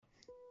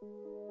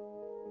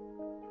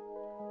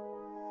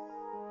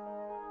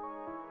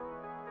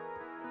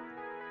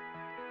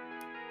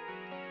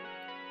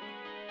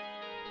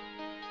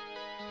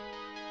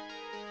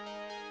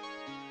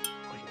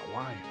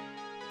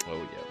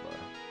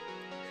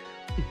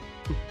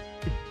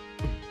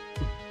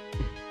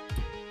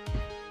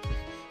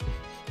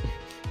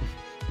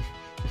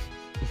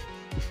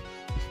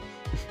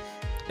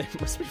It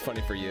must be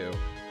funny for you,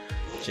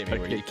 Jimmy,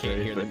 where you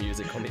can't hear the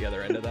music on the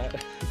other end of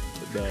that.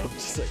 No.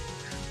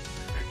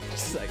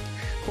 just like,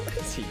 what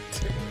is he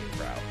doing,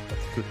 bro?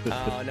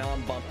 Oh, now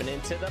I'm bumping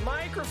into the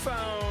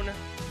microphone.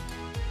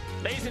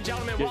 Ladies and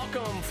gentlemen,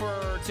 welcome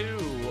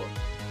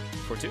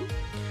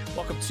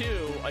Welcome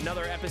to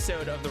another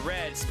episode of the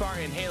Red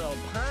Spartan Halo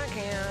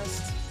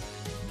podcast.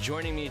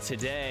 Joining me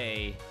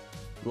today,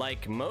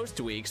 like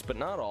most weeks, but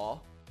not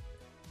all,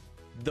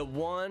 the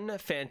one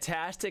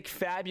fantastic,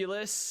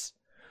 fabulous,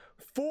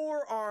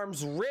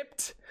 forearms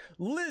ripped,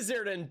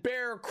 lizard and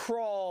bear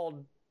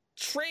crawled,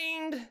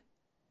 trained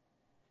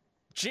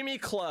Jimmy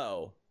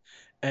Clow.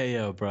 Hey,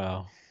 yo,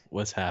 bro.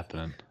 What's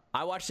happening?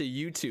 I watched a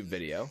YouTube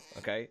video,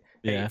 okay?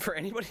 Yeah. Hey, for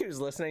anybody who's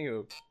listening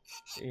who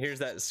hears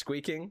that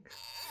squeaking,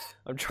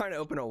 I'm trying to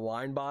open a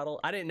wine bottle.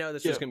 I didn't know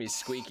this was going to be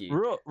squeaky.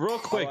 Real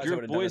quick, Otherwise, I your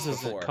would've done voice this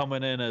isn't before.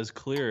 coming in as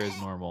clear as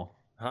normal.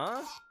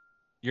 Huh?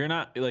 You're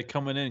not, like,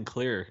 coming in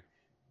clear.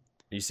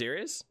 Are you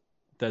serious?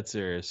 That's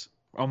serious.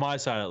 On my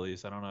side, at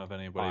least. I don't know if All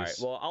anybody's...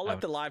 right. Well, I'll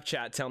let the live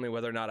chat tell me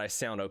whether or not I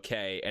sound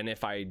okay. And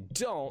if I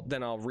don't,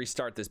 then I'll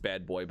restart this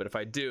bad boy. But if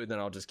I do, then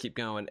I'll just keep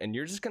going. And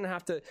you're just going to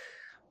have to...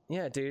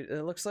 Yeah, dude,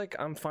 it looks like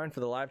I'm fine for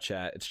the live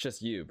chat. It's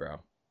just you,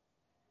 bro.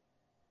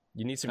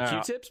 You need some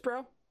Q-tips,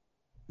 bro?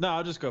 No,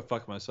 I'll just go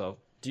fuck myself.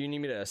 Do you need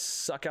me to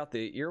suck out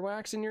the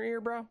earwax in your ear,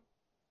 bro?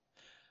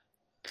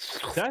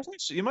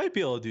 You might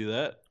be able to do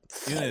that.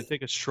 You need to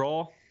take a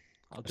straw.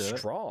 I'll do it.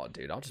 Straw,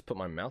 dude. I'll just put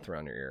my mouth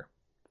around your ear.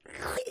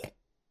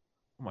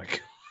 Oh my god.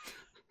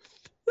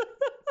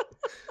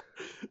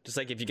 Just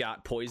like if you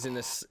got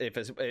poisonous,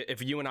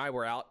 if you and I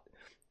were out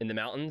in the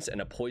mountains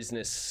and a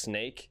poisonous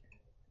snake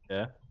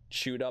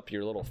chewed up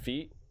your little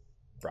feet,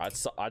 bro,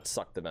 I'd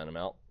suck the venom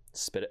out,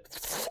 spit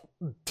it.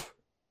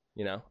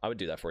 You know, I would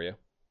do that for you.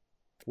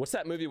 What's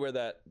that movie where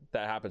that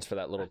happens for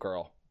that little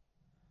girl?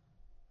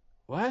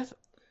 What?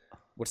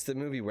 What's the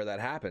movie where that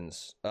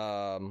happens?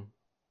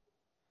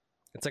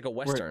 It's like a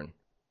Western.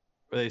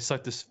 Where they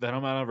suck this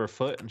venom out of her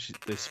foot and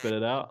they spit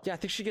it out? Yeah, I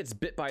think she gets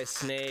bit by a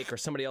snake or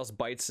somebody else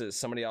bites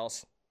somebody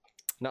else.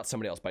 Not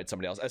somebody else bites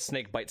somebody else. A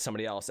snake bites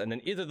somebody else. And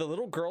then either the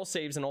little girl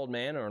saves an old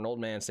man or an old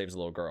man saves a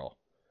little girl.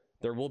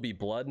 There will be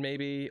blood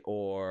maybe,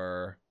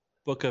 or...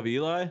 Book of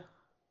Eli?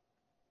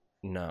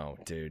 No,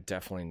 dude.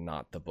 Definitely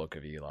not the Book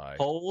of Eli.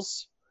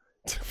 Holes?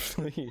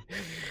 Definitely.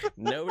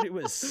 Nobody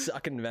was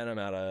sucking venom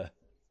out of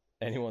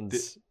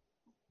anyone's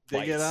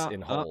Dig it bites out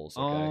in holes.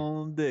 Okay?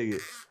 Oh, dig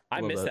it.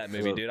 I missed that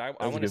movie, dude. I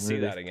want to see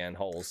that again.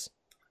 Holes.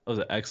 That was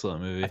an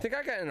excellent movie. I think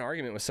I got in an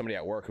argument with somebody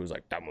at work who was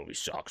like, that movie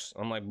sucks.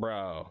 I'm like,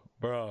 bro.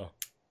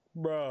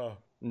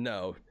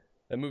 No,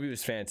 that movie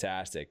was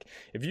fantastic.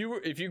 If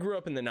you grew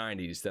up in the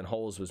 90s, then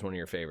Holes was one of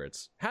your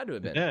favorites. Had to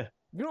have been. Yeah.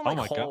 You don't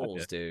like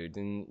Holes, dude.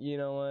 And you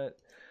know what?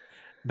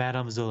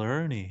 Madame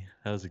Zerlerny.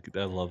 I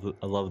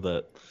love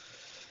that.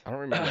 I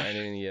don't remember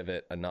any of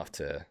it enough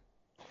to...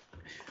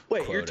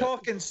 Wait, you're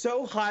talking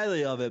so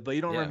highly of it, but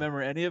you don't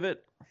remember any of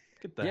it?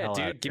 Get the hell out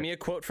of here. Give me a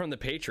quote from The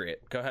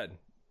Patriot. Go ahead.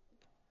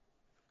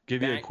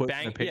 Give you a quote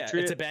from The Patriot?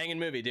 Yeah, it's a banging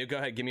movie, dude. Go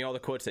ahead. Give me all the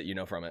quotes that you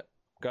know from it.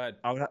 Go ahead.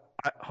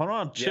 Hold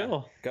on.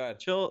 Chill. Yeah, go ahead.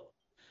 Chill.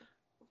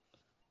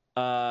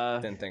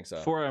 Didn't think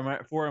so. For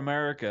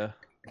America.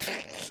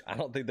 I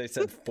don't think they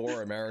said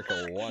for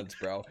America once,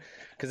 bro.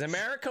 Because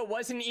America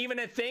wasn't even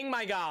a thing,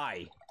 my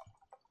guy.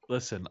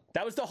 Listen.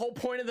 That was the whole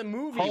point of the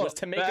movie, was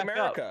to make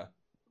America.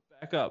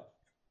 Back up.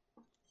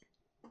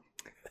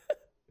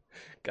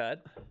 Go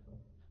ahead.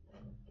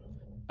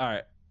 All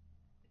right.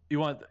 You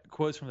want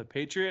quotes from The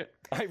Patriot?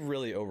 I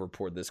really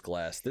overpoured this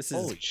glass. This is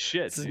holy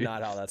shit. This is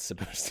not how that's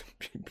supposed to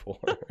be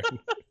poured.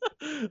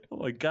 Oh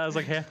my god, it's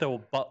like half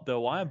the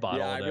wine bottle.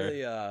 Yeah,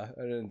 there.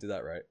 I didn't do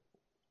that right.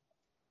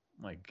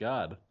 Oh my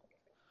god.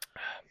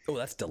 Oh,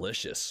 that's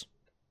delicious.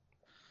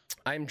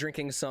 I'm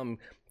drinking some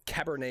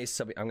Cabernet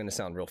Sauvignon. I'm going to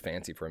sound real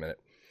fancy for a minute.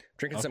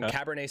 Drinking some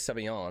Cabernet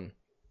Sauvignon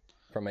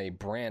from a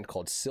brand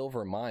called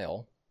Silver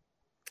Mile.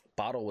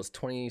 Bottle was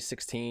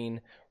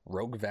 2016,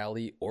 Rogue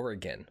Valley,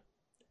 Oregon.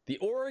 The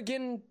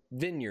Oregon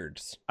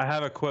Vineyards. I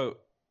have a quote.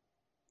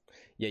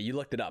 Yeah, you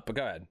looked it up, but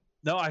go ahead.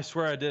 No, I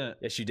swear I didn't.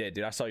 Yes, you did,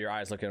 dude. I saw your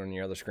eyes looking on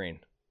your other screen.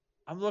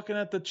 I'm looking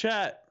at the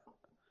chat.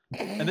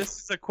 And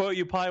this is a quote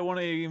you probably won't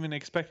even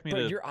expect me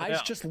to... Your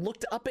eyes just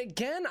looked up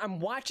again? I'm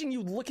watching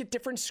you look at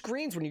different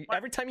screens.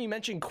 Every time you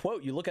mention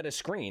quote, you look at a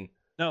screen.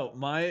 No,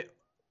 my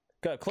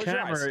Go, close your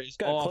eyes. is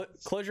Go, off.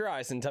 close your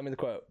eyes and tell me the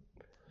quote.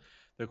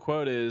 The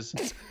quote is,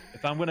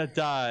 if I'm going to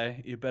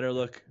die, you better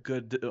look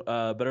good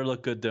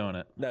doing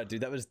it. No,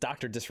 dude, that was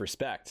Dr.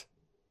 Disrespect.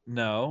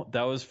 No,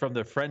 that was from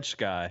the French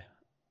guy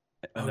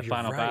in the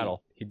final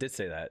battle. He did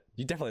say that.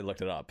 You definitely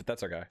looked it up, but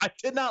that's okay. I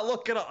did not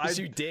look it up. Yes,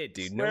 you did,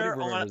 dude. Nobody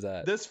remembers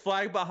that. This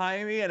flag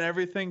behind me and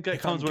everything that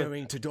comes with... I'm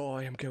going to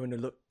die, I'm going to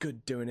look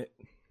good doing it.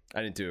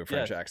 I didn't do a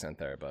French accent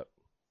there, but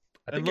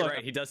I think you're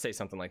right. He does say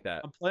something like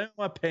that. I'm playing with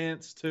my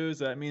pants, too,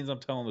 so that means I'm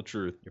telling the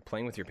truth. You're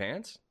playing with your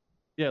pants?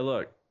 Yeah,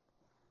 look.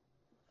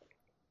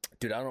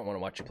 Dude, I don't want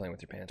to watch you playing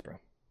with your pants, bro.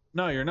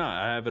 No, you're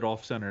not. I have it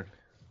off centered.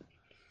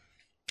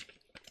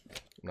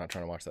 I'm not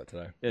trying to watch that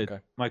today. Okay.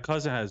 My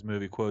cousin has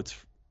movie quotes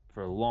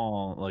for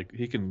long. Like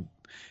he can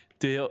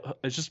deal.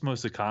 It's just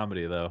mostly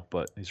comedy though,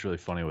 but he's really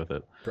funny with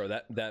it. Bro,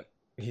 that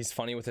he's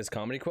funny with his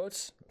comedy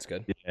quotes. That's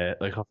good. Yeah,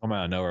 like he'll come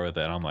out of nowhere with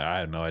that. I'm like, I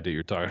have no idea what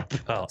you're talking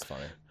about. That's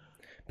funny.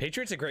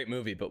 Patriot's a great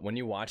movie, but when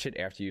you watch it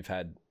after you've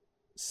had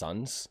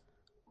sons,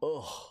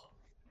 ugh,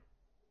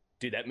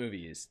 dude, that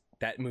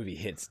movie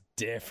hits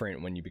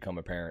different when you become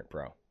a parent,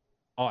 bro.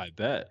 Oh, I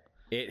bet.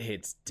 It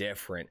hits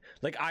different.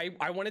 Like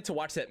I wanted to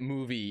watch that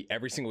movie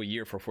every single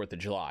year for 4th of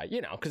July, you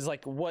know, because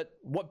like what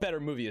better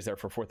movie is there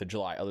for 4th of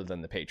July other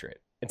than The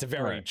Patriot? It's a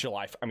very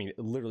July, I mean,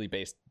 literally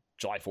based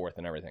July 4th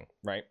and everything,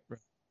 right?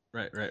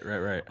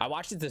 Right. I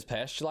watched it this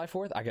past July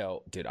 4th. I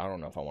go, dude, I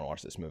don't know if I want to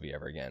watch this movie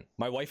ever again.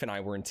 My wife and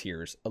I were in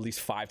tears at least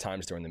 5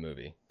 times during the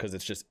movie because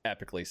it's just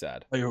epically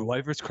sad. Oh, your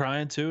wife was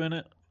crying too in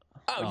it?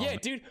 Oh yeah,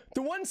 dude.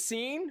 The one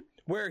scene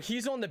where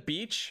he's on the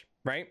beach,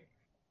 right?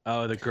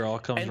 Oh, the girl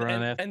comes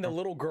running after and the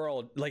little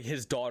girl, like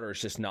his daughter,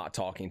 is just not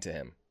talking to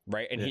him,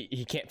 right? And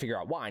he can't figure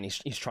out why, and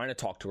he's trying to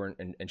talk to her,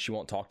 and she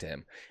won't talk to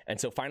him. And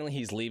so finally,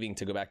 he's leaving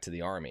to go back to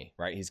the army,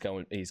 right? He's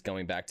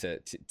going back to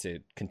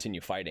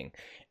continue fighting.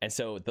 And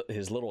so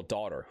his little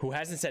daughter, who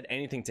hasn't said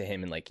anything to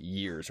him in like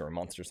years or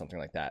months or something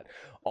like that,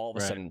 all of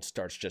a sudden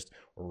starts just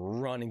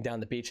running down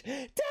the beach.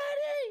 Daddy,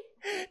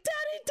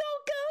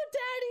 don't go,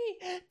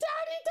 Daddy,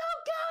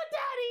 don't go,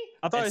 Daddy.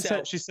 I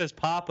thought she says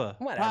Papa.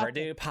 Whatever, Papa.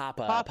 dude.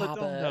 Papa, Don't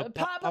go.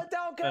 Papa,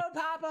 don't go,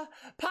 Papa.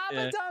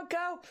 Papa, don't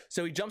go.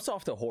 So he jumps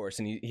off the horse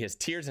and he has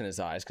tears in his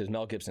eyes because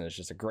Mel Gibson is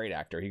just a great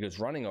actor. He goes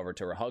running over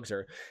to her, hugs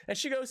her, and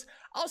she goes,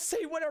 "I'll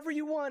say whatever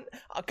you want."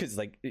 Because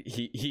like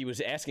he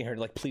was asking her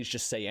to like, please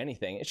just say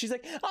anything, and she's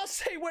like, "I'll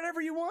say whatever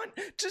you want.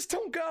 Just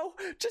don't go.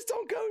 Just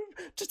don't go.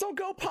 Just don't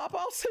go, Papa.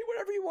 I'll say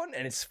whatever you want."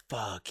 And it's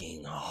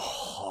fucking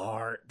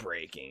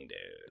heartbreaking,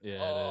 dude.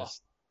 Yeah, it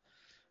is.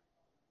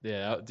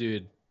 Yeah,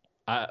 dude.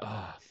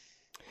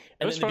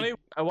 It was funny.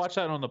 I watched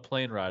that on the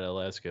plane ride to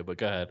Alaska, but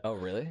go ahead. Oh,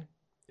 really?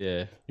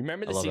 Yeah. You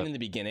remember the scene in the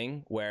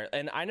beginning where,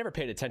 and I never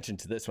paid attention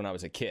to this when I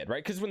was a kid,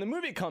 right? Because when the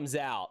movie comes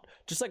out,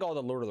 just like all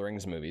the Lord of the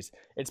Rings movies,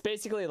 it's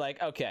basically like,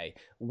 okay,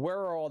 where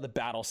are all the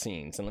battle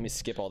scenes? And let me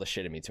skip all the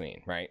shit in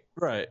between, right?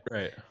 Right.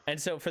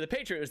 And so for the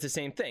Patriot, it was the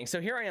same thing.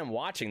 So here I am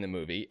watching the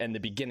movie and the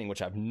beginning,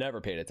 which I've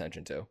never paid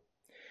attention to.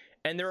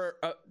 And they're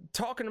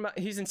talking about,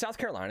 he's in South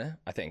Carolina,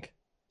 I think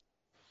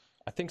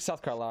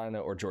South Carolina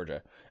or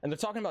Georgia. And they're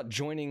talking about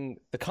joining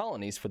the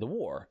colonies for the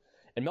war.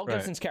 And Mel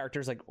Gibson's character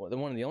is like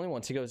one of the only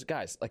ones. He goes,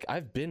 guys, like,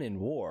 I've been in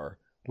war.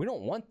 We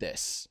don't want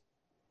this.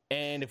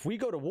 And if we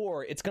go to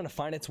war, it's going to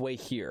find its way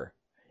here.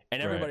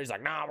 And everybody's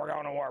like, nah, we're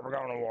going to war. We're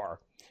going to war.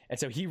 And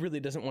so he really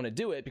doesn't want to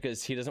do it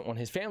because he doesn't want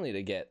his family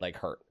to get like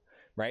hurt.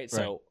 Right.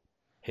 So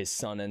his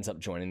son ends up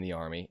joining the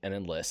army and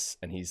enlists,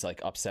 and he's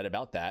like upset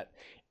about that.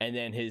 And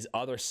then his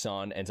other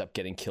son ends up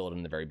getting killed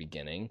in the very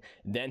beginning.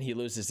 Then he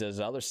loses his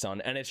other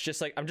son. And it's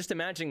just like, I'm just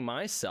imagining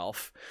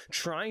myself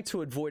trying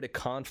to avoid a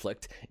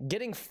conflict,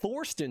 getting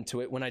forced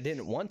into it when I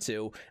didn't want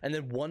to. And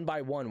then one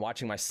by one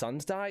watching my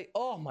sons die.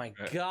 Oh my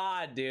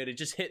God, dude. It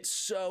just hit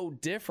so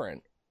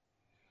different.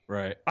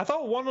 Right. I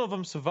thought one of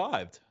them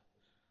survived.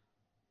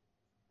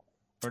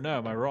 Or no,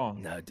 am I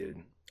wrong? No,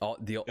 dude.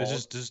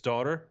 Just his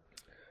daughter?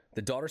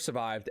 The daughter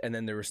survived, and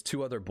then there was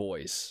 2 other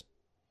boys.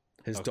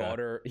 His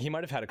daughter, he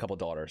might have had a couple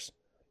daughters,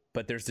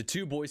 but there's the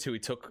 2 boys who he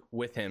took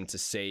with him to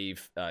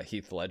save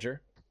Heath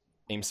Ledger.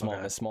 Aim small,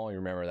 miss small. You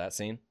remember that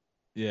scene?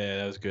 Yeah,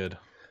 that was good.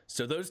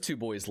 So those 2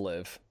 boys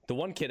live. The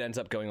one kid ends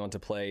up going on to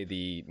play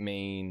the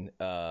main,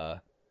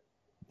 the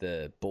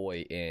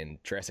boy in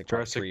Jurassic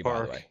Park 3,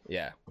 by the way.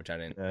 Yeah, which I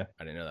didn't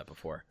know that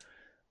before.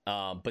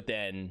 But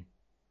then,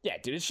 yeah,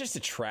 dude, it's just a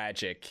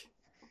tragic.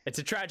 It's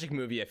a tragic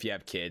movie if you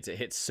have kids. It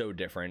hits so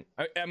different.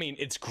 I mean,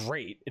 it's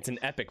great. It's an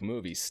epic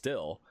movie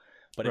still,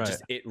 but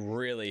it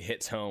really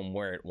hits home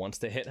where it wants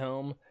to hit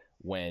home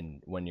when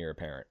you're a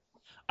parent.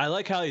 I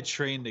like how he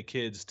trained the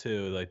kids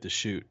too, like to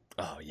shoot.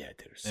 Oh yeah,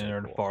 dude. So and they're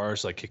in the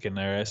forest, like kicking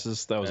their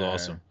asses. That was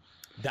awesome.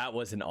 That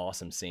was an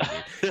awesome scene,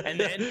 dude. And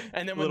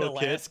then when the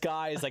last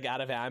guy is like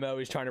out of ammo,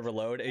 he's trying to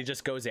reload, and he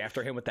just goes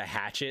after him with the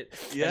hatchet.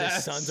 Yes. And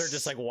his sons are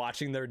just like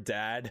watching their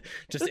dad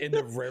just in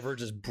the river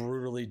just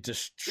brutally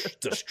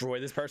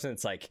destroy this person.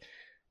 It's like,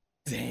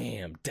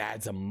 damn,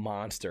 Dad's a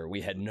monster.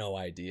 We had no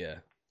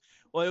idea.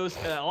 Well, it was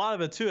a lot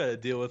of it too had to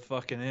deal with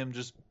fucking him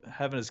just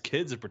having his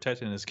kids and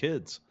protecting his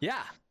kids.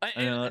 Yeah,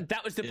 and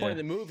that was the point of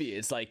the movie.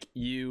 It's like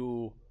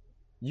you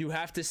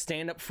have to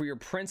stand up for your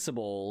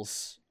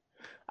principles.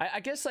 I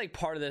guess like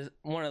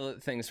one of the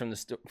things from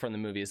the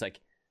movie is like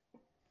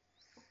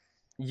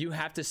you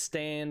have to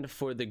stand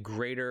for the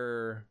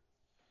greater,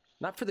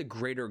 not for the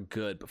greater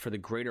good, but for the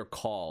greater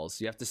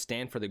cause. You have to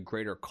stand for the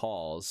greater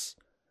cause.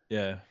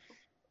 Yeah.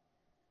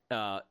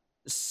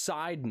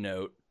 Side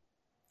note,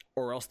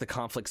 or else the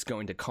conflict's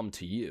going to come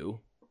to you.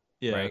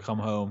 Yeah, right? Come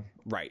home.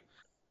 Right.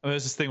 I mean,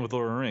 there's this thing with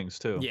Lord of the Rings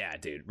too. Yeah,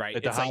 dude. Right.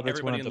 Like it's like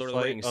everybody in Lord of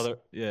the Rings.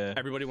 Yeah.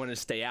 Everybody wanted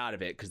to stay out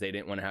of it because they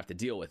didn't want to have to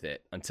deal with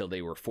it until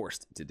they were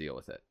forced to deal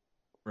with it.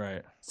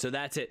 Right. So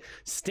that's it.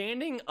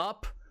 Standing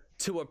up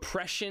to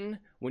oppression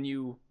when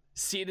you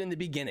see it in the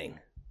beginning,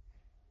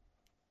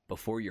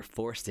 before you're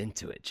forced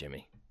into it,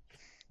 Jimmy.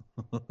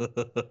 All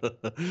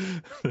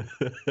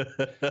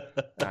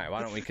right,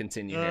 why don't we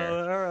continue here?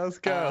 All right, let's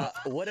go.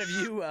 What have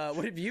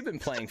you been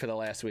playing for the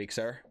last week,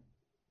 sir?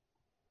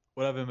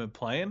 What have I been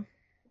playing?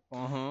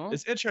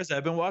 It's interesting.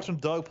 I've been watching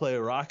Doug play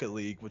Rocket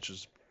League, which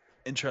is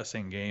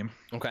interesting game.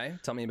 Okay,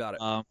 tell me about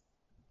it.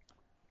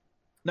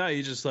 No,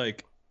 you just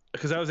like,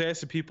 because I was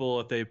asking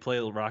people if they play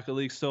Rocket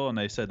League still, and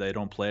they said they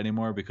don't play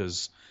anymore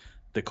because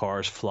the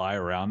cars fly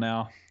around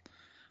now.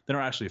 They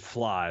don't actually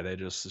fly.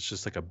 It's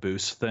just like a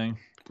boost thing.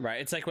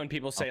 Right. It's like when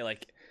people say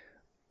like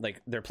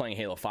they're playing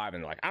Halo 5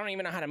 and they're like, I don't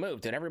even know how to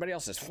move, dude. Everybody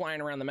else is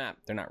flying around the map.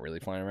 They're not really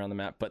flying around the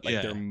map, but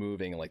like they're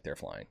moving like they're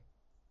flying.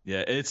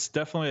 Yeah, it's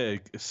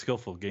definitely a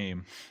skillful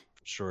game,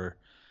 for sure.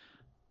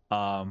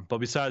 But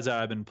besides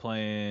that, I've been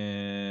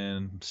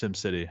playing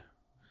SimCity.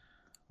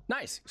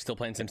 Nice. Still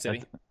playing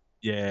SimCity?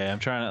 Yeah, I'm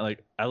trying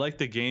to I like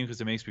the game because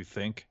it makes me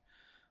think.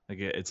 Like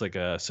it's like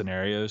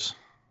scenarios,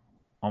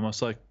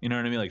 almost like, you know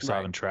what I mean, like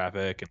solving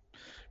traffic and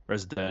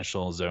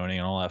residential zoning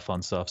and all that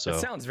fun stuff. So it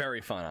sounds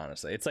very fun,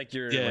 honestly. It's like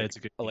you're it's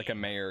like a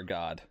mayor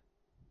god.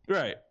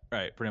 Right,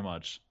 pretty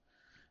much.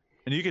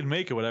 And you can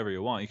make it whatever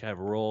you want. You can have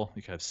a role,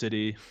 you can have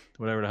city,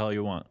 whatever the hell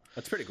you want.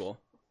 That's pretty cool.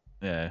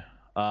 Yeah.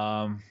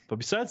 But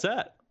besides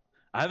that,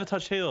 I haven't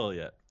touched Halo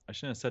yet. I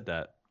shouldn't have said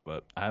that,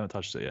 but I haven't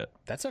touched it yet.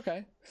 That's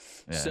okay.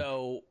 Yeah.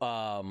 So,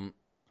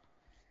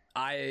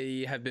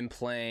 I have been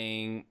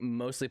playing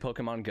mostly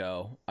Pokemon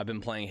Go. I've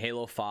been playing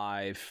Halo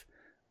 5.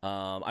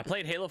 I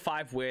played Halo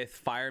 5 with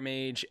Fire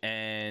Mage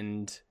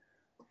and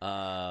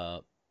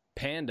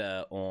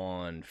Panda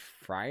on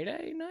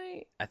Friday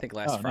night. I think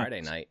last Friday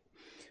night.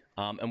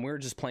 And we were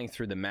just playing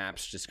through the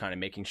maps, just kind of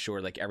making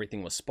sure like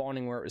everything was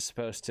spawning where it was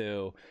supposed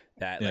to,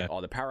 that like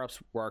all the power-ups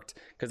worked.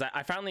 Because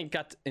I finally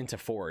got into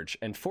Forge,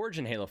 and Forge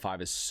in Halo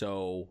 5 is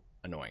so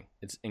annoying.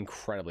 It's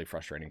incredibly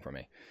frustrating for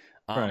me.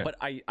 But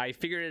I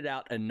figured it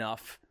out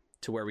enough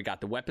to where we got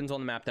the weapons on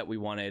the map that we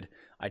wanted.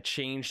 I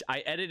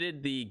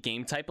edited the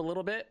game type a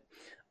little bit.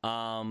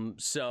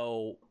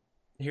 So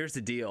here's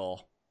the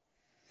deal.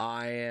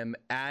 I am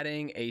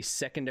adding a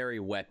secondary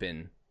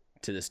weapon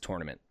to this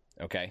tournament.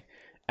 Okay.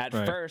 At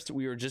first,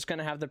 we were just going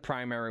to have the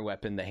primary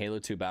weapon, the Halo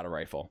 2 battle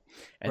rifle.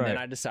 And then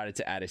I decided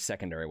to add a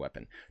secondary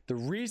weapon. The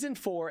reason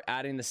for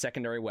adding the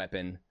secondary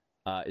weapon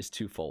is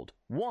twofold.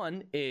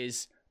 One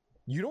is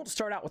you don't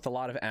start out with a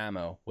lot of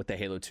ammo with the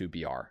Halo 2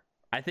 BR.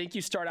 I think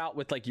you start out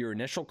with like your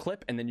initial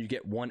clip and then you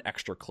get one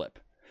extra clip.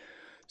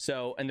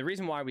 So, and the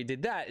reason why we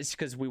did that is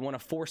because we want to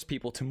force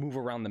people to move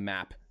around the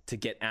map to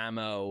get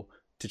ammo,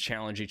 to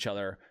challenge each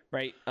other,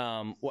 right?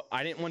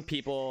 I didn't want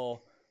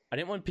people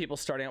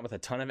starting out with a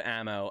ton of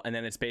ammo, and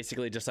then it's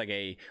basically just like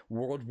a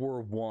World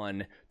War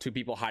I, two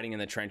people hiding in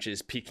the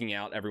trenches, peeking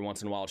out every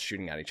once in a while,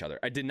 shooting at each other.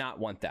 I did not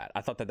want that.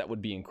 I thought that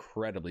would be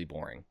incredibly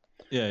boring.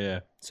 Yeah.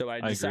 So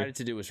what I decided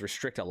to do was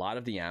restrict a lot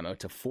of the ammo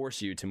to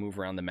force you to move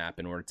around the map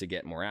in order to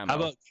get more ammo.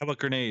 How about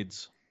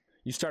grenades?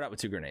 You start out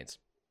with 2 grenades.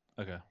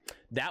 Okay.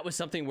 That was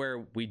something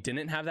where we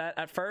didn't have that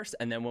at first,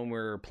 and then when we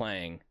were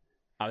playing,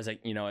 I was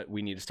like, you know what,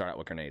 we need to start out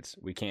with grenades.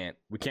 We can't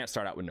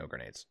start out with no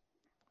grenades.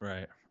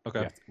 Right.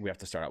 Okay. We have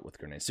to start out with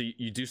grenades. So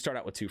you do start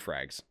out with 2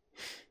 frags.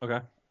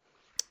 Okay.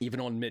 Even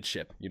on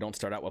midship, you don't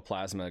start out with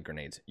plasma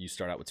grenades. You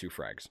start out with 2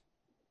 frags.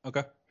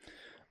 Okay.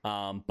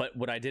 But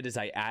what I did is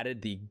I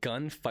added the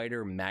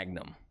Gunfighter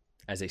Magnum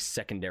as a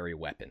secondary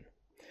weapon.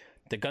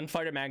 The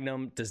Gunfighter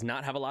Magnum does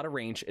not have a lot of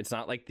range. It's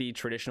not like the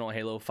traditional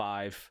Halo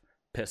 5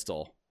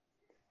 pistol.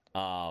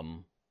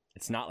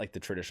 It's not like the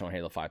traditional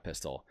Halo 5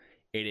 pistol.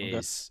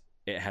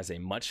 It has a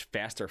much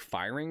faster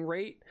firing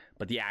rate,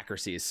 but the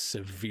accuracy is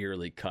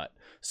severely cut.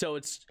 So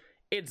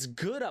it's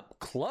good up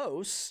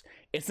close.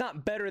 It's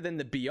not better than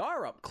the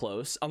BR up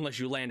close unless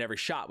you land every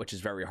shot, which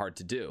is very hard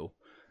to do.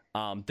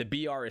 The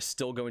BR is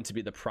still going to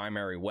be the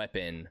primary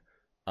weapon.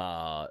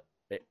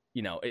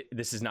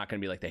 This is not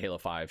going to be like the Halo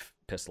 5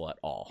 pistol at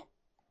all.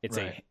 It's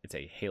a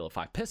Halo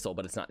 5 pistol,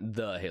 but it's not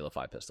the Halo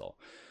 5 pistol.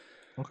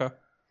 Okay.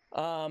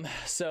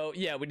 So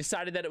yeah, we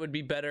decided that it would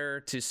be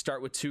better to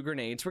start with 2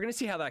 grenades. We're going to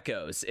see how that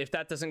goes. If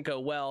that doesn't go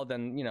well,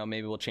 then,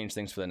 maybe we'll change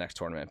things for the next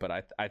tournament.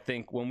 But I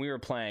think when we were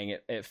playing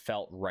it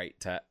felt right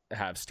to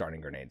have starting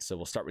grenades. So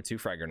we'll start with 2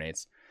 frag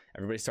grenades.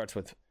 Everybody starts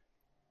with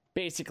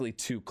basically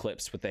 2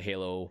 clips with the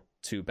Halo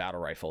 2 battle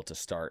rifle to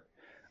start.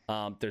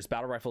 There's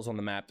battle rifles on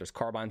the map. There's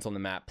carbines on the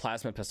map,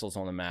 plasma pistols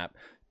on the map,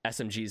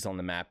 SMGs on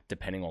the map,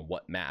 depending on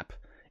what map.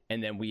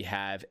 And then we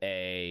have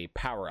a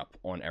power-up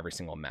on every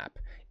single map.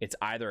 It's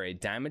either a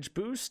damage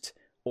boost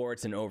or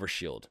it's an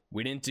overshield.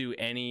 We didn't do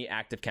any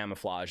active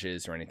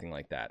camouflages or anything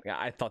like that.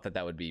 I thought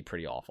that would be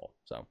pretty awful.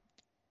 So,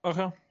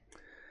 okay.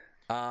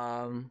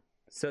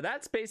 So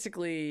that's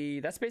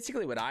basically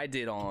what I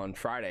did on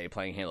Friday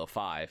playing Halo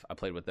 5. I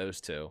played with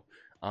those 2.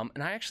 And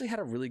I actually had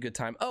a really good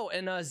time. Oh,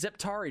 and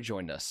Zeptari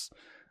joined us.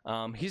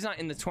 He's not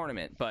in the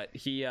tournament, but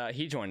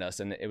he joined us,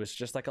 and it was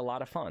just like a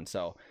lot of fun.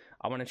 So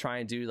I want to try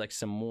and do like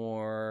some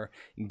more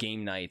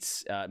game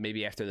nights,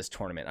 maybe after this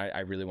tournament. I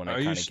really want to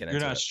kind of get into it.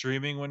 You're not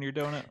streaming when you're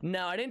doing it?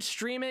 No, I didn't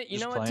stream it. You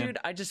know what, dude?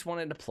 I just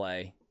wanted to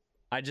play.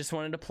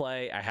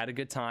 I had a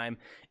good time.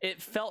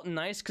 It felt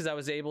nice because I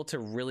was able to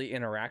really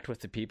interact with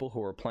the people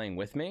who were playing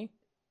with me.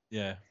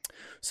 Yeah.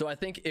 So I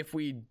think if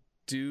we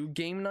do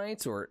game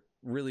nights, or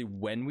really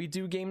when we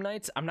do game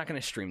nights, I'm not going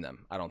to stream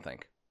them, I don't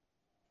think.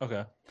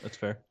 Okay, that's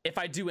fair. If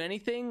I do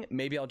anything,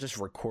 maybe I'll just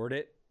record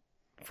it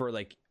for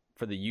the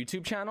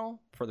YouTube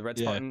channel, for the Red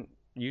Spartan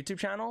YouTube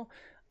channel.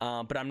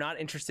 But I'm not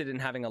interested in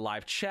having a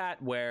live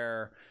chat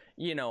where,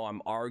 you know,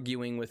 I'm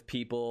arguing with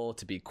people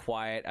to be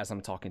quiet as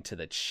I'm talking to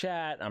the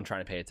chat. I'm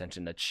trying to pay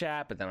attention to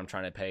chat, but then I'm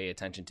trying to pay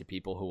attention to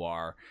people who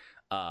are,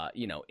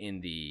 you know,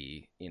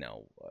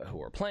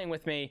 who are playing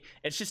with me.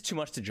 It's just too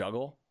much to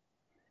juggle.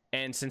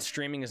 And since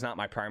streaming is not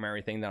my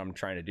primary thing that I'm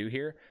trying to do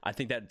here, I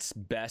think that's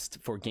best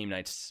for game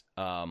nights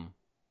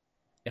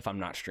if I'm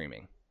not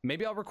streaming.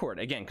 Maybe I'll record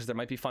again because there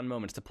might be fun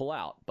moments to pull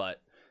out,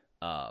 but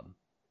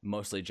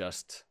mostly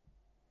just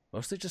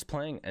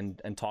playing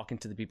and talking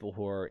to the people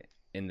who are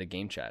in the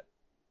game chat.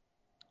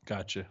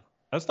 Gotcha.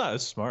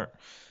 That's smart.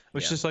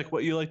 It's just like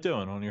what you like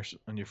doing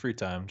on your free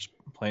time, just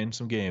playing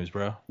some games,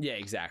 bro. Yeah,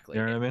 exactly.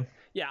 You know what I mean?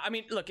 Yeah, I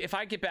mean, look, if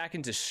I get back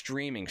into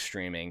streaming,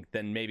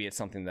 then maybe it's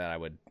something that I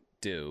would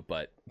do.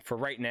 But for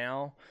right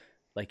now,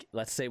 like,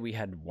 let's say we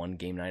had one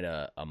game night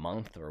a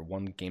month or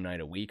one game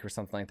night a week or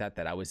something like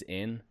that I was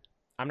in.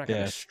 I'm not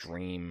gonna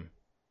stream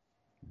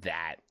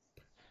that,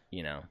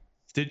 you know.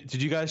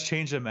 Did you guys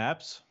change the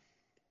maps?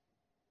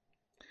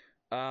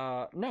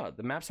 No,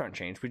 the maps aren't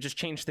changed. We just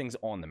changed things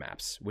on the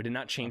maps. We did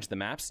not change the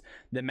maps.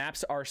 The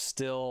maps are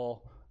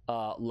still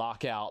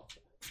Lockout,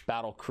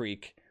 Battle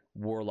Creek,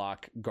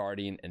 Warlock,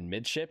 Guardian, and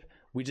Midship.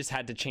 We just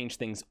had to change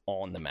things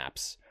on the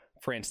maps.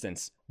 For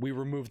instance, we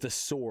removed the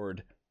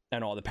sword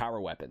and all the power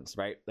weapons,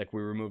 right? Like,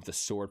 we removed the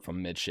sword from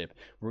Midship.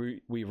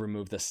 We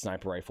removed the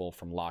sniper rifle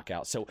from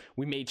Lockout. So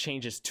we made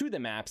changes to the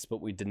maps,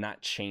 but we did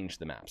not change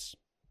the maps.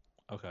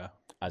 Okay.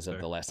 As of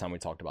the last time we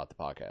talked about the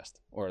podcast,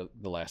 or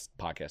the last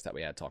podcast that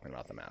we had talking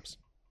about the maps.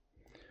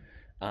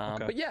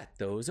 Okay. But yeah,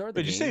 those are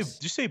the games.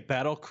 Did you say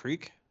Battle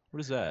Creek?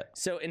 What is that?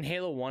 So in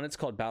Halo 1, it's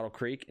called Battle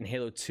Creek. In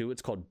Halo 2,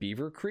 it's called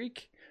Beaver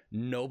Creek.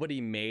 Nobody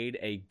made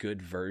a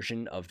good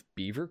version of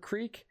Beaver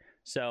Creek,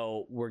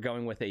 so we're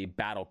going with a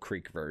Battle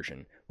Creek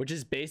version, which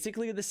is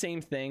basically the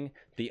same thing.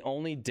 The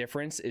only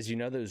difference is, you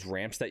know, those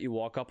ramps that you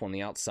walk up on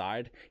the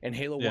outside? In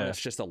Halo 1, it's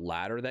just a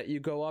ladder that you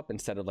go up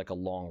instead of like a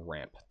long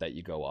ramp that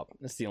you go up.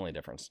 That's the only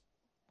difference.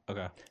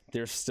 Okay.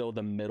 There's still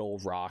the middle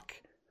rock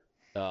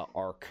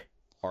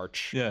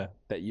arch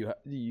that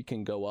you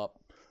can go up.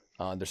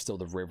 There's still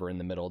the river in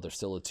the middle. There's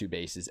still the two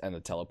bases and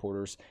the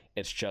teleporters.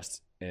 It's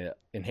just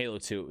in Halo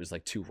 2, it was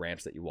like two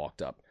ramps that you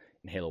walked up.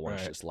 In Halo 1,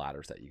 it's just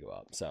ladders that you go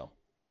up. So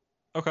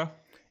okay,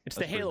 it's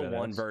the Halo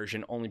 1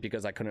 version, only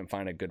because I couldn't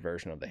find a good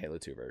version of the Halo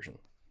 2 version.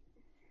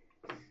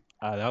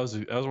 That was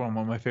one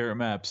of my favorite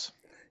maps.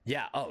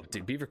 Yeah. Oh,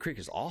 dude, Beaver Creek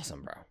is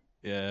awesome, bro.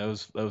 Yeah, that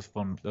was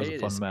fun. That was a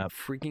fun map.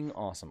 Freaking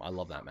awesome. I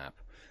love that map.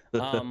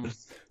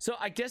 So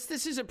I guess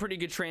this is a pretty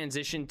good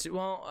transition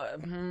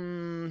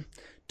to,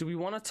 do we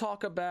want to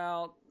talk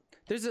about,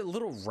 there's a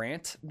little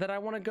rant that I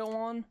want to go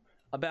on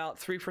about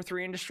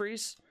 343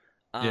 Industries.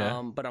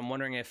 But I'm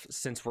wondering if,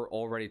 since we're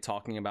already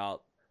talking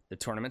about the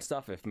tournament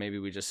stuff, if maybe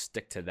we just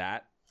stick to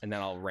that and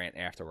then I'll rant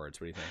afterwards.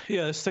 What do you think?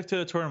 Yeah, let's stick to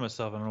the tournament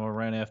stuff and we'll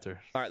rant after.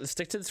 All right, let's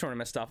stick to the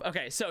tournament stuff.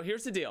 Okay, so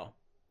here's the deal.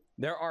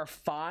 There are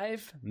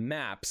 5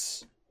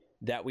 maps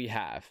that we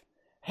have.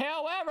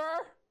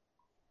 However,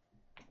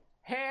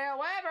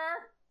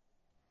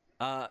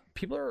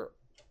 people are,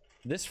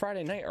 this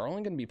Friday night, are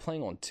only going to be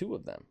playing on 2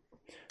 of them.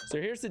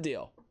 So here's the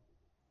deal.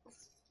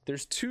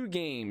 There's 2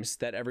 games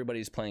that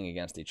everybody's playing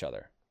against each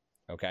other.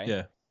 Okay?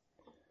 Yeah.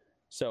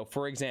 So,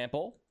 for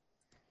example,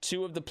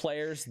 2 of the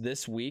players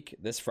this week,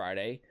 this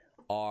Friday,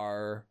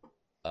 are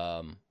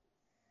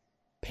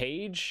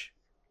Paige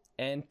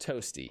and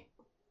Toasty.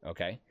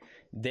 Okay?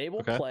 They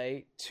will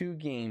play 2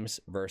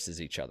 games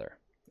versus each other.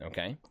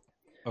 Okay?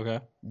 Okay.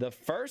 The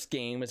first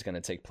game is going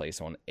to take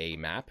place on a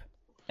map,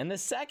 and the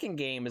second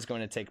game is going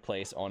to take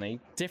place on a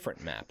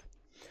different map.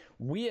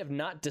 We have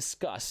not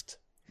discussed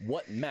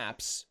what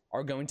maps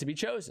are going to be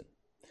chosen.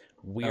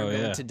 We are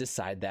going to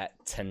decide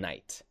that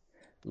tonight.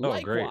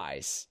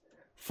 Likewise,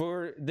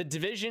 for the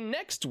division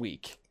next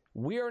week,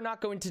 we are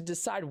not going to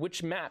decide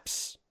which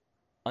maps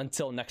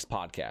until next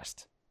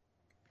podcast.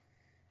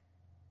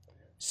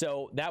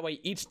 So that way,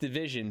 each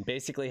division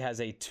basically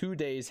has a 2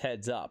 days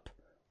heads up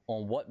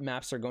on what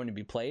maps are going to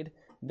be played.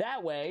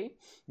 That way,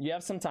 you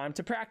have some time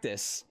to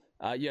practice.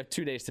 You have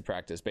 2 days to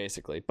practice,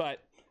 basically. But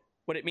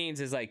what it means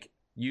is, like,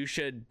 you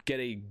should get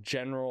a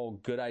general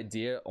good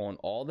idea on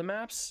all the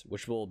maps,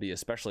 which will be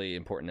especially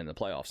important in the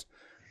playoffs.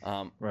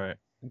 Right.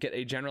 Get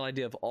a general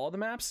idea of all the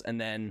maps, and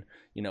then,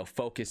 you know,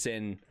 focus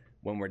in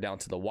when we're down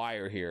to the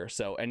wire here.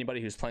 So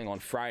anybody who's playing on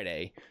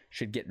Friday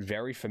should get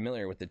very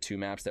familiar with the 2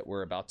 maps that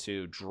we're about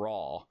to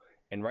draw.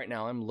 And right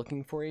now, I'm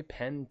looking for a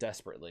pen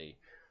desperately,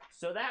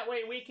 so that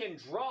way we can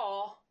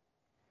draw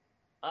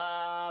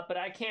But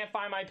I can't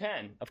find my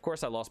pen. Of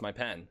course I lost my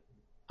pen.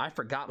 I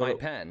forgot my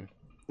pen.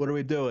 What are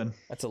we doing?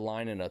 That's a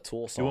line in a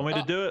Tool song. You want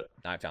me to do it?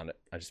 I found it.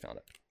 I just found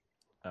it.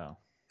 Oh.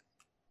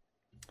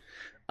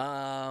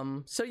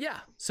 So yeah.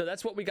 So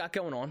that's what we got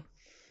going on.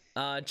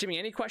 Jimmy,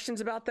 any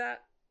questions about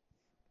that?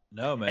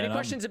 No, man. Any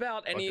questions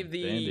about any of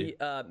the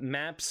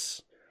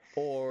maps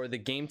or the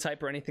game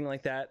type or anything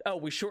like that? Oh,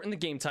 we shortened the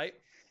game type.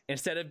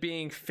 Instead of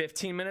being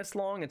 15 minutes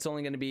long, it's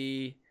only going to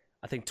be,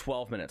 I think,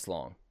 12 minutes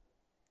long.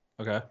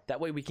 Okay. That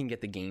way we can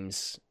get the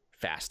games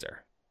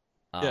faster.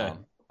 Yeah.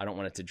 I don't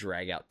want it to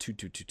drag out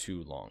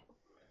too long.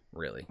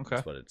 Really. Okay.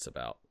 That's what it's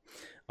about.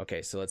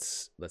 Okay, so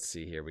let's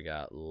see here. We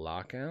got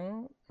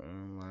lockout.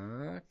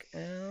 I'm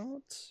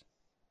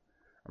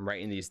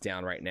writing these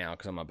down right now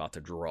because I'm about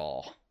to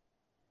draw.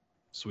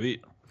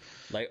 Sweet.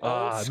 Like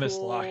I missed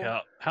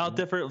lockout. How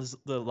different is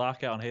the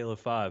lockout in Halo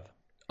 5?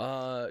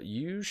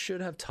 You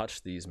should have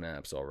touched these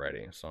maps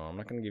already, so I'm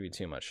not gonna give you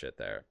too much shit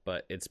there.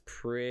 But it's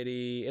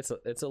pretty. It's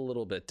a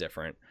little bit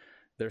different.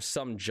 There's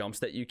some jumps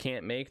that you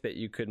can't make that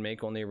you could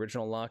make on the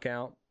original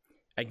lockout.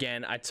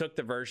 Again, I took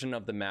the version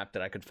of the map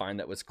that I could find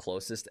that was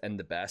closest and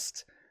the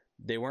best.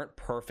 They weren't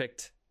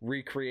perfect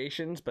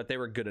recreations, but they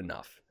were good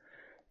enough.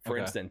 For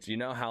instance, you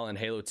know how in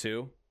Halo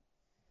 2,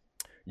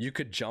 you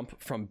could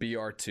jump from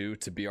BR2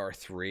 to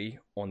BR3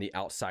 on the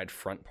outside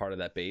front part of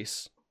that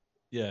base?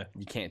 Yeah.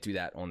 You can't do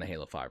that on the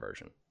Halo 5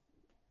 version.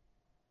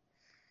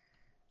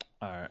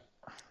 All right.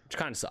 Which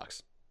kind of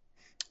sucks.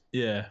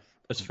 Yeah,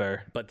 that's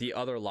fair. But the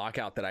other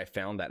lockout that I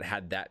found that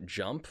had that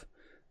jump,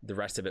 the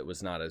rest of it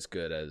was not as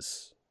good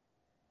as...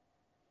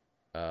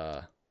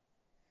 the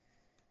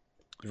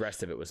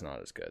rest of it was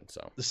not as good,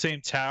 so... The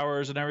same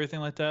towers and everything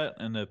like that,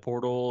 and the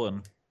portal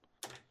and...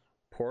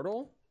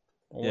 Portal?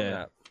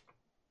 Yeah.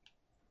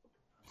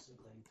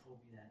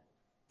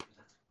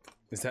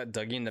 Is that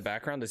Dougie in the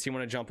background? Does he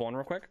want to jump on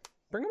real quick?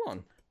 Bring him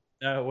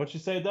on. What'd you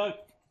say, Doug?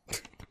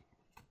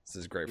 This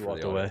is great He for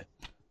walked the audio. away.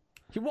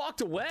 He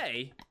walked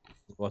away?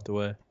 Walked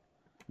away.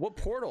 What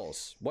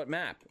portals? What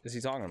map is he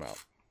talking about?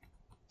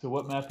 So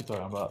what map you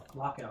talking about?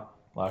 Lockout.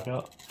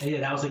 Lockout? Yeah,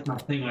 that was like my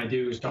thing I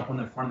do is jump on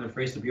the front of the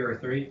face of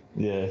BR3.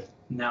 Yeah.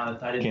 Now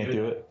that I didn't Can't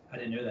do that. it. I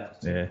didn't know that.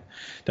 Yeah.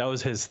 That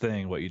was his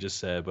thing, what you just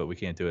said, but we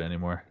can't do it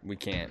anymore. We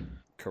can't.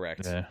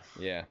 Correct. Yeah.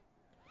 Yeah.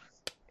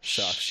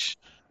 Sucks.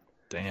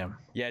 Damn.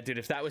 Yeah, dude,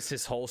 if that was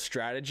his whole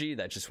strategy,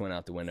 that just went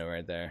out the window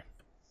right there.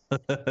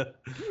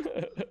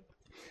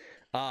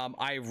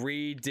 I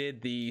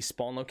redid the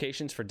spawn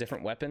locations for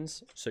different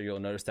weapons, so you'll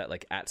notice that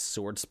like at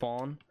sword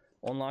spawn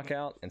on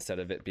lockout, instead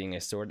of it being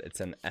a sword, it's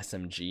an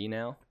SMG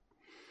now.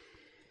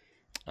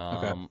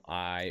 Okay.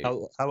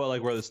 How about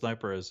like where the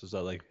sniper is? Is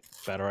that like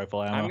battle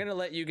rifle ammo? I'm gonna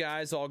let you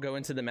guys all go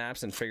into the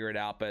maps and figure it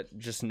out, but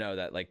just know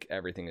that like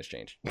everything has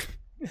changed.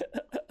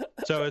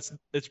 So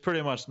it's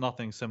pretty much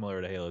nothing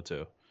similar to Halo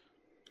 2.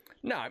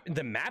 No,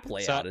 the map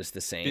layout is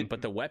the same,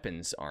 but the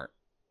weapons aren't.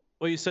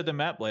 Well, you said the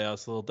map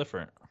layout's a little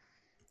different.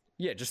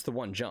 Yeah, just the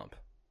one jump.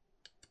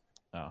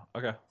 Oh,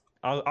 okay.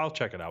 I'll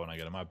check it out when I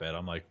get it. My bad.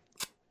 I'm like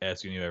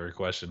asking you every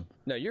question.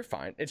 No, you're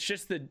fine. It's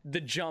just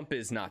the jump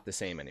is not the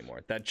same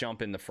anymore. That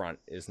jump in the front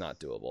is not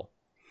doable.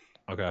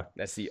 Okay.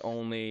 That's the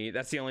only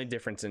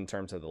difference in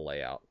terms of the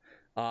layout.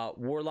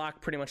 Warlock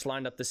pretty much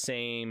lined up the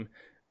same.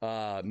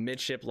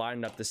 Midship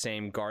lined up the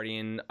same.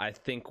 Guardian, I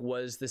think,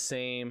 was the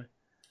same.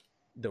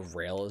 The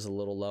rail is a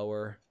little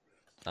lower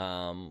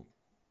on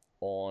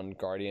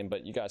Guardian,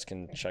 but you guys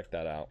can check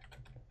that out.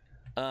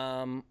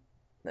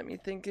 Let me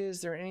think.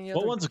 Is there any other?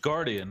 What one's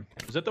Guardian?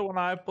 Is that the one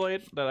I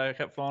played that I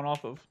kept falling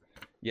off of?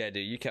 Yeah,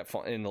 dude, you kept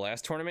falling in the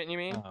last tournament. You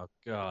mean? Oh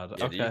God.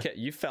 Yeah, okay. Dude,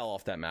 you fell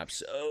off that map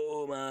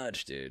so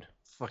much, dude.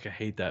 Fucking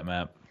hate that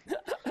map.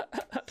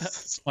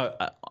 It's my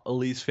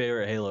least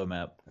favorite Halo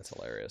map. That's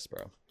hilarious,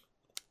 bro.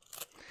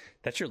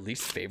 That's your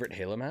least favorite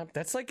Halo map?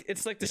 It's like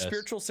the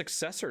spiritual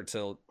successor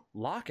to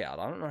Lockout.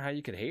 I don't know how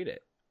you could hate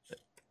it.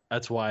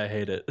 That's why I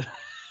hate it.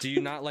 Do you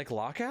not like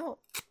Lockout?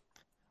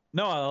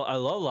 No, I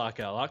love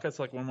Lockout. Lockout's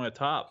like one of my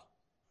top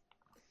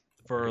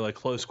for like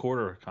close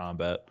quarter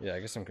combat. Yeah, I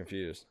guess I'm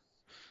confused.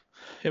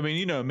 I mean,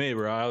 you know me,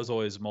 bro. I was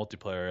always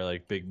multiplayer,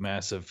 like big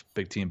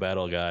team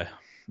battle guy.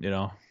 You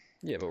know.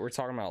 Yeah, but we're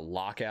talking about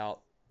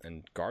Lockout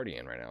and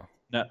Guardian right now.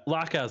 Now,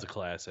 Lockout's a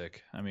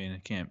classic. I mean,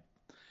 it can't.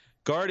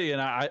 Guardian,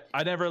 I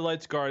never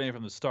liked Guardian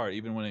from the start,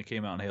 even when it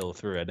came out in Halo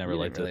 3. I never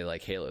liked it. Really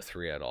like Halo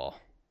 3 at all.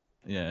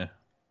 Yeah.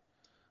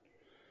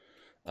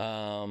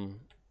 Trying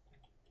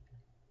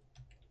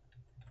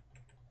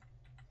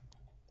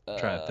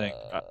to think.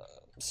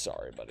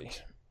 Sorry, buddy.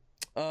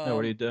 No,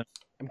 what are you doing?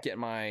 I'm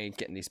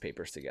getting these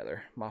papers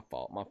together. My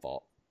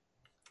fault.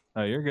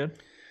 Oh, you're good.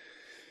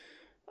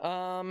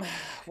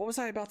 What was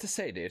I about to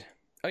say, dude?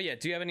 Oh yeah,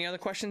 do you have any other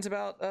questions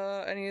about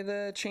any of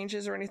the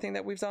changes or anything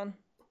that we've done?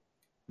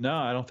 No,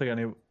 I don't think I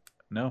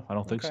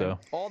don't think so.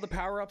 All the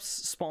power-ups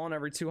spawn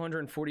every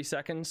 240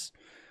 seconds.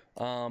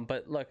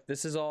 But look,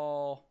 this is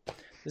all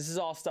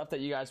stuff that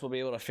you guys will be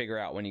able to figure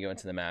out when you go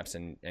into the maps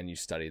and you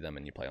study them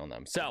and you play on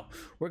them. So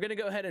we're gonna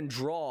go ahead and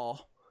draw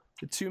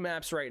the two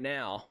maps right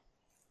now.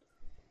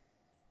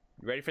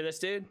 You ready for this,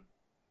 dude?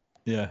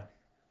 Yeah.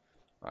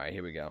 All right,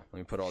 here we go. Let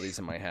me put all these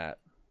in my hat.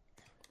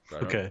 Bro,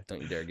 Okay.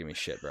 Don't you dare give me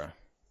shit, bro.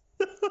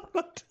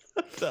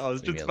 I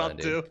was Leave me just alone,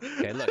 about dude. to.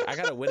 Okay, look, I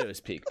got a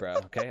widow's peak, bro.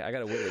 Okay, I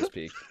got a widow's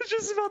peak. I was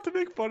just about to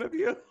make fun of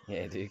you.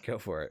 Yeah, dude, go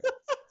for it.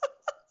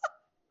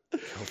 Go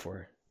for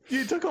it.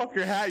 You took off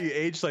your hat. You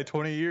aged like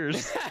 20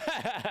 years.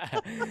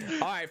 All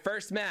right,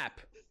 first map.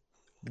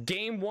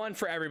 Game 1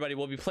 for everybody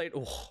will be played.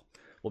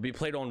 Will be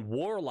played on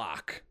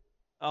Warlock.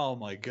 Oh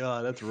my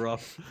god, that's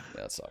rough.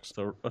 Yeah, that sucks.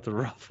 That's a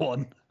rough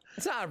one.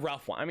 It's not a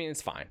rough one. I mean,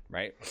 it's fine,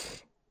 right?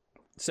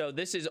 So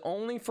this is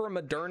only for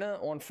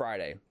Moderna on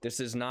Friday. This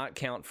does not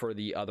count for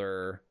the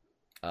other.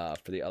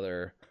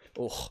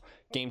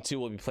 Game 2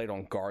 will be played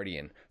on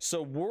Guardian.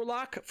 So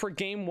Warlock for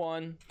game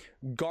 1,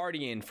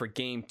 Guardian for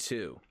game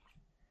 2.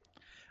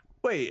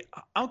 Wait,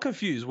 I'm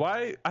confused.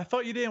 Why? I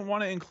thought you didn't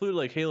want to include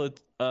like Halo,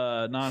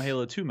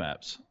 non-Halo 2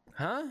 maps.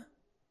 Huh?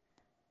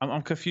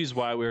 I'm confused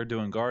why we were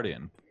doing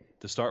Guardian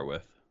to start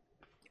with.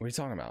 What are you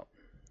talking about?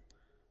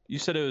 You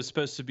said it was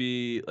supposed to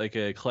be like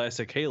a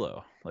classic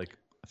Halo. Like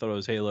I thought it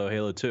was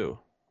Halo 2.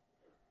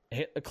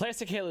 A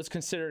classic Halo is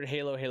considered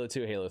Halo, Halo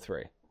 2, Halo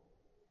 3.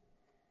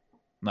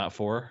 Not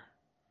 4?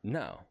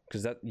 No,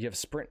 because that you have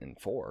Sprint in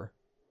 4.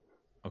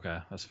 Okay,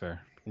 that's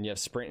fair. And you have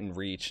Sprint and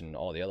Reach and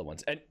all the other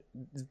ones. And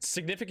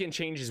significant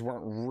changes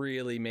weren't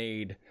really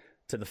made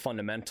to the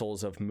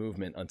fundamentals of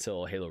movement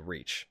until Halo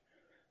Reach.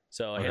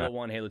 So Okay. Halo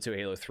 1, Halo 2,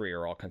 Halo 3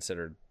 are all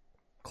considered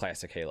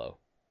classic Halo.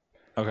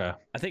 Okay.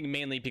 I think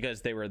mainly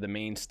because they were the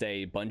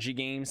mainstay Bungie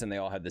games and they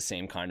all had the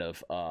same kind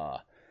of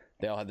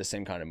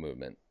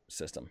movement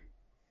system.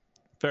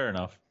 Fair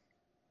enough.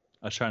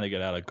 I was trying to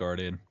get out of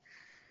Guardian.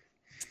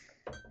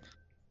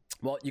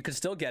 Well, you can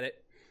still get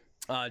it.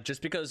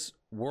 Just because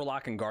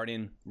Warlock and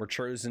Guardian were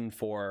chosen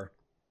for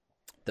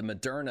the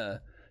Moderna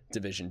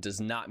division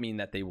does not mean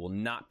that they will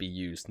not be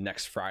used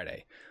next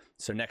Friday.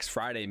 So next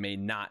Friday may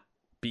not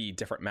be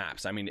different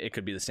maps. I mean, it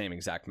could be the same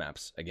exact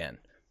maps again.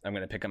 I'm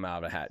going to pick them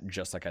out of a hat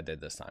just like I did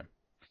this time.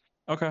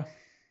 Okay.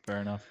 Fair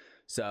enough.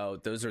 So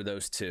those are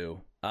those two.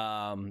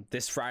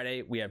 This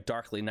Friday, we have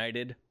Darkly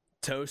Knighted,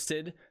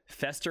 Toasted,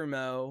 Fester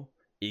Mo,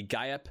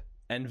 Egayep,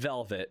 and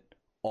Velvet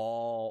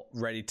all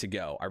ready to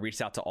go. I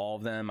reached out to all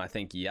of them, I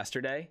think,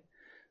 yesterday.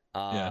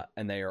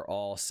 And they are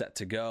all set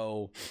to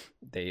go.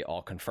 They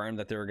all confirmed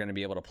that they were going to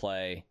be able to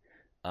play.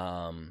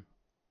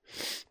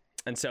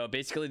 And so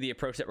basically the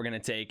approach that we're going to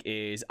take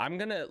is I'm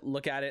going to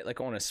look at it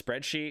like on a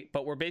spreadsheet,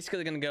 but we're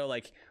basically going to go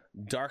like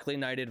Darkly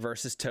Knighted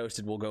versus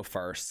Toasted will go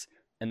first.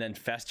 And then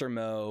Fester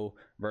Mo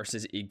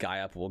versus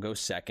Egayep will go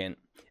second.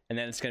 And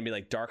then it's going to be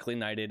like Darkly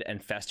Knighted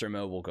and Fester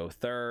Mo will go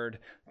third.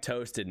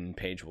 Toasted and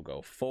Paige will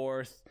go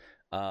fourth.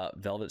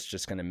 Velvet's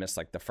just going to miss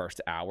like the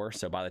first hour.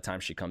 So by the time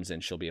she comes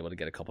in, she'll be able to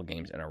get a couple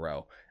games in a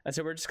row. And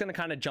so we're just going to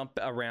kind of jump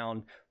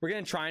around. We're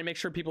going to try and make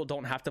sure people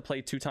don't have to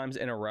play 2 times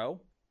in a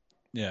row.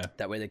 Yeah.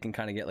 That way they can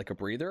kind of get like a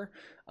breather.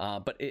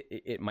 But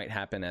it might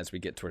happen as we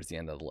get towards the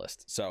end of the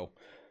list. So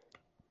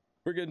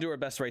we're going to do our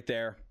best right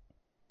there.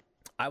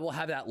 I will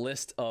have that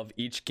list of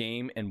each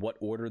game and what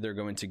order they're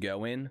going to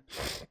go in.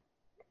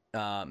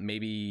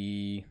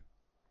 Maybe,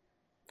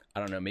 I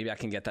don't know, maybe I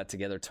can get that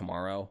together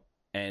tomorrow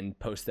and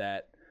post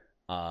that.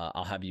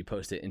 I'll have you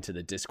post it into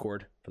the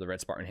Discord for the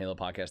Red Spartan Halo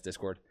podcast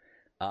Discord.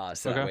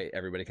 So that way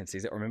everybody can see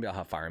it. Or maybe I'll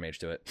have Fire Mage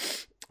do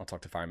it. I'll talk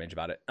to Fire Mage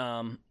about it.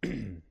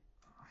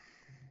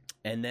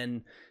 And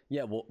then,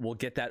 yeah, we'll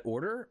get that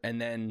order, and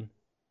then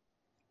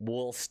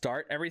we'll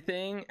start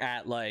everything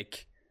at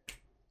like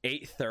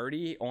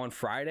 8:30 on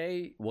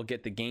Friday. We'll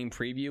get the game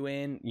preview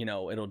in. You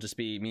know, it'll just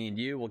be me and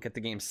you. We'll get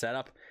the game set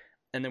up,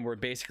 and then we're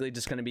basically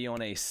just going to be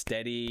on a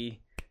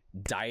steady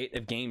diet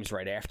of games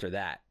right after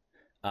that.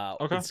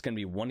 It's going to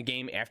be one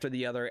game after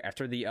the other,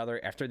 after the other,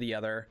 after the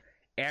other.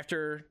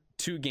 After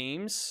 2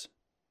 games,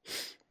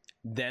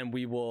 then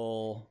we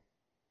will...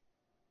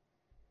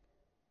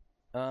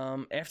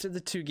 after the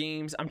 2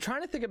 games, I'm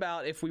trying to think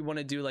about if we want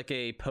to do like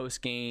a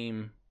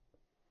post-game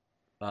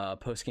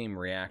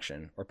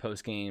reaction or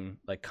post-game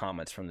like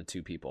comments from the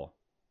 2 people.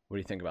 What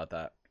do you think about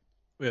that?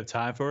 We have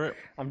time for it?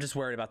 I'm just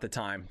worried about the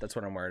time. That's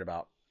what I'm worried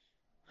about.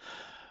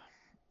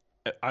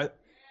 I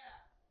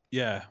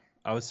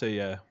would say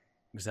yeah.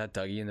 Was that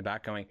Dougie in the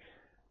back going,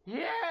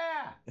 yeah?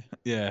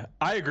 Yeah,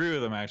 I agree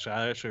with him, actually.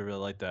 I actually really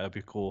like that. That'd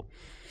be cool.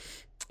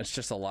 It's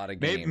just a lot of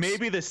games.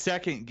 Maybe the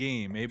second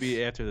game.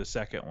 Maybe after the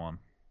second one.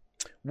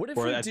 What if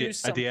or we at do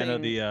something... at the end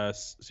of the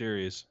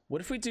series.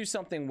 What if we do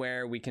something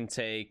where we can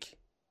take...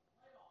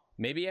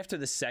 Maybe after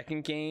the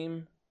second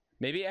game...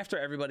 Maybe after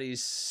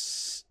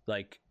everybody's,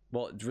 like...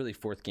 Well, it's really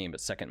 4th game,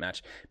 but second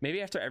match. Maybe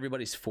after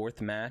everybody's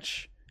 4th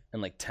match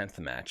and, like, 10th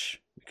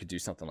match, we could do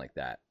something like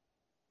that.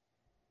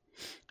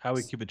 How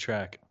we keep a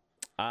track?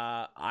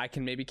 I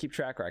can maybe keep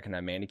track, or I can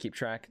have Mandy keep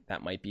track.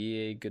 That might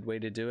be a good way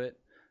to do it.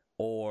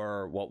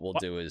 Or what we'll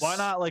do is... Why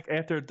not, like,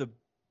 after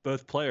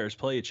both players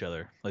play each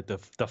other? Like, the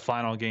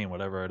final game,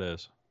 whatever it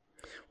is.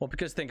 Well,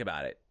 because think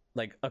about it.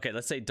 Like, okay,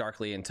 let's say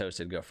Darkly and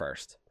Toasted go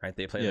first, right?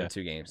 They play their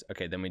 2 games.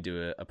 Okay, then we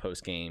do a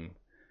post-game,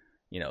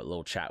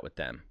 little chat with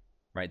them,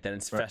 right? Then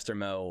it's Fester,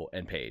 Mo,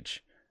 and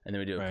Paige. And then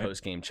we do a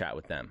post-game chat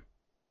with them,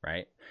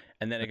 right?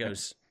 And then it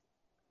goes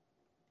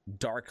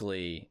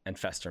Darkly, and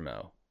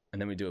Festermo,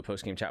 and then we do a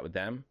post game chat with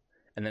them,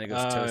 and then it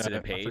goes Toasted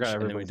and Paige,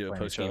 and then we do a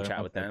post game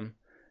chat with them,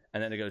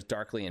 and then it goes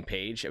Darkly and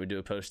Paige, and we do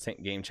a post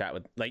game chat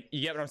with, like,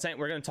 you get what I'm saying?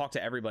 We're gonna talk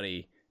to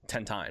everybody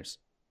 10 times.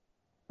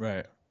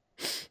 Right.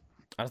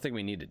 I don't think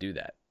we need to do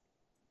that.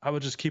 I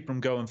would just keep them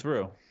going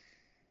through.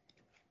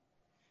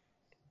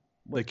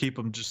 Like, keep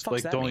them just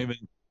like don't mean? Even.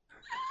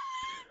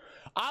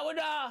 I would,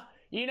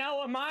 you know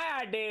what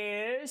my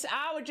idea is?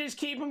 I would just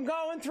keep them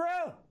going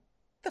through.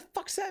 The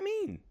fuck's that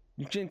mean?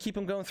 You can keep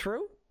them going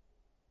through?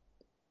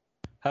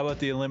 How about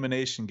the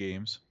elimination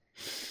games?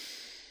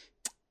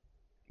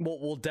 Well,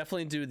 we'll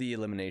definitely do the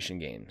elimination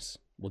games.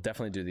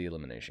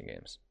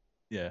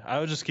 Yeah, I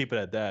would just keep it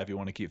at that if you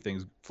want to keep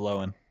things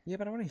flowing. Yeah,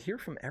 but I want to hear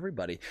from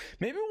everybody.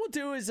 Maybe what we'll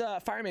do is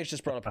Fire Mage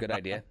just brought up a good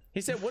idea.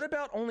 He said, what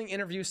about only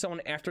interview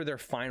someone after their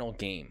final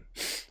game?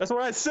 That's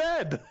what I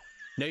said.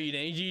 No, you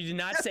didn't. You did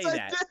not say I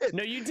that. Did.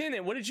 No, you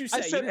didn't. What did you say?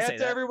 I said you didn't after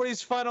say that.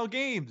 everybody's final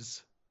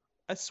games.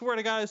 I swear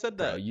to God, I said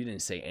that. Bro, you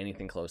didn't say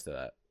anything close to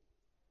that.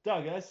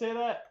 Doug, did I say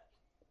that?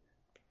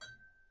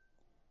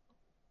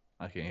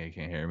 He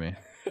can't hear me.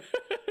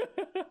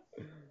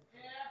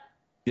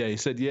 Yeah, he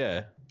said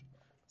yeah.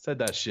 Said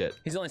that shit.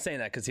 He's only saying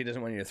that because he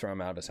doesn't want you to throw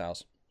him out of his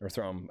house or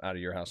throw him out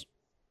of your house.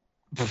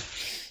 But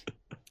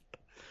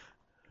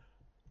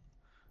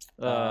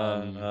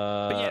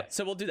yeah,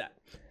 so we'll do that.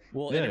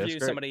 We'll interview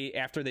somebody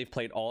after they've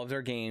played all of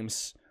their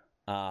games,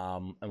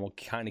 and we'll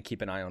kind of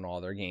keep an eye on all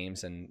their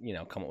games and, you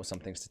know, come up with some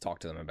things to talk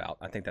to them about.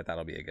 I think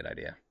that'll be a good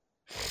idea.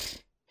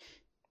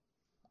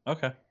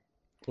 Okay.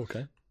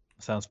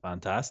 Sounds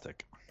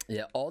fantastic.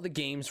 Yeah, all the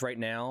games right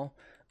now,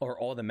 or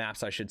all the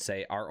maps, I should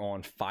say, are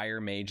on Fire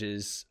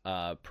Mage's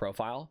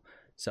profile.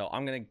 So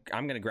I'm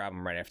gonna grab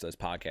them right after this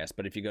podcast.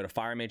 But if you go to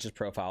Fire Mage's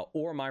profile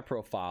or my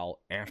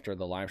profile after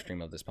the live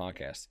stream of this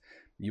podcast,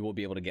 you will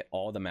be able to get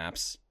all the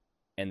maps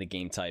and the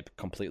game type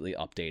completely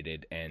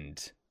updated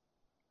and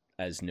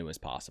as new as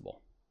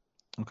possible.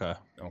 Okay.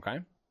 All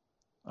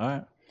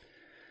right.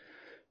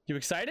 You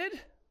excited?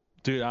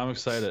 Dude, I'm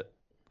excited.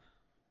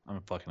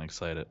 I'm fucking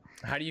excited.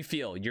 How do you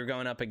feel? You're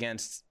going up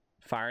against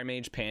Fire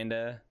Mage,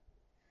 Panda,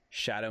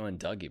 Shadow, and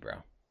Dougie,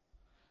 bro.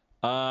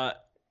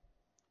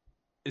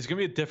 It's gonna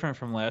be different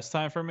from last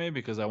time for me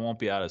because I won't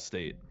be out of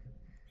state.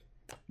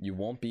 You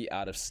won't be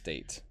out of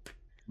state.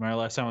 Remember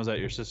last time I was at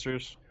your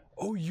sister's?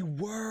 Oh, you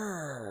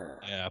were.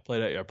 Yeah, I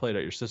played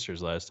at your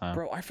sister's last time.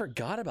 Bro, I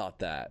forgot about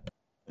that.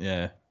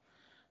 Yeah.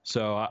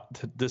 So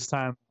this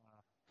time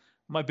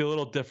might be a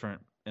little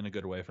different in a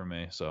good way for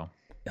me. So.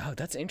 Oh,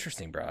 that's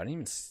interesting, bro. I didn't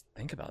even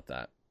think about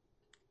that.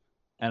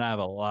 And I have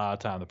a lot of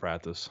time to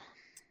practice.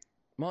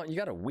 Well, you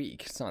got a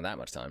week. It's not that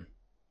much time.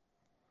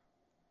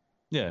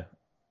 Yeah.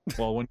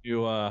 Well, when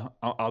you, I'm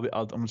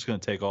just gonna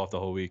take off the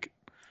whole week.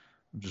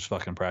 Just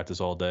fucking practice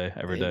all day,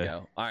 every day.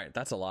 All right,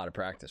 that's a lot of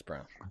practice,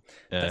 bro.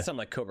 Yeah. That's some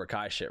like Cobra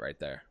Kai shit right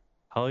there.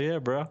 Hell yeah,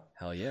 bro.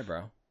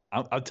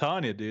 I'm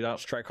telling you, dude.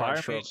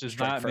 Fire Mage is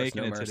not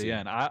making it to the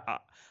end.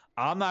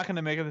 I'm not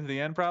gonna make it to the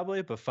end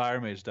probably, but Fire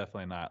Mage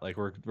definitely not. Like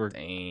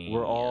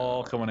we're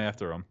all coming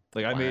after him.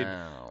 Like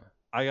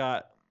I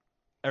got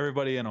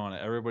everybody in on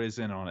it. Everybody's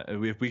in on it.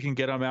 If we can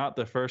get him out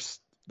the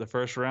first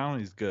round,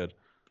 he's good.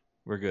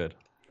 We're good.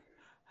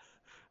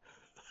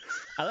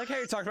 I like how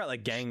you're talking about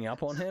like ganging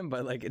up on him,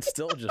 but like it's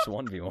still just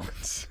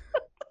 1v1s.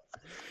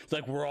 It's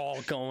like we're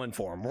all going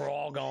for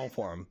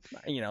him.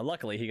 You know,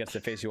 luckily he gets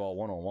to face you all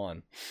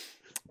one-on-one.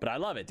 But I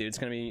love it, dude. It's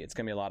gonna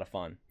be a lot of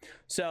fun.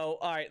 So,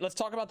 all right, let's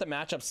talk about the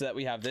matchups that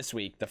we have this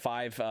week. The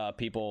 5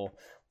 people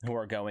who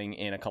are going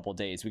in a couple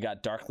days. We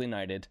got Darkly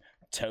Knighted,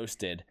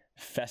 Toasted,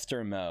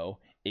 Fester Mo,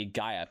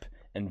 Igayap,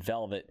 and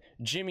Velvet.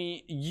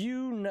 Jimmy,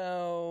 you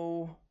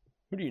know,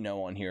 who do you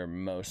know on here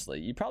mostly?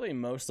 You probably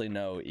mostly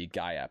know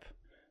Igayap,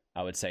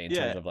 I would say, in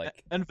terms of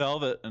like, and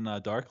Velvet and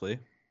Darkly.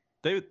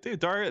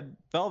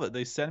 Velvet,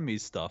 they send me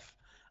stuff.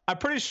 I'm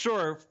pretty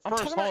sure. I'm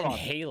talking about in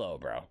Halo,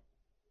 bro.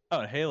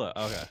 Oh, Halo.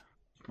 Okay,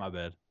 my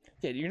bad.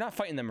 Yeah, you're not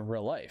fighting them in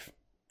real life.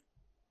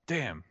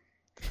 Damn,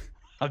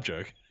 I'm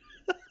joking.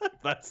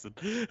 That's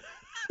it.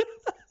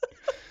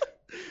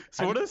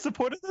 So what is the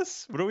point of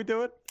this? What are we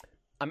doing?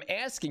 I'm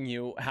asking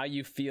you how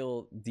you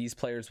feel these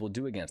players will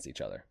do against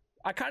each other.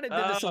 I kind of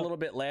did this a little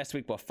bit last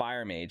week with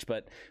Fire Mage,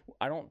 but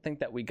I don't think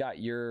that we got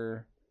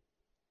your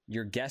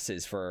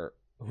guesses for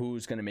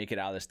who's going to make it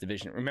out of this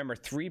division. Remember,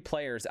 3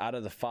 players out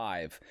of the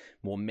 5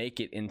 will make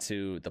it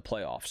into the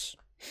playoffs.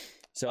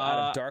 So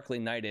out of Darkly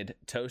Knighted,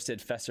 Toasted,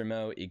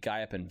 Festermo,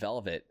 Igayap, and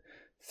Velvet,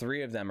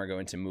 3 of them are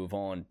going to move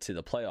on to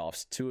the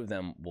playoffs. 2 of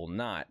them will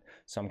not.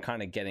 So I'm trying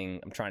to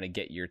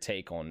get your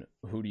take on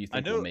who do you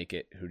think will make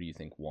it, who do you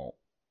think won't.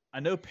 I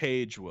know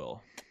Paige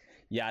will.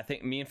 Yeah, I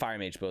think me and Fire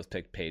Mage both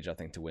picked Paige, I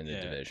think, to win the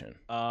division.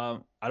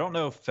 I don't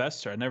know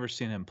Fester. I've never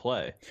seen him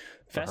play.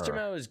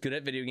 Festermo is good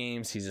at video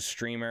games. He's a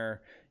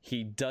streamer.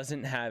 He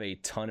doesn't have a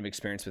ton of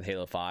experience with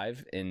Halo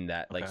 5 in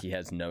that, like, he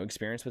has no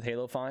experience with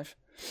Halo 5.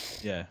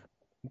 Yeah.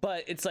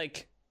 But it's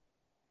like,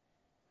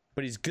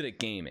 but he's good at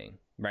gaming,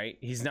 right?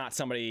 He's not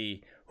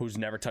somebody who's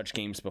never touched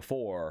games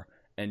before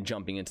and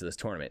jumping into this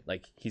tournament.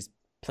 Like, he's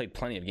played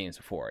plenty of games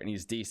before, and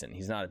he's decent.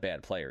 He's not a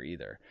bad player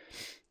either.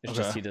 It's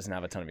just he doesn't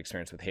have a ton of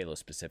experience with Halo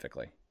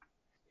specifically.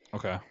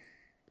 Okay.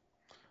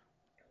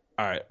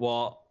 All right.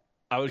 Well,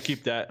 I would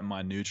keep that in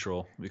my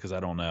neutral because I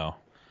don't know.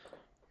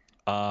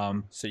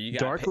 So you got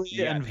Darkly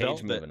you got and Paige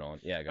Velvet. moving on.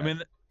 Yeah, I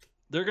mean,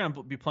 they're going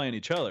to be playing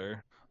each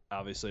other,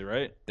 obviously,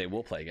 right? they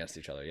will play against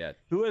each other. Yeah.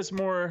 Who has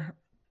more?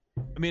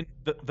 I mean,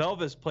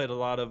 Velvet's played a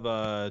lot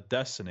of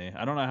Destiny.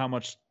 I don't know how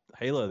much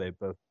Halo they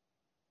both.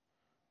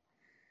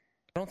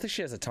 I don't think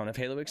she has a ton of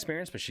Halo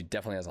experience, but she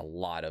definitely has a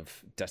lot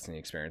of Destiny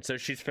experience. So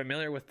she's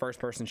familiar with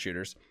first-person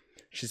shooters.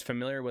 She's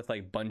familiar with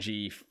like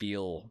Bungie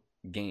feel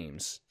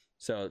games.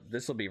 So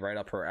this will be right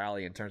up her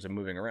alley in terms of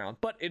moving around.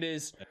 But it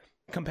is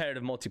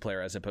competitive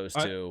multiplayer as opposed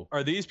to.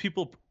 Are these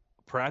people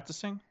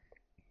practicing?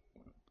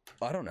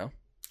 I don't know.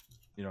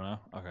 You don't know?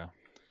 Okay.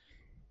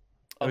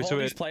 Of all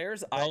these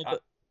players,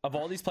 of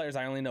all these players,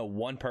 I only know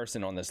one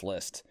person on this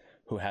list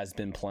who has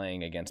been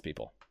playing against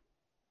people.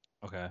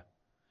 Okay.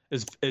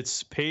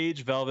 It's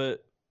Paige,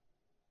 Velvet,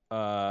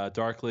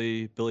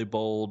 Darkly, Billy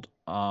Bold.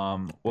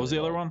 What was the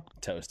other one?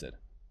 Toasted.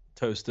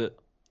 Toasted.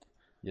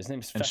 His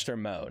name's Fester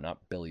Mo, not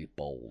Billy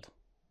Bold.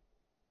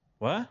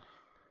 What?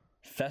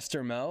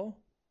 Fester Mo?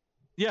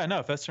 Yeah,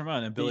 no, Fester Mo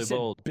and Billy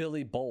Bold.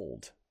 Billy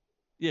Bold.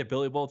 Yeah,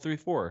 Billy Bold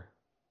 3-4.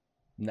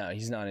 No,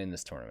 he's not in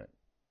this tournament.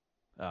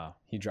 Oh.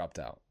 He dropped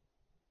out.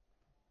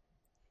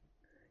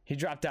 He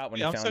dropped out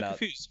when he found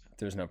out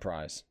there's no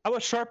prize. How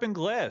about Sharpened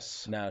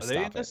Glass? No,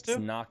 stop it.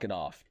 Knock it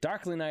off.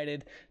 Darkly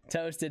Knighted,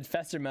 Toasted,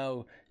 Fester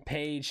Mo,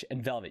 Paige,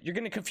 and Velvet. You're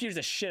going to confuse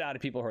the shit out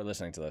of people who are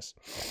listening to this.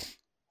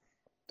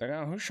 They're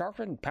going, who's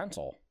Sharpened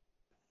Pencil?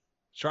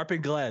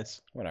 Sharpened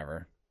Glass.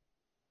 Whatever.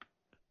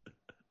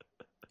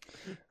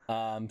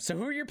 So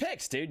who are your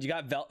picks, dude? You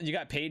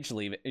got Paige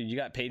leaving. You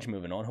got Paige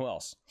moving on. Who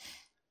else?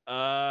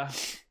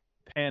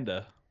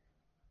 Panda.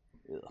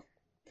 Ugh.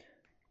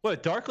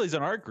 What? Darkly's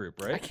in our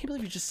group, right? I can't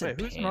believe you just said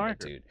who's in Panda, our group?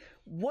 dude.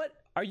 What?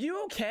 Are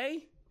you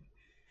okay?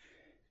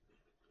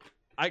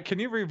 Can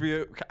you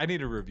review? I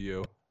need a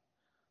review.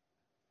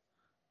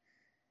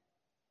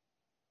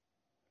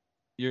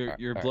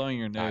 You're blowing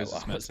your nose.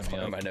 I was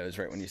blowing my nose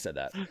right when you said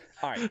that.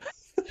 All right.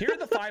 Here are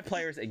the 5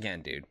 players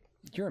again, dude.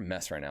 You're a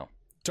mess right now.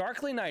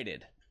 Darkly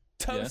Knighted,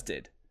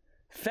 Toasted,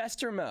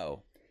 Fester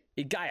Mo,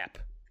 Igayap,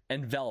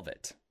 and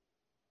Velvet.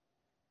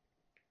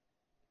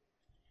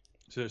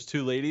 So there's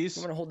 2 ladies.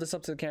 You want to hold this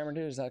up to the camera,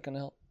 dude? Is that going to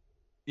help?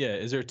 Yeah.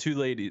 Is there 2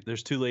 ladies?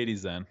 There's 2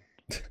 ladies then.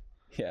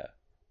 Yeah.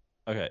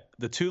 Okay.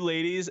 The 2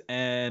 ladies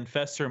and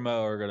Fester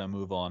Mo are gonna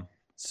move on.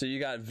 So you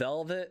got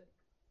Velvet,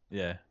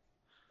 Yeah.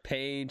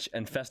 Paige,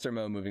 and Fester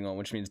Mo moving on,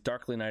 which means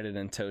Darkly Knighted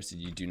and Toasted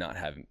you do not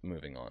have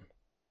moving on.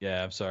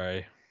 Yeah. I'm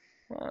sorry.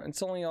 Well,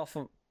 it's only off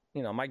of,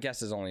 my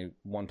guess is only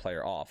 1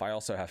 player off. I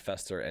also have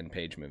Fester and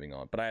Paige moving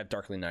on, but I have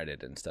Darkly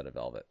Knighted instead of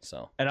Velvet.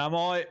 So.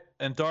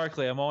 And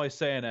Darkly, I'm always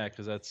saying that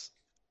because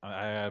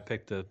I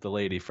picked the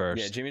lady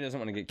first. Yeah, Jimmy doesn't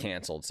want to get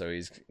canceled, so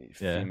he's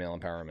female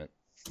empowerment.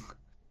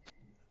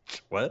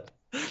 What?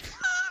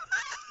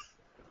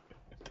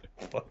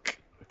 Fuck.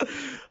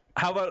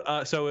 How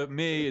about so with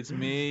me? It's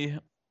me.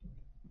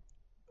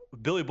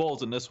 Billy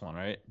Bold's in this one,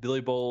 right?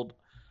 Billy Bold.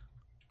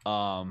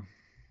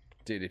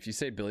 Dude, if you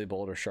say Billy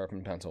Bold or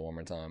Sharpened Pencil one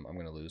more time, I'm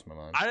gonna lose my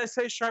mind. I didn't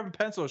say Sharpened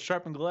Pencil,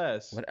 Sharpened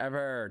Glass.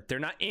 Whatever. They're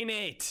not in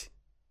it.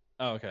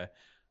 Oh, okay.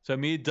 So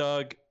me,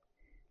 Doug,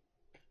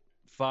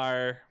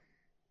 Fire,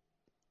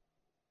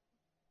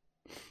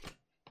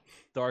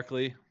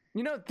 Darkly.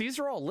 These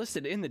are all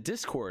listed in the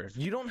Discord.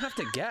 You don't have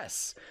to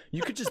guess.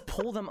 You could just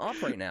pull them up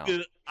right now.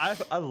 Dude,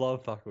 I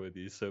love fucking with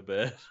you so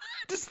bad.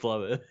 I just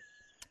love it.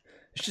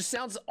 It just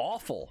sounds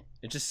awful.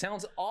 It just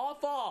sounds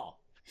awful.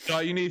 Oh,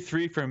 you need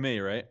 3 from me,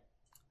 right?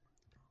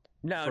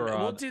 No,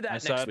 we'll do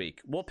that next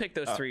week. We'll pick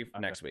those 3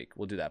 next week.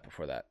 We'll do that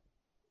before that.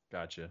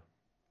 Gotcha.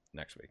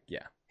 Next week,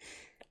 yeah.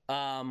 Dude,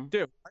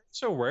 why are you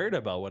so worried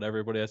about what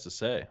everybody has to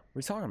say? What are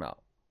you talking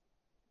about?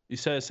 You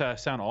said it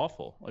sound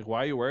awful. Like,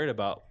 why are you worried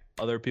about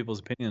other people's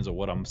opinions of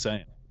what I'm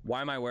saying?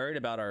 Why am I worried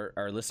about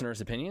our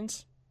listeners'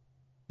 opinions?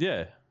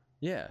 Yeah.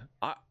 Yeah.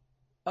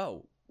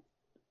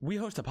 We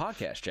host a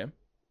podcast, Jim.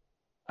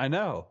 I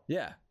know.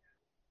 Yeah.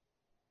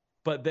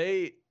 But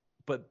Go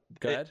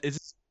ahead.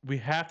 We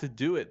have to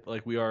do it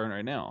like we are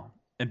right now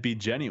and be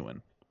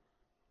genuine.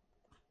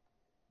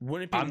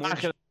 Wouldn't it be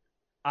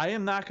I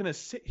am not going to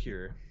sit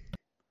here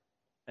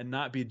and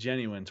not be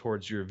genuine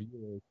towards your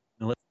viewers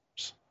and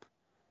listeners.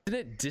 Isn't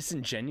it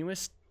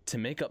disingenuous to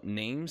make up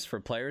names for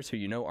players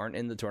who aren't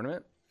in the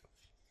tournament?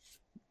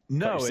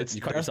 No,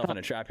 you caught yourself in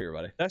a trap here,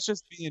 buddy. That's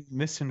just being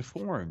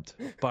misinformed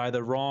by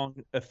the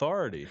wrong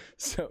authority.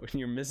 So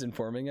you're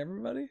misinforming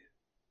everybody?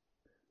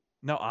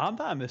 No, I'm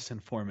not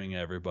misinforming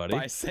everybody.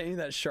 By saying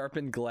that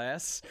Sharpened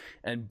Glass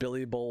and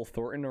Billy Bowl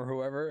Thornton or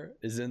whoever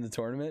is in the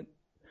tournament,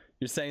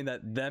 you're saying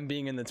that them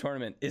being in the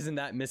tournament, isn't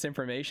that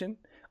misinformation?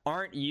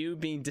 Aren't you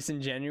being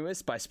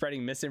disingenuous by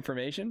spreading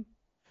misinformation?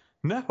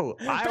 No,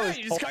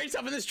 you just caught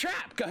yourself in this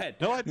trap. Go ahead.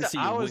 No, I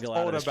was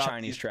told about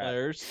Chinese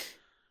players,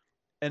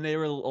 and they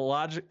were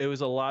It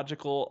was a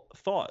logical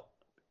thought,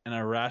 and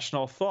a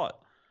rational thought.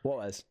 What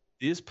was?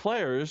 These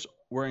players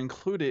were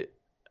included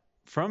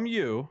from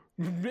you,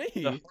 Me?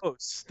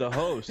 the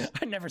host.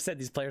 I never said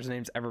these players'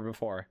 names ever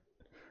before.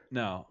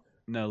 No,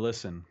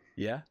 listen.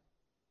 Yeah?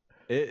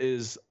 It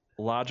is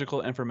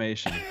logical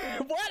information.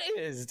 What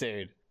is,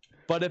 dude?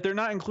 But if they're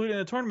not included in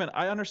the tournament,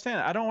 I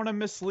understand. I don't want to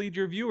mislead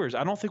your viewers.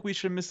 I don't think we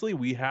should mislead.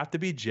 We have to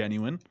be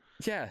genuine.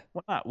 Yeah.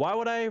 Why not? Why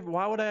would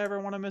I ever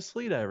want to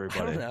mislead everybody?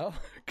 I don't know.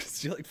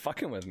 Because you're like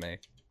fucking with me.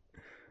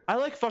 I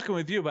like fucking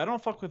with you, but I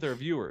don't fuck with our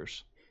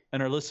viewers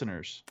and our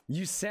listeners.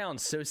 You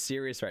sound so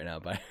serious right now,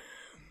 but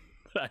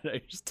I know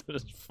you're still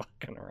just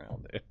fucking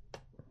around, dude.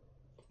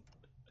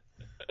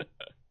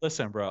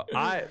 Listen, bro.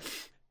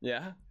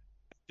 Yeah?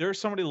 There's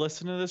somebody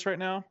listening to this right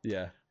now.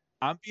 Yeah.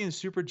 I'm being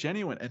super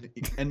genuine,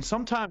 and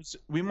sometimes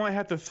we might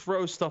have to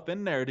throw stuff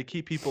in there to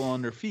keep people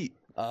on their feet.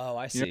 Oh,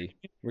 I see. You know?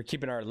 We're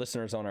keeping our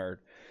listeners on our...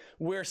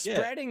 We're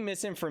spreading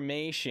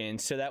misinformation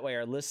so that way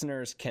our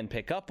listeners can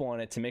pick up on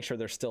it to make sure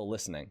they're still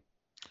listening.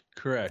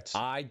 Correct.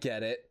 I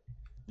get it.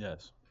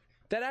 Yes.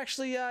 That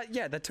actually,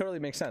 yeah, that totally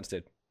makes sense,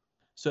 dude.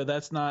 So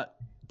that's not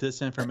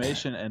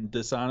disinformation and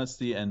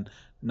dishonesty and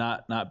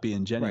not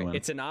being genuine. Right.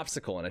 It's an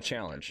obstacle and a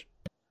challenge.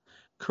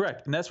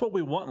 Correct. And that's what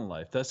we want in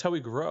life. That's how we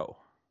grow.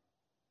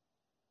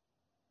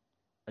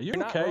 Are you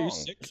You're okay? not Are wrong. you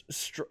sick?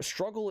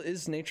 Struggle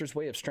is nature's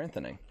way of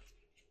strengthening.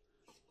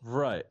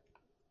 Right.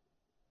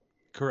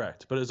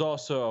 Correct. But it's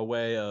also a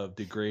way of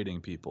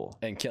degrading people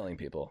And killing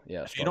people.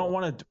 Yeah. we don't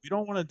want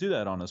to do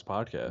that on this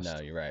podcast. No,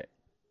 you're right.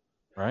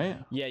 Right?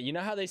 Yeah, you know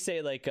how they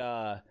say like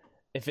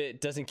if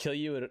it doesn't kill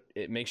you,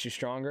 it makes you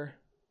stronger?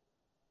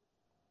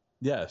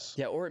 Yes.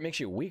 Yeah, or it makes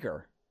you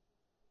weaker.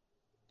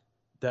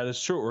 That is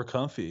true. Or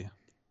comfy.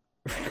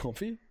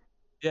 Comfy?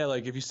 Yeah,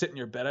 like if you sit in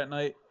your bed at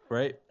night,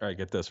 right? All right,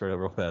 get this right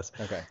real fast.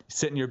 Okay. You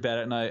sit in your bed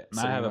at night, and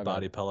I have a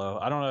body pillow.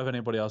 I don't know if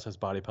anybody else has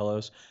body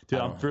pillows. Dude,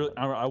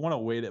 I want a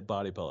weighted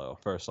body pillow,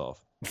 first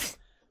off.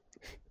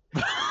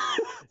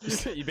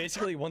 You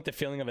basically want the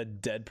feeling of a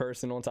dead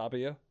person on top of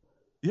you?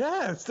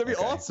 Yeah, it's gonna be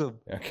awesome.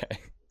 Okay.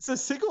 It's a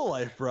single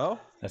life, bro.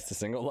 That's the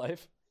single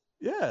life?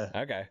 Yeah.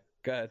 Okay,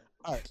 good.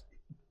 All right.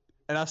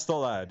 And I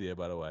stole that idea,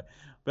 by the way.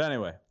 But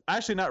anyway,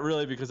 actually not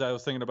really, because I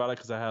was thinking about it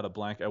because I had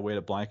a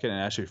weighted blanket, and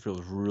it actually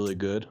feels really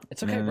good.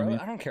 It's okay, you know bro. I mean?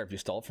 I don't care if you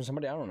stole it from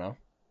somebody. I don't know.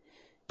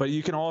 But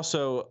you can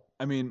also,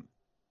 I mean,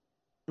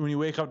 when you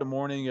wake up in the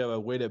morning, you have a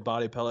weighted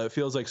body pillow. It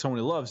feels like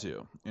somebody loves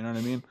you. You know what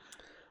I mean?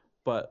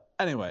 But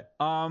anyway,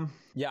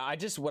 yeah,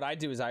 what I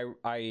do is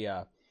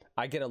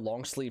I get a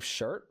long sleeve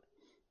shirt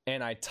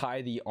and I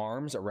tie the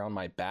arms around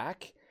my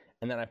back,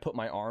 and then I put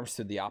my arms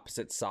to the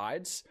opposite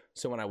sides,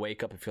 so when I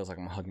wake up, it feels like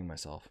I'm hugging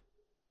myself.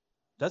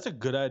 that's a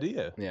good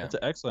idea. Yeah, that's an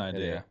excellent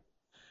idea. Yeah.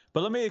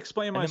 But let me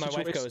explain my situation.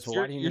 My wife goes, "Well,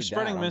 why do you need You're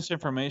spreading that?"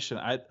 misinformation.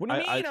 What do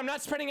you mean? I'm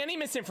not spreading any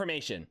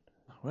misinformation.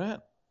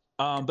 What?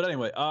 But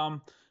anyway,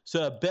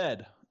 so a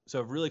bed, so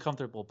a really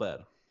comfortable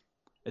bed,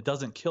 it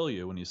doesn't kill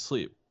you when you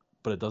sleep,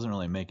 but it doesn't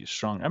really make you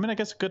strong. I mean, I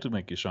guess it could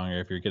make you stronger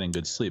if you're getting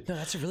good sleep. No,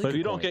 that's a really But good if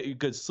you don't point. get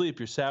good sleep,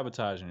 you're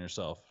sabotaging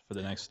yourself for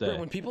the next day. Bro,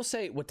 when people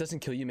say what doesn't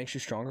kill you makes you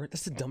stronger,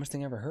 that's the dumbest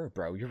thing I ever heard,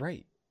 bro. You're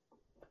right.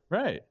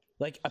 Right.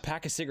 Like, a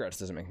pack of cigarettes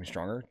doesn't make me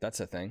stronger. That's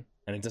a thing.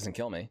 And it doesn't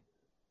kill me.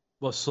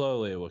 Well,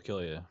 slowly it will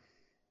kill you.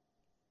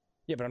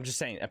 Yeah, but I'm just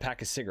saying, a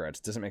pack of cigarettes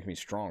doesn't make me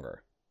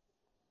stronger.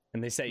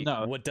 And they say,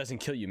 No. what doesn't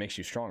kill you makes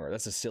you stronger.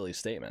 That's a silly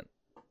statement.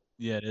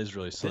 Yeah, it is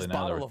really silly. This now that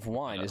bottle we're- of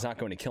wine is not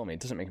going to kill me. It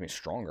doesn't make me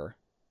stronger.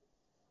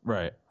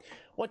 Right.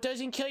 What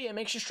doesn't kill you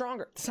makes you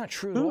stronger. That's not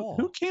true at all.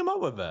 Who came up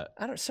with that?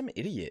 Some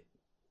idiot.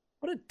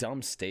 What a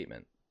dumb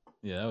statement.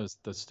 Yeah,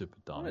 that's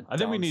stupid dumb. What a I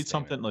think we dumb need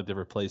statement. something like to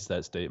replace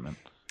that statement.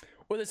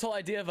 Or this whole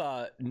idea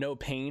of no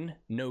pain,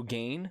 no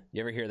gain. You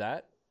ever hear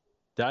that?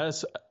 That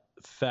is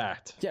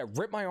fact. Yeah,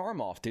 rip my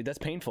arm off, dude. That's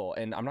painful,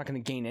 and I'm not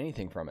going to gain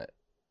anything from it.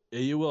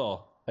 Yeah, you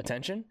will.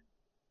 Attention?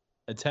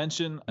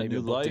 Attention, Maybe a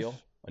a new book life. deal.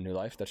 A new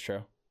life, that's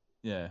true.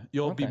 Yeah,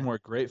 you'll be Okay. more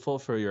grateful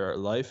for your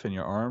life and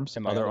your arms.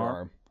 And my other other arm.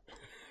 arm.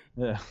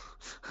 Yeah.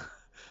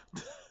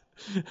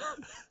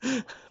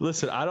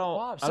 Listen, I don't. Oh,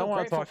 I'm I don't so want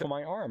to grateful talk. for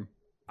my arm.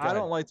 Go I ahead.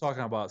 don't like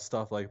talking about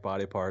stuff like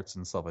body parts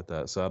and stuff like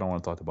that. So I don't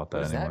want to talk about that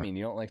What does anymore. that mean?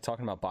 You don't like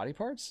talking about body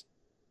parts?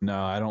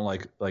 No, I don't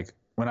like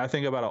when I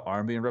think about an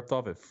arm being ripped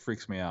off, it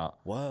freaks me out.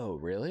 Whoa,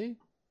 really?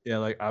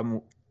 Yeah,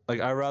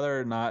 I'd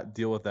rather not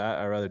deal with that.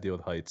 I'd rather deal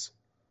with heights.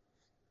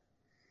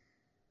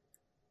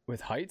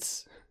 With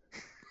heights?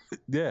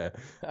 Yeah.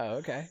 Oh,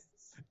 okay.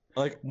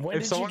 Like When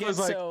if did you someone get was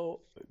like so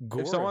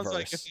if someone's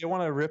like if gore-averse? they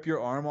want to rip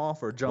your arm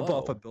off or jump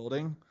off Whoa. a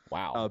building,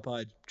 Wow. I would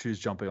probably choose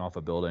jumping off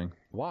a building.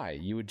 Why?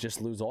 You would just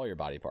lose all your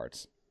body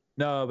parts.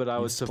 No, but I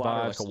You'd would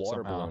splatter survive like a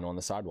water somehow. balloon on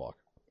the sidewalk.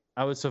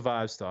 I would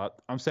survive still.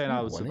 I'm saying You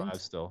I would wouldn't.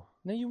 survive still.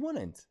 No, you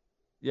wouldn't.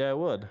 Yeah, I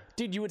would.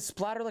 Dude, you would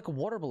splatter like a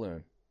water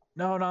balloon.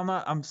 No, I'm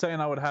not. I'm saying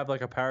I would have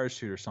like a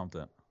parachute or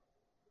something.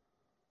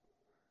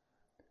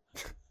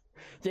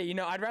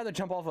 Yeah, I'd rather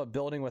jump off a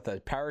building with a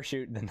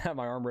parachute than have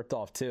my arm ripped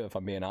off too, if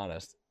I'm being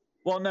honest.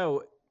 Well,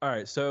 no. All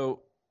right.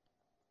 So,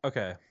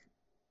 okay.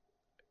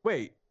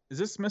 Wait, is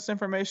this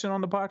misinformation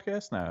on the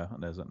podcast? No,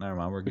 it isn't. Never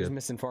mind. We're Who's good.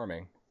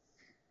 misinforming?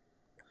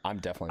 I'm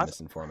definitely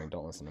misinforming.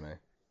 Don't listen to me.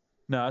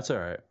 No, that's all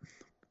right.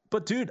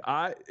 But dude,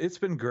 it's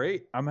been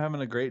great. I'm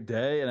having a great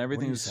day and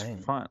everything's saying?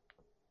 fun.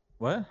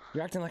 What?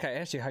 You're acting like I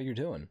asked you how you're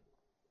doing.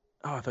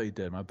 Oh, I thought you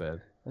did. My bad.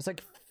 It was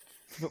like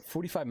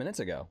 45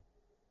 minutes ago.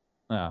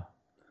 No.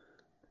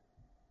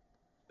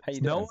 How you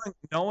doing?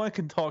 No one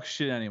can talk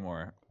shit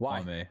anymore. Why?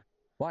 On me.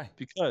 Why?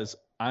 Because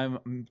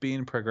I'm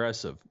being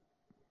progressive.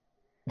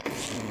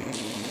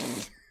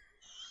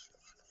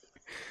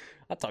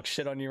 I'll talk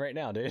shit on you right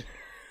now, dude.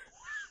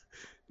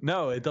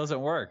 No, it doesn't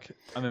work.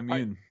 I'm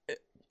immune.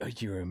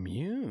 You're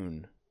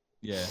immune.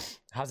 Yeah.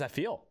 How's that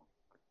feel?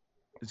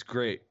 It's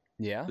great.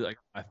 Yeah? Like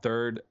my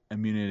third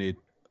immunity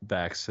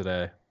vax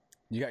today.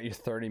 You got your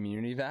third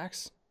immunity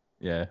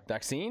Yeah.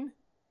 vaccine?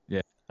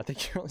 Yeah. I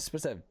think you're only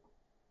supposed to have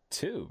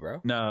 2,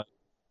 bro. No,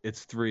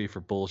 it's 3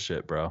 for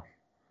bullshit, bro.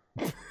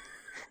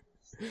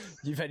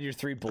 You've had your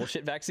 3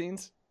 bullshit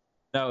vaccines?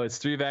 No, it's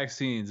 3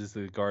 vaccines is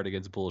the guard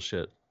against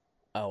bullshit.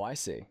 Oh, I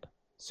see.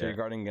 So you're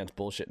guarding against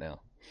bullshit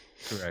now.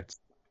 Correct.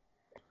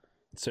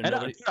 So And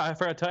nobody... I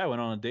forgot to tell you, I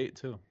went on a date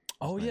too.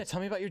 Oh, yeah. Tell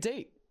me about your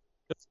date.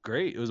 It's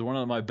great. It was one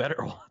of my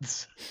better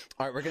ones.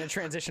 All right, we're going to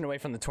transition away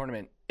from the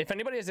tournament. If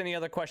anybody has any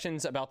other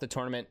questions about the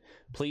tournament,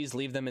 please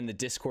leave them in the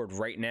Discord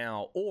right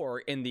now or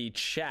in the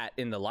chat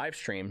in the live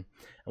stream, and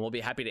we'll be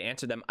happy to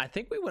answer them. I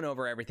think we went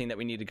over everything that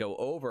we need to go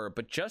over,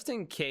 but just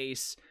in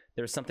case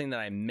there's something that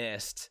I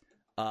missed,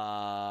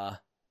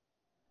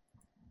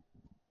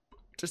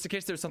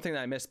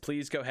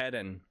 please go ahead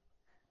and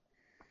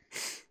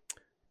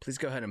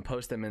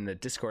post them in the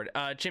Discord.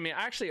 Jimmy,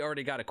 I actually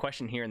already got a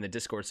question here in the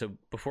Discord, so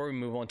before we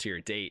move on to your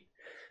date,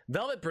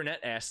 Velvet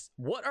Brunette asks,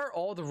 what are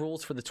all the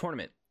rules for the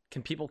tournament?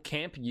 Can people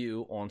camp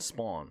you on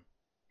spawn?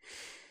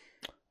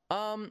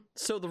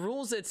 So the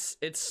rules, it's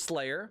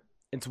Slayer.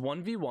 It's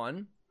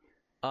 1v1.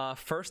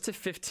 First to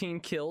 15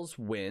 kills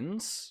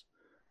wins,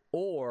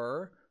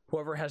 or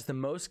whoever has the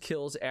most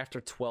kills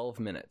after 12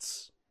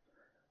 minutes.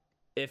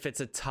 If it's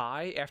a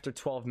tie after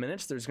 12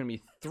 minutes, there's going to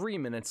be 3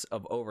 minutes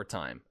of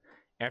overtime.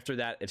 After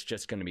that, it's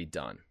just going to be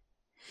done.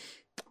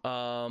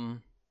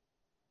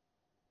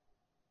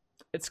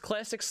 It's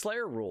classic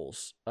Slayer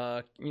rules.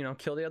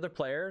 Kill the other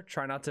player,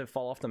 try not to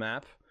fall off the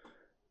map,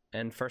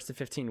 and first to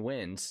 15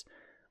 wins.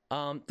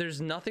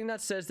 There's nothing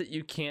that says that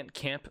you can't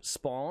camp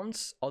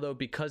spawns, although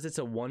because it's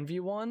a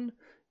 1v1,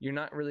 you're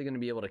not really going to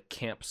be able to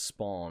camp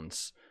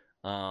spawns.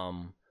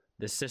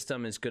 The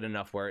system is good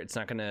enough where it's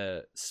not going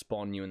to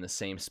spawn you in the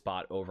same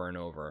spot over and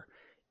over.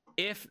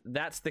 If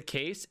that's the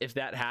case, if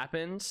that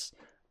happens,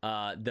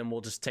 then we'll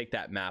just take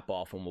that map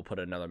off and we'll put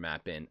another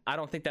map in. I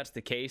don't think that's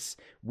the case.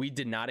 We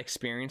did not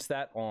experience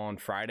that on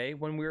Friday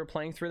when we were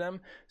playing through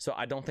them, so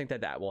I don't think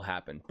that will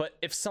happen. But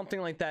if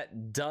something like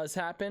that does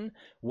happen,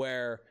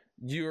 where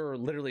you're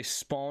literally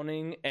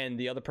spawning and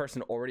the other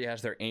person already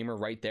has their aimer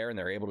right there and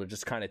they're able to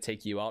just kind of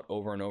take you out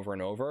over and over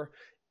and over,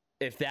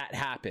 if that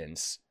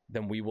happens,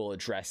 then we will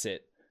address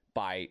it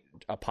by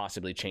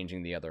possibly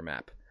changing the other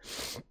map.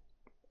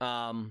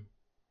 I'm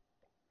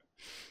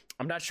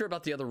not sure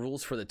about the other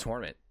rules for the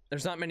tournament.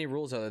 There's not many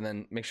rules other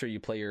than make sure you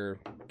play your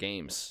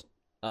games.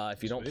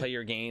 If you don't play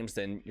your games,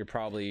 then you're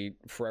probably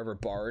forever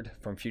barred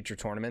from future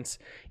tournaments.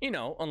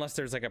 Unless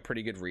there's like a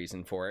pretty good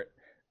reason for it.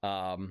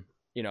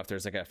 If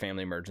there's like a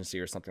family emergency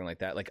or something like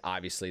that. Like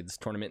obviously this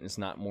tournament is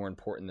not more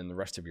important than the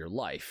rest of your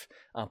life,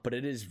 but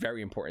it is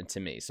very important to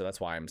me. So that's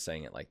why I'm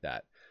saying it like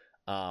that.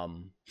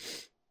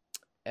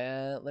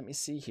 Let me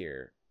see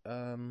here.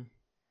 I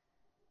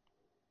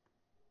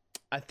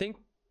think.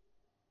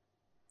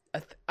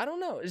 I don't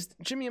know.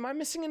 Jimmy, am I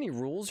missing any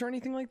rules or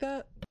anything like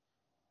that?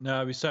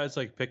 No, besides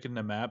like picking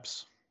the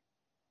maps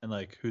and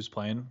like who's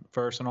playing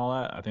first and all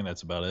that, I think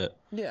that's about it.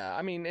 Yeah,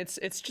 I mean it's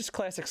just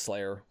classic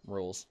Slayer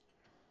rules,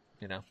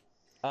 Yeah.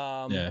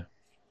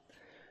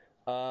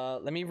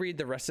 Let me read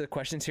the rest of the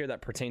questions here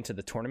that pertain to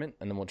the tournament,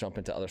 and then we'll jump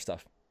into other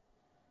stuff.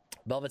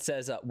 Velvet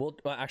says,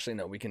 actually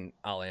no,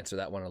 I'll answer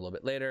that one a little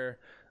bit later.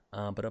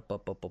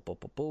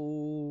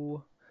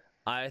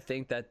 I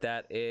think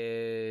that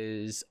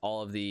is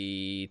all of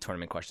the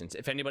tournament questions.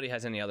 If anybody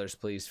has any others,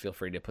 please feel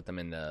free to put them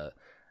in the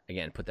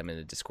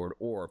Discord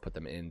or put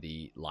them in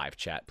the live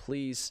chat,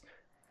 please,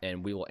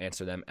 and we will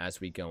answer them as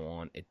we go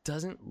on. It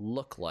doesn't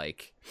look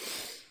like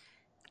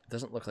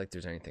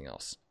there's anything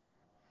else.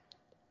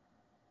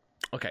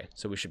 Okay,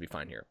 so we should be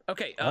fine here.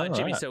 Okay,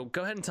 Jimmy, so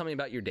go ahead and tell me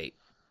about your date.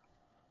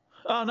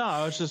 Oh no,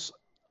 I was just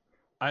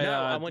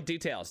I want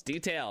details.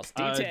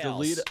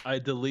 I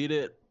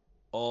deleted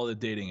all the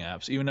dating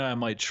apps, even though I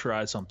might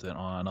try something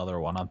on another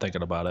one. I'm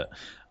thinking about it,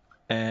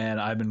 and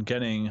I've been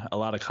getting a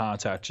lot of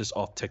contact just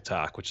off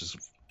TikTok, which is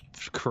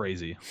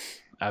crazy,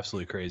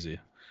 absolutely crazy.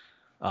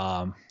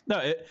 No,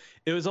 it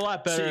was a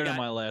lot better than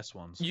my last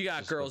ones. You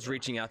got girls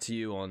reaching out to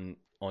you on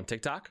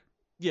TikTok?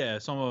 Yeah,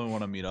 some of them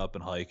want to meet up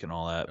and hike and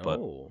all that, but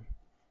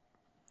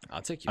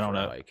I'll take you for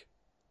a hike.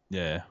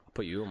 Yeah, I'll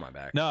put you on my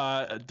back.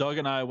 No, Doug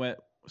and I went.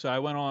 So I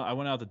went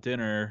out to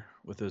dinner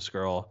with this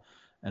girl,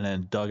 and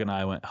then Doug and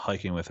I went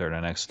hiking with her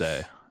the next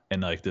day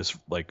in like this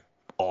like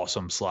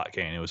awesome slot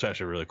canyon. It was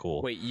actually really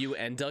cool. Wait, you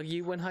and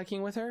Dougie went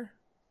hiking with her?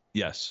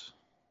 Yes.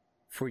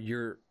 For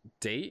your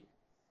date?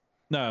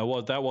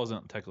 No, that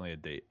wasn't technically a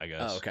date, I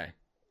guess. Oh, okay.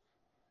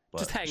 But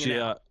just hanging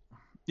out.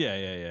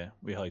 Yeah.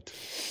 We hiked.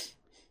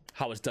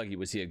 How was Dougie?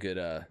 Was he a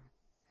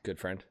good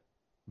friend?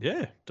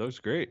 Yeah, Doug's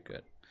great.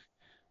 Good.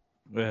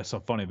 We had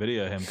some funny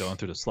video of him going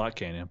through the slot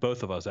canyon.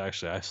 Both of us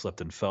actually. I slipped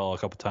and fell a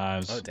couple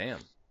times. Oh damn.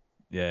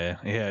 Yeah,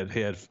 he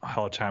had a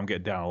hard time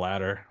getting down a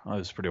ladder. It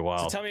was pretty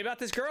wild. So tell me about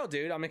this girl,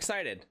 dude. I'm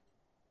excited.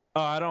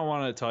 Oh, I don't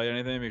want to tell you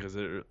anything because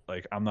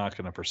I'm not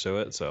gonna pursue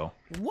it. So.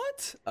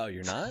 What? Oh,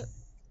 you're not?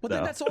 Well, No.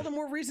 then that's all the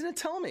more reason to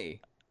tell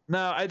me.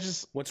 No, I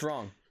just. What's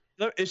wrong?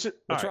 No, it's just.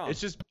 What's all right, wrong? It's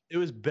just. It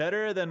was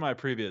better than my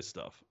previous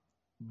stuff.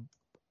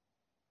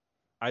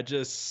 I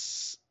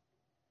What's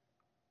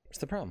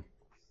the problem?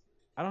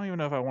 don't even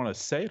know if I want to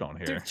say it on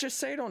here. Dude, just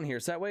say it on here,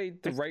 so that way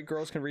the right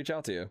girls can reach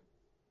out to you.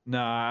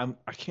 Nah,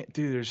 I can't.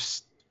 Dude,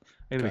 there's.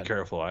 I gotta be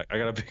careful. I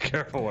gotta be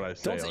careful what I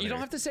say. You don't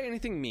have to say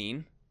anything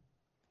mean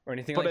or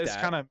anything But like it's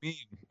that. kind of mean.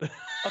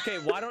 Okay,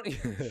 why don't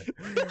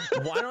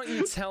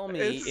you tell me?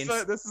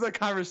 This is a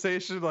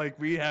conversation like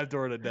we had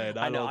during the day.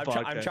 I know.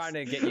 I'm trying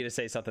to get you to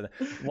say something.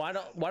 Why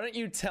don't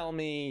you tell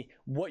me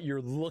what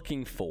you're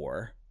looking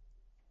for?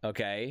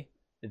 Okay,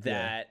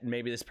 that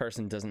maybe this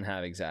person doesn't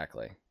have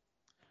exactly.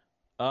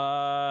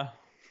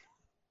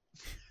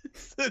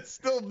 It's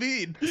still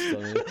mean.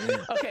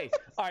 Okay,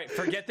 all right.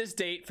 Forget this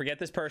date. Forget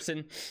this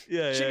person.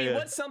 Yeah, Jimmy, yeah.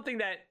 what's something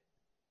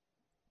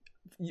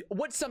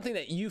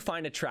that you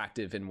find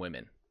attractive in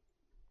women?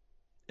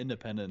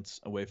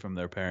 Independence away from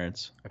their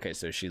parents. Okay,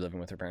 so is she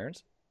living with her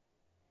parents?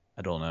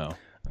 I don't know.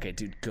 Okay,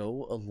 dude,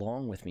 go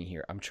along with me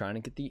here. I'm trying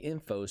to get the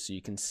info so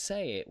you can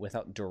say it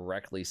without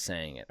directly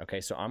saying it. Okay,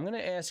 so I'm gonna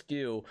ask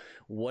you,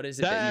 what is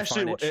it that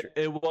you find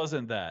it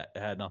wasn't that. It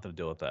had nothing to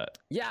do with that.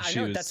 Yeah, I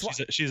know. That's why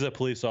she's a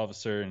police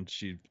officer, and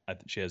she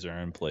has her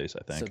own place,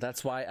 I think. So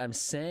that's why I'm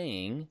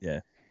saying. Yeah.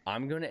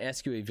 I'm going to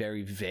ask you a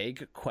very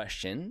vague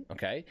question,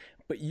 okay?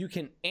 But you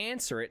can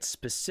answer it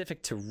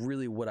specific to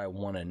really what I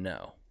want to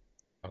know.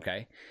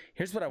 Okay?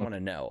 Here's what I want to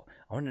know.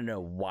 I want to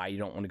know why you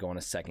don't want to go on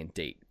a second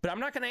date. But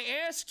I'm not going to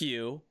ask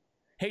you,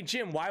 hey,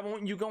 Jim, why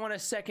won't you go on a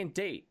second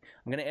date?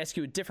 I'm going to ask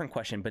you a different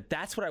question, but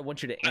that's what I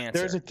want you to answer.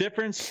 There's a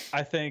difference,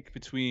 I think,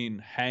 between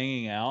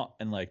hanging out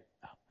and like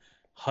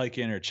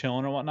hiking or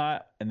chilling or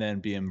whatnot, and then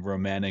being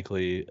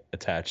romantically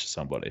attached to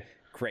somebody.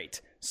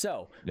 Great.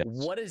 So, yes.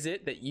 What is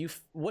it that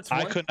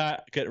I could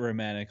not get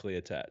romantically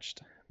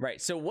attached.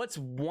 Right. So, what's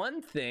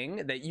one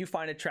thing that you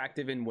find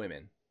attractive in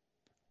women?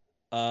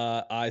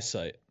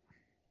 Eyesight.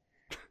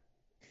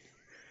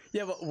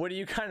 Yeah, but what do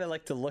you kind of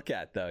like to look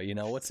at, though? You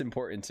know, what's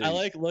important to you? I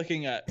like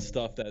looking at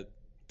stuff that,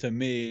 to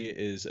me,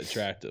 is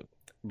attractive.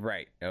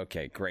 Right.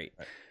 Okay, great.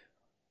 Right.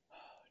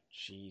 Oh,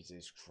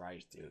 Jesus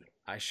Christ, dude.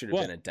 I should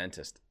have been a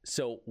dentist.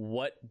 So,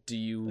 what do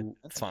you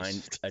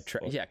find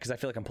attractive? Yeah, because I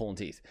feel like I'm pulling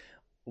teeth.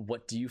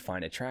 What do you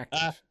find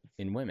attractive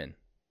in women?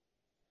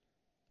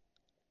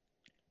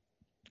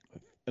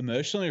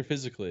 Emotionally or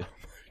physically?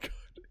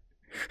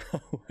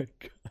 Oh my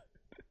god.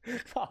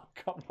 Oh,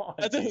 come on.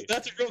 That's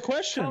a real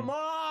question. Come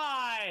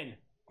on.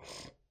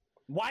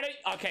 Why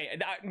don't okay,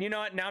 you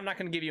know what? Now I'm not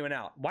going to give you an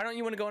out. Why don't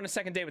you want to go on a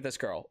second date with this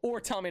girl?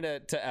 Or tell me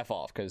to F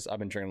off, because I've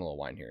been drinking a little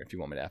wine here. If you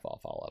want me to F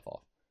off, I'll F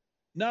off.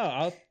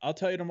 No, I'll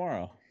tell you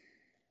tomorrow.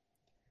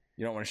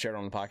 You don't want to share it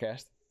on the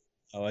podcast?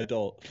 Oh, I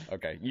don't.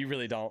 Okay, you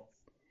really don't?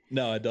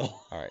 No, I don't.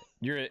 All right.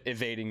 You're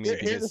evading me.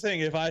 Here's the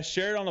thing. If I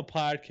share it on the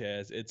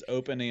podcast, it's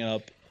opening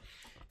up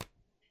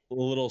a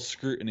little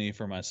scrutiny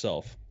for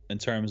myself in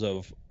terms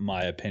of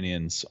my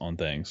opinions on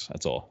things.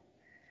 That's all.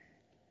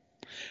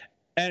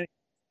 And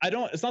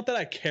it's not that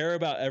I care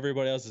about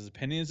everybody else's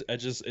opinions.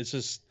 It's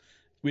just,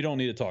 we don't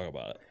need to talk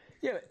about it.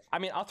 Yeah. I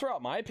mean, I'll throw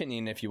out my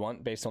opinion if you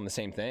want, based on the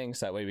same things.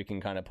 That way we can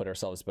kind of put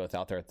ourselves both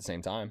out there at the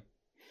same time.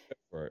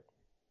 Right.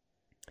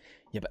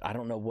 Yeah, but I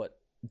don't know what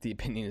the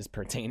opinion is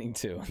pertaining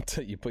to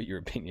until you put your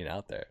opinion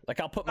out there. Like,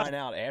 I'll put mine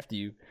out after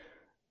you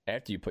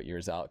put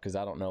yours out, because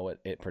I don't know what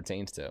it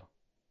pertains to.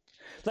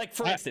 Like,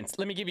 for instance,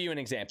 let me give you an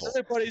example.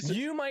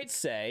 You might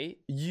say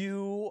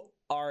you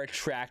are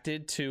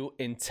attracted to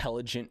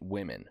intelligent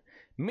women,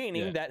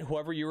 meaning that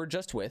whoever you were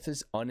just with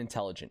is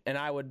unintelligent. And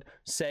I would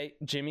say,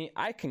 Jimmy,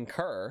 I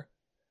concur.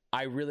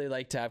 I really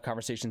like to have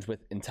conversations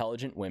with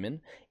intelligent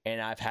women,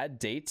 and I've had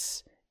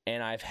dates,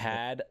 and I've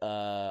had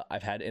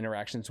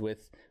interactions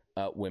with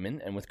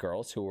women and with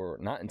girls who were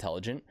not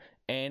intelligent,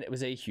 and it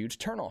was a huge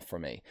turnoff for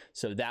me.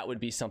 So that would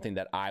be something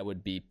that I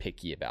would be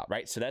picky about,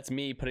 right? So that's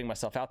me putting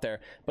myself out there,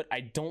 but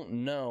I don't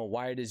know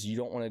why it is you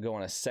don't want to go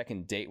on a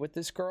second date with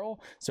this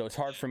girl. So it's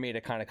hard for me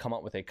to kind of come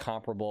up with a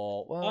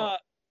comparable. Well,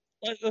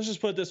 let's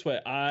just put it this way.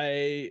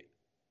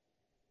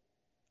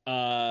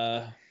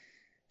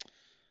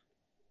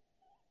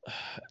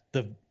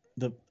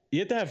 You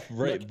have to have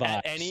right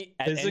vibes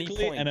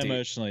physically and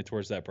emotionally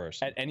towards that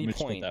person. At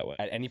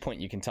any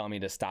point, you can tell me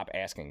to stop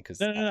asking. Because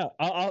no.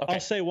 I'll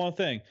say one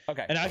thing.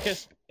 Okay. And I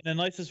guess in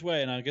the nicest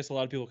way, and I guess a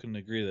lot of people can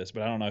agree to this,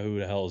 but I don't know who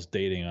the hell is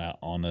dating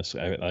on this.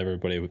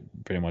 Everybody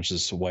pretty much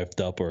is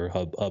wifed up or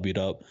hubbied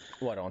up.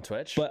 What, on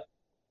Twitch? But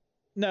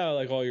no,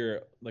 like all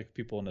your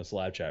people in this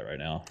live chat right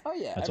now. Oh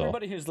yeah, that's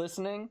everybody who's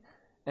listening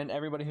and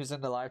everybody who's in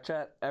the live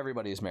chat,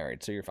 everybody is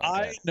married, so you're fine.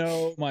 I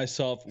know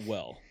myself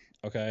well.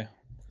 Okay.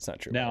 It's not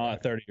true. Now I'm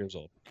 30 years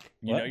old.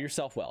 You know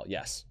yourself well,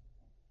 yes.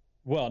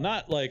 Well,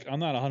 not like I'm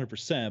not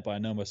 100%, but I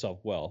know myself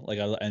well. Like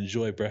I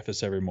enjoy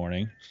breakfast every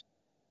morning.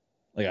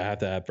 Like I have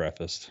to have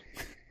breakfast,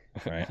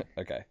 right?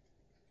 Okay.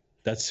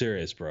 That's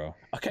serious, bro.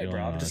 Okay, You bro.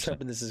 don't I'm just understand.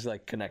 hoping this is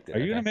like connected. Are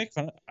you okay? gonna make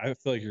fun? I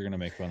feel like you're gonna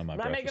make fun of my I'm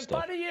not making breakfast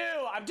stuff. fun of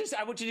you.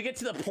 I want you to get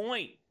to the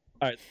point.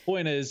 All right. The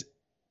point is,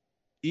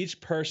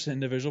 each person,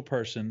 individual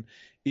person,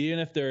 even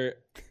if they're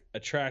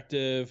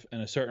attractive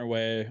in a certain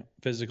way,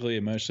 physically,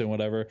 emotionally,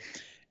 whatever,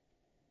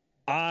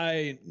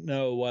 I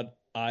know what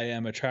I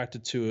am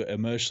attracted to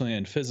emotionally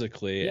and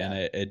physically,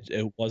 Yeah. and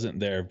it wasn't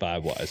there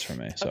vibe wise for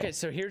me. So. Okay,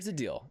 so here's the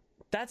deal.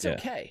 That's Yeah.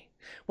 okay.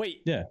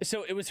 Wait. Yeah.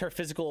 So it was her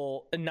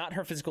physical, not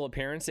her physical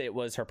appearance. It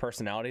was her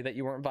personality that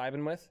you weren't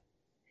vibing with.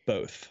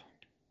 Both.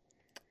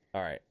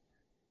 All right.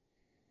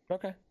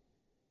 Okay. Is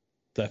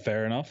that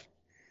fair enough?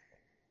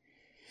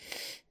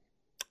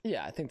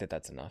 Yeah, I think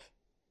that's enough.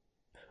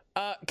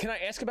 Can I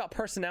ask about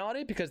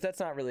personality, because that's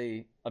not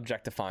really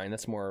objectifying.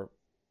 That's more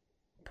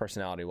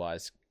personality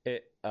wise.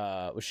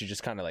 Was she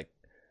just kind of like,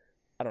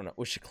 I don't know,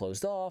 was she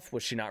closed off?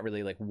 Was she not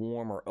really like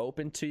warm or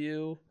open to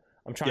you?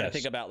 I'm trying to Yes.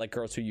 think about like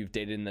girls who you've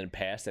dated in the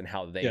past and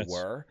how they Yes.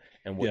 were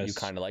and what you Yes.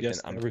 kind of liked. Yes,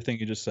 And everything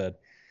you just said.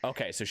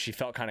 okay, so she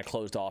felt kind of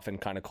closed off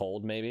and kind of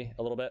cold, maybe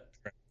a little bit.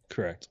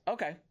 Correct.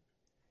 Okay.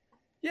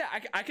 Yeah,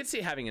 I could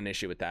see having an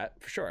issue with that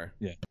for sure.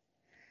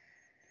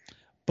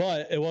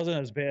 But it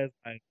wasn't as bad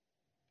as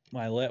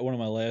one of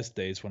my last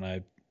dates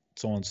when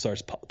someone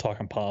starts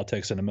talking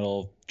politics in the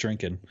middle of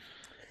drinking.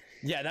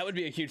 Yeah, that would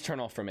be a huge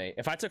turnoff for me.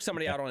 If I took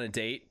somebody out on a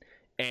date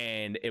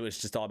and it was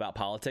just all about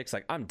politics,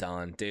 like, I'm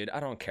done, dude. I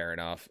don't care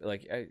enough.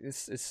 Like,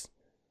 it's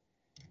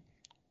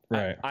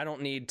Right. I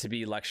don't need to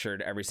be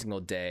lectured every single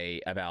day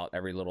about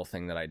every little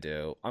thing that I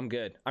do. I'm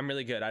good. I'm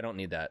really good. I don't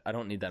need that. I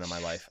don't need that in my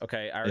life.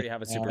 Okay, I already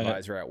have a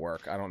supervisor at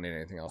work. I don't need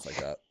anything else like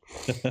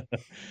that.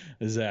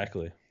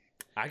 Exactly.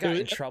 I got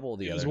in trouble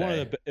the other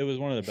day. It was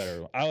one of the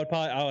better. I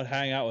would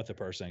hang out with the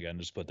person again.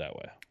 Just put it that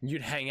way.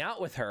 You'd hang out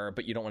with her,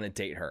 but you don't want to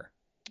date her.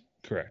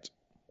 Correct.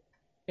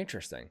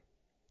 Interesting.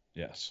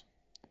 Yes.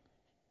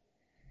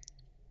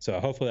 So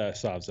hopefully that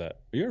solves that.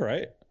 You're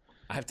right.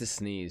 I have to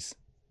sneeze.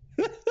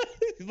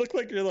 You look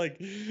like you're like.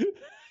 I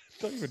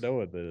don't even know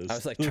what this is. I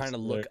was like trying to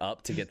look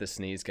up to get the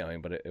sneeze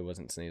going, but it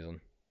wasn't sneezing.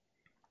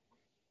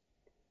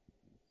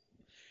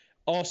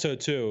 Also,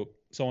 too,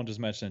 someone just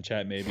mentioned in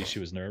chat maybe she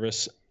was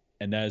nervous,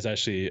 and that is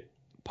actually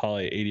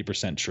probably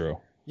 80% true.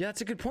 Yeah,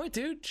 that's a good point,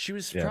 dude. She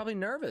was probably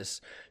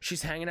nervous.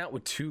 She's hanging out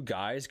with two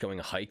guys going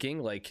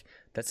hiking. Like,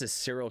 that's a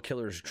serial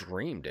killer's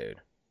dream, dude.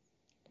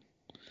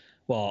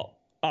 Well,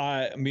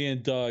 me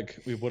and Doug,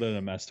 we wouldn't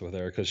have messed with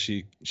her because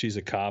she's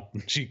a cop.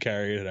 She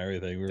carried and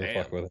everything. We were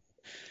fucking with her.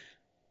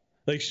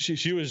 Like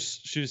she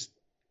was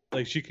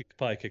like she could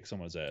probably kick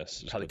someone's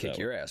ass. Probably kick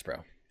your ass, bro.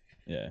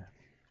 Yeah.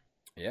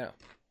 Yeah.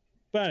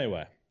 But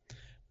anyway,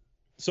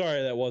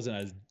 sorry that wasn't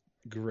as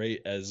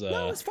great as.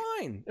 No, it was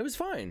fine. It was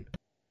fine.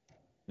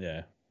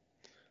 Yeah.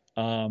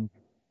 No,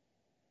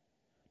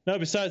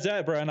 besides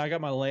that, Brian, I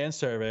got my land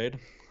surveyed,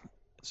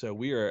 so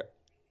we are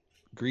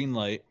green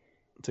light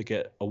to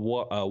get a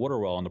water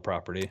well on the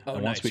property. Oh,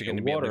 and nice. Once we You're get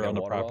gonna be able to water get on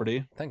the water well?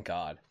 property, Thank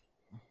God.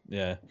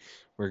 yeah,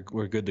 we're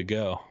good to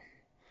go.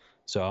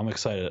 So I'm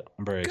excited.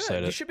 I'm very Good.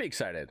 excited. You should be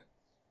excited.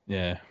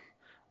 Yeah.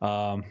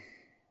 I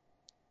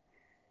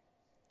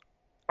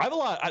have a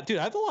lot, dude.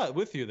 I have a lot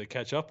with you to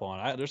catch up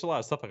on. There's a lot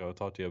of stuff I got to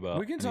talk to you about.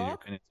 We can I need your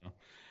talk. opinions on.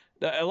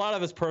 A lot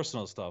of it's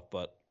personal stuff,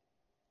 but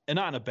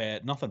not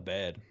nothing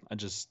bad. I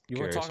just You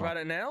want to talk about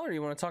it now, or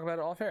you want to talk about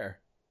it off air?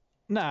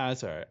 Nah,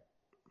 it's all right.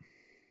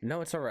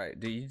 No, it's all right.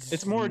 Do you just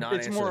It's more not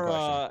answer the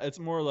question? it's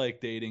more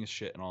like dating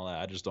shit and all that.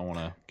 I just don't want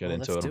to get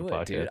into Let's it on do the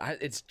it, dude. podcast.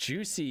 It's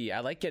juicy. I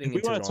like getting If we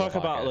into it want to on talk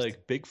the about podcast.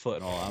 like Bigfoot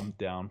and all, I'm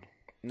down.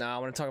 No, I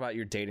want to talk about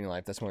your dating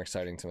life. That's more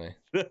exciting to me.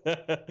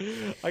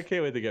 I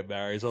can't wait to get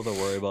married, so I don't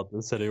have to worry about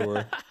this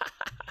anymore.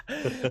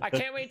 I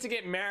can't wait to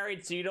get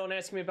married so you don't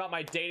ask me about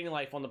my dating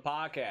life on the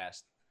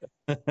podcast.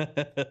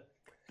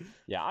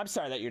 Yeah, I'm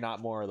sorry that you're not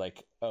more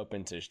like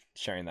open to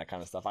sharing that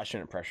kind of stuff. I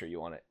shouldn't pressure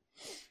you on it.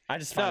 I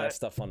just find that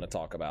stuff fun to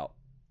talk about.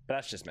 But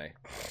that's just me.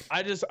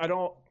 I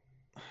don't.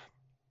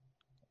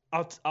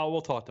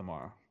 We'll talk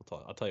tomorrow.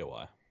 I'll tell you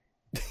why.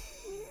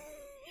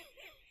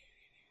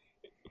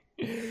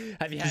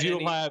 Have you had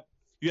any...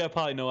 You have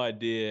probably no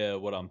idea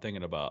what I'm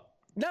thinking about.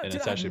 No, and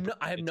dude, it's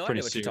I have no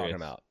idea what you're talking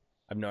about.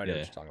 I have no idea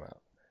what you're talking about.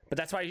 But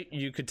that's why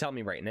you could tell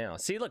me right now.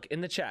 See, look,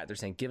 in the chat, they're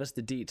saying, give us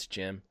the deets,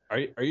 Jim.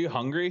 Are you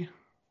hungry?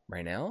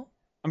 Right now?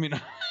 I mean,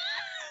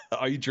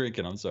 are you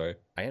drinking? I'm sorry.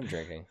 I am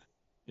drinking.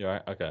 You all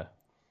right? Okay.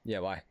 Yeah,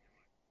 why?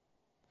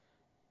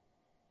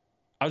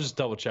 I was just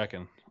double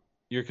checking.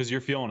 Because you're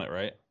feeling it,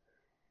 right?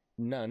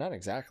 No, not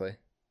exactly.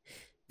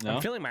 No?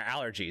 I'm feeling my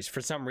allergies.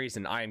 For some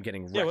reason, I am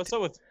getting wrecked. Yeah, what's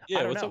up with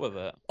up with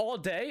that? All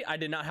day, I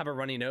did not have a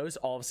runny nose.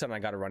 All of a sudden, I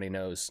got a runny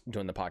nose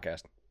doing the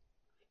podcast.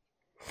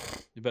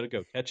 You better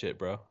go catch it,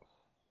 bro.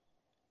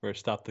 Or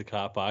stop the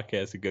cop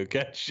podcast and go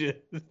catch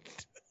it.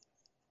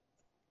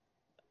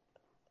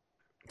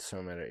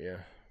 So mad at you.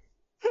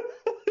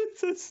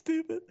 It's so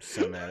stupid.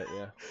 So mad at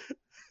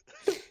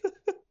you.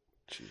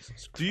 Jesus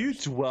Christ. Do you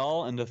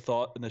dwell in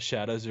the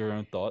shadows of your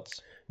own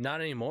thoughts?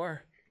 Not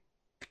anymore.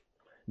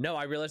 No,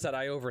 I realized that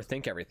I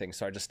overthink everything,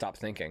 so I just stopped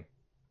thinking.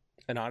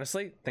 And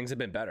honestly, things have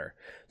been better.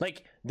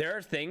 Like, there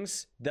are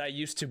things that I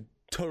used to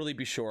totally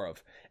be sure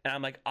of, and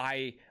I'm like,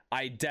 I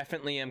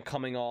definitely am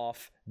coming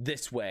off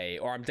this way,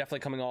 or I'm definitely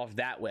coming off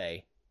that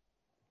way.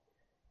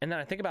 And then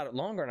I think about it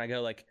longer, and I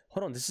go like,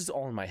 hold on, this is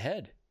all in my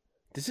head.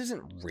 This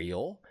isn't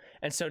real.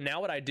 And so now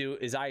what I do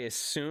is I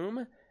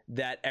assume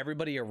that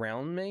everybody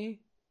around me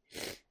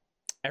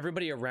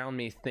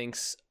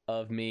thinks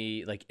of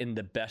me like in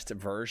the best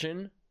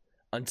version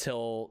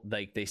until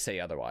like they say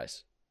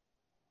otherwise.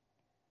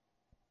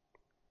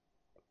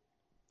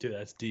 Dude,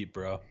 that's deep,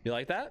 bro. You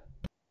like that?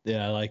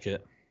 Yeah, I like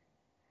it.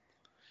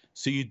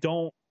 So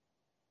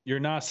you're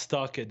not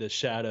stuck in the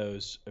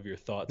shadows of your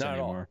thoughts Not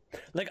anymore. at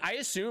all. Like, I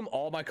assume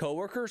all my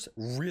coworkers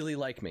really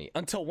like me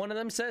until one of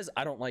them says,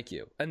 I don't like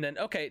you. And then,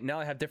 okay, now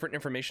I have different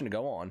information to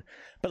go on.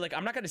 But like,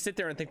 I'm not going to sit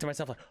there and think to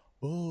myself like,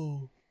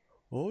 oh,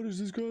 is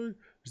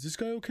this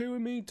guy okay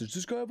with me? Does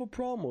this guy have a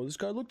problem? Or this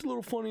guy looked a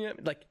little funny at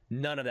me? Like,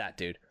 none of that,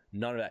 dude.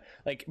 None of that.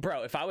 Like,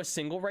 bro, if I was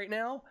single right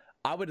now,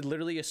 I would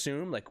literally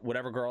assume like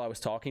whatever girl I was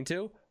talking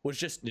to was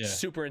just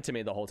super into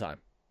me the whole time.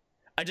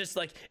 I just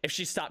like, if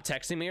she stopped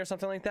texting me or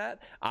something like that,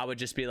 I would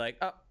just be like,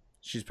 oh,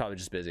 she's probably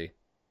just busy.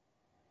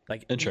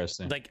 Like,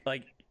 interesting.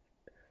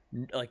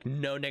 Like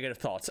no negative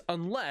thoughts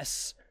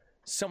unless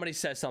somebody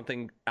says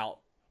something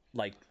out,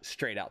 like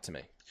straight out to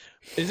me.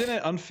 Isn't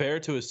it unfair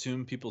to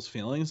assume people's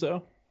feelings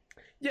though?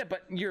 Yeah,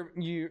 but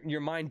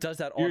your mind does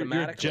that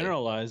automatically. You're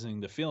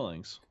generalizing the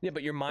feelings. Yeah,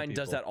 but your mind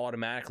does that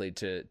automatically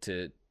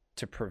to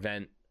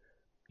prevent,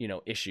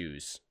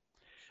 issues.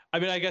 I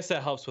mean, I guess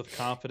that helps with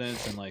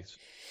confidence and like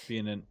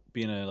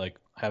like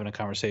having a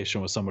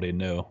conversation with somebody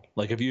new.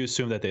 Like if you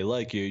assume that they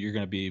like you, you're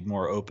going to be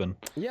more open.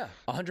 Yeah,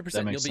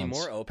 100%. You'll be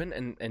more open,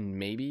 and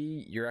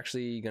maybe you're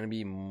actually going to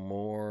be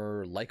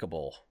more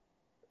likable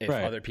if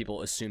other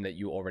people assume that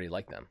you already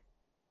like them.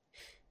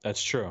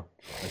 That's true.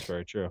 That's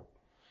very true.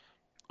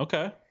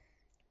 Okay.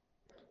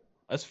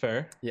 That's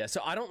fair. Yeah,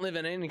 so I don't live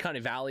in any kind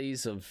of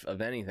valleys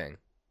of anything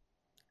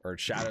or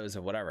shadows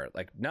of whatever.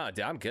 Like, no,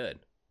 dude, I'm good.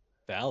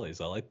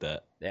 Valleys, I like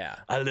that. Yeah.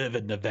 I live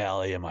in the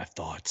valley of my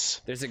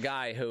thoughts. There's a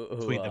guy who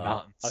between the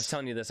mountains. I was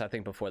telling you this, I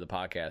think, before the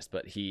podcast,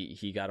 but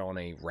he got on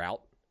a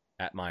route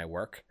at my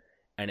work,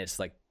 and it's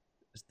like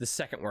the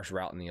second worst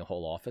route in the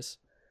whole office.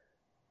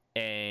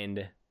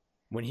 And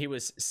when he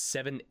was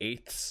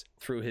 7/8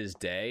 through his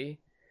day,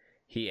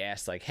 he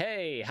asked like,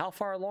 hey, how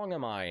far along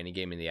am I? And he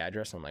gave me the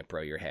address. I'm like,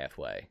 bro, you're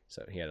halfway.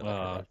 So he had a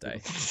rough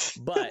day.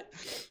 But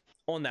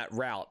on that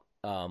route,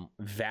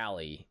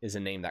 Valley is a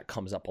name that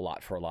comes up a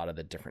lot for a lot of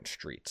the different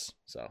streets.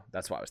 So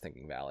that's why I was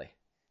thinking Valley.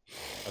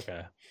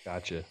 Okay,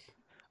 gotcha.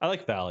 I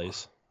like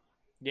valleys.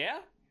 Yeah?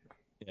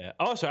 Yeah.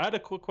 Oh, so I had a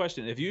quick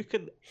question. If you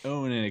could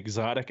own an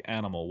exotic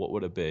animal, what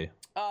would it be?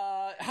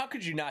 How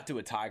could you not do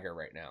a tiger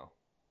right now?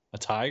 A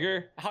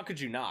tiger? How could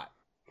you not?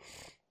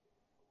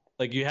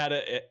 Like you had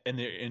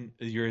in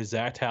your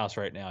exact house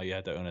right now, you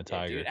had to own a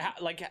tiger. Yeah,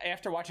 dude. Like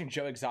after watching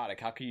Joe Exotic,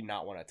 how could you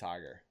not want a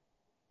tiger?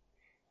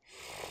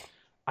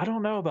 I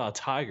don't know about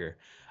a tiger.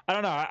 I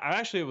don't know. I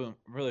actually am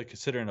really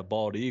considering a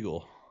bald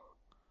eagle.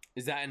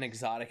 Is that an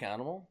exotic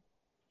animal?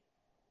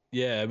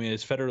 Yeah, I mean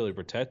it's federally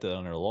protected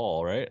under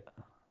law, right?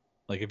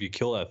 Like if you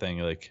kill that thing,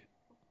 like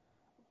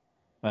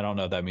I don't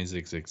know if that means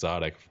it's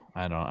exotic.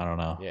 I don't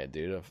know. Yeah,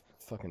 dude.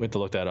 We have to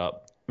look that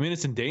up. I mean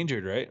it's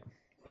endangered, right?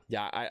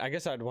 Yeah, I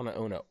guess I'd want to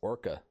own an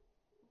orca.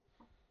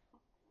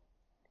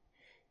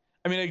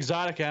 I mean,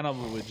 exotic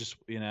animal would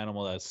just be an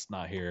animal that's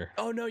not here.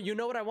 Oh no, you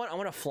know what I want? I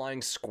want a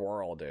flying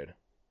squirrel, dude.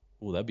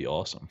 Oh, that'd be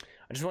awesome.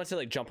 I just want to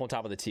like jump on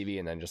top of the TV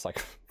and then just like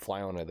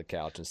fly onto the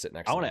couch and sit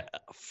next to I want a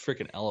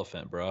freaking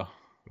elephant, bro. You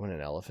want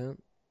an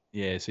elephant?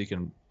 Yeah, so you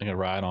can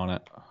ride on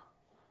it.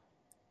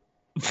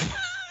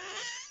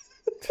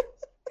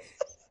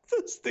 So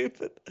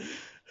stupid.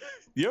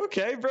 You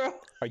okay, bro?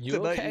 Are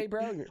you okay,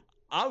 bro?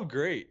 I'm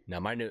great. No,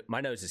 my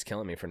nose is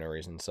killing me for no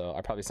reason, so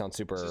I probably sound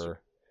super.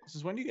 This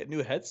is when you get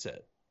new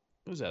headset.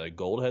 What is that, a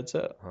gold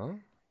headset? Huh?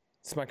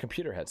 It's my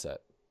computer headset.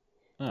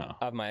 Oh.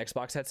 I have my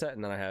Xbox headset,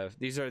 and then I have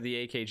these are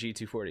the AKG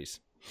 240s.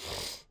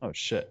 Oh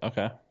shit.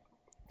 Okay.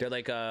 They're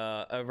like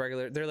a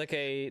regular. They're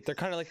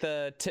kind of like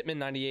the Tippmann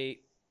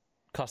 98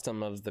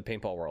 custom of the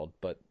paintball world,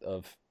 but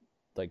of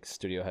like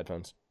studio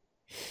headphones.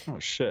 Oh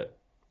shit.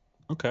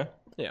 Okay.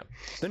 Yeah,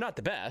 they're not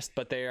the best,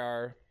 but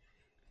they're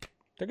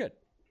good.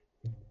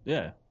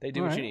 Yeah. They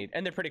do what you need,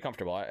 and they're pretty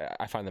comfortable.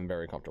 I find them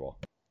very comfortable.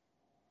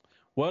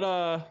 What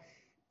Oh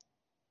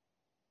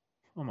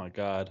my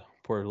god,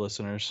 poor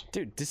listeners.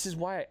 Dude, this is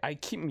why I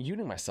keep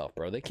muting myself,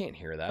 bro. They can't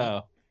hear that.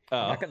 Oh.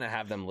 I'm not gonna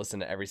have them listen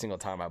to every single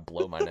time I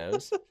blow my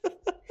nose.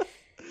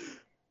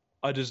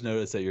 I just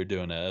noticed that you're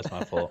doing that. That's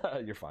my fault.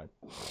 You're fine.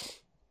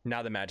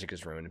 Now the magic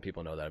is ruined, and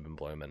people know that I've been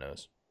blowing my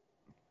nose.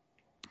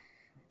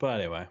 But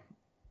anyway,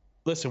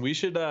 listen, we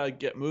should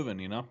get moving.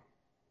 You know.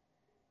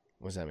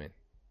 What does that mean?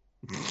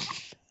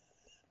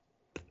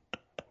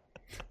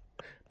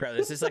 Bro,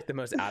 this is like the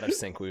most out of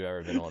sync we've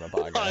ever been on a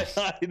podcast.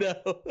 I know.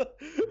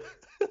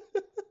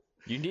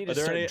 You need to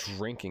start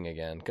drinking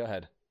again. Go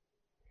ahead.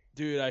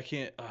 Dude, I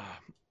can't.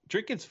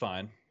 Drinking's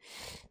fine.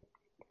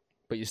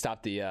 But you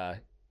stopped the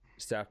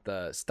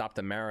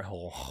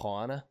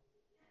marijuana.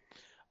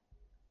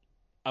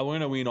 I'm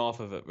gonna wean off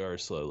of it very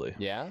slowly.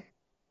 Yeah.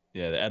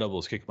 Yeah, the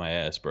edibles kick my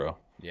ass, bro.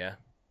 Yeah.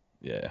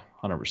 Yeah,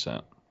 100%.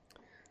 I'm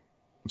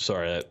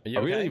sorry. Are we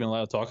okay? even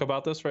allowed to talk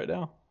about this right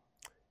now?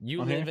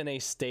 You live in a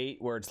state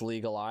where it's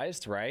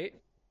legalized, right?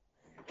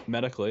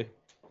 Medically.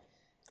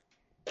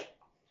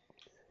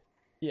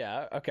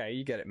 Yeah. Okay,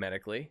 you get it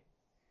medically.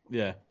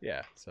 Yeah.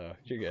 Yeah. So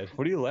you're good.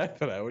 What are you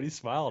laughing at? What are you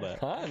smiling at?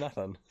 Huh?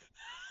 Nothing.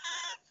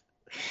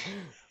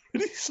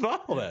 What are you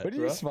smiling at? What are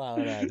you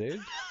smiling at, dude?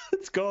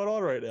 What's going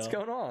on right now? What's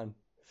going on?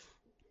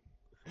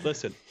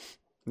 Listen.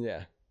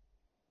 Yeah.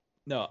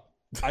 No,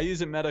 I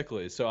use it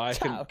medically, so I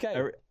can.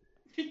 Okay.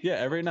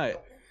 Every night.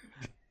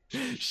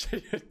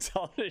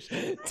 Tell me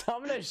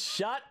to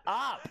shut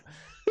up.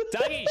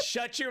 Dougie,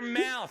 shut your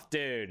mouth,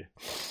 dude.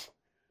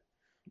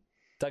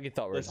 Dougie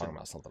thought we were talking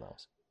about something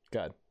else.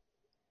 Good.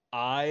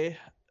 I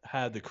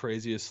had the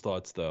craziest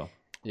thoughts, though.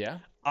 Yeah?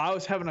 I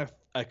was having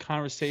a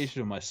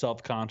conversation with my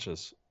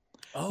self-conscious.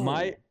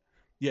 Oh.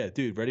 Yeah,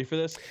 dude, ready for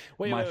this?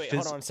 Wait,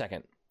 hold on a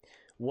second.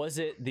 Was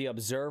it the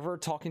observer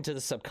talking to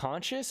the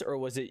subconscious, or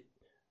was it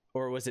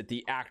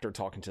the actor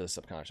talking to the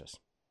subconscious?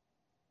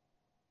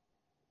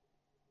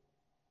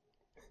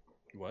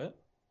 What?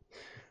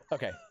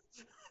 Okay.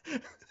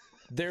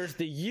 There's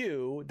the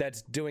you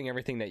that's doing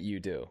everything that you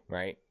do,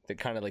 right? The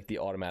kind of like the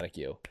automatic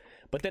you.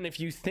 But then if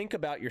you think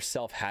about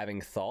yourself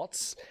having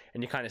thoughts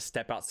and you kind of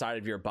step outside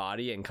of your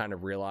body and kind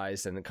of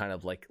realize and kind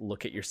of like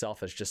look at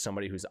yourself as just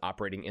somebody who's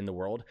operating in the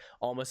world,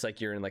 almost like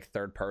you're in like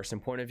third person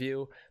point of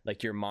view,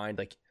 like your mind,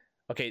 like,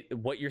 okay,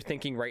 what you're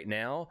thinking right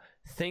now,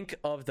 think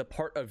of the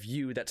part of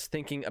you that's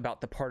thinking about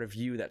the part of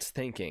you that's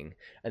thinking,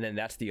 and then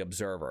that's the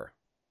observer.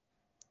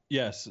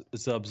 Yes,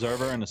 it's the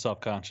observer and the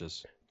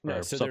subconscious.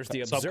 No, so there's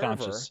the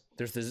observer,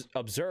 there's the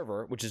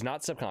observer, which is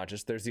not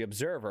subconscious. There's the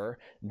observer,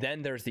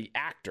 then there's the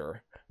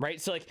actor,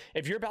 right? So like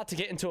if you're about to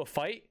get into a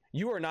fight,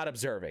 you are not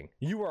observing.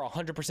 You are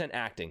 100%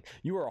 acting.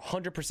 You are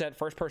 100%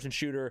 first person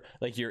shooter,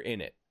 like you're in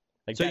it.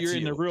 Like so you're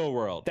in the real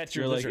world. That's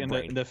your like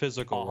in the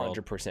physical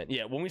 100%. world.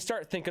 Yeah, when we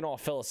start thinking all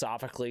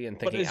philosophically and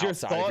thinking but is your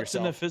outside thoughts of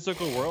yourself, in the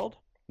physical world?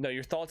 No,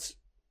 your thoughts.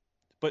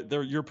 But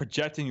you're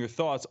projecting your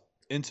thoughts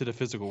into the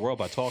physical world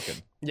by talking.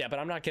 Yeah, but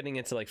I'm not getting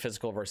into like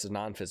physical versus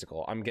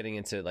non-physical. I'm getting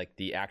into like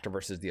the actor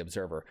versus the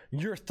observer.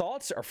 Your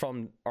thoughts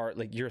are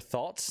like your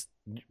thoughts.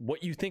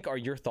 What you think are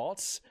your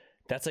thoughts.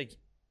 That's like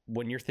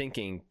when you're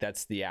thinking,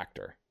 that's the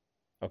actor.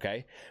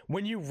 Okay.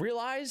 When you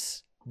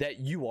realize that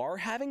you are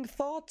having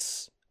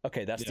thoughts,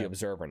 okay, that's the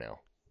observer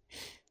now.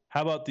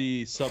 How about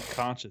the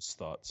subconscious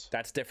thoughts?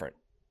 That's different.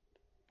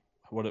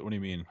 What do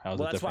you mean? How's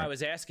it that's different? why I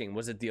was asking.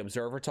 Was it the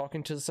observer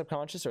talking to the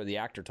subconscious or the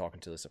actor talking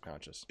to the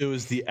subconscious? It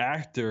was the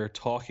actor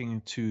talking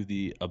to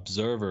the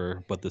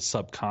observer, but the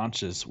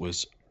subconscious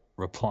was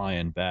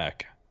replying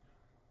back.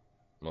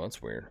 Well,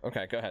 that's weird.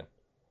 Okay, go ahead.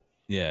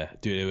 Yeah,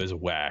 dude, it was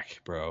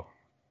whack, bro.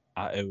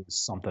 It was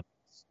something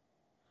else.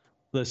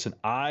 Listen,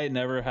 I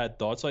never had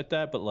thoughts like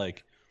that, but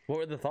like... What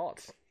were the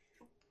thoughts?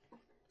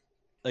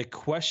 Like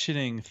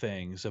questioning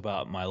things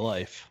about my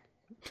life.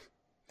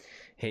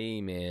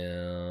 Hey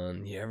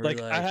man, you ever like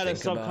I had a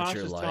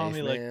subconscious telling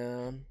me like,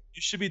 man?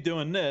 You should be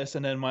doing this,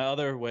 and then my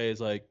other way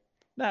is like,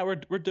 nah, we're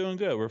doing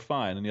good, we're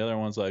fine, and the other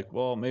one's like,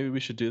 well, maybe we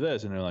should do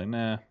this, and they're like,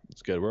 nah,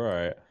 it's good, we're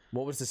all right.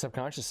 What was the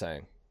subconscious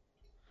saying?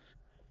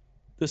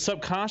 The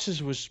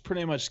subconscious was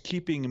pretty much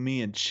keeping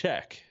me in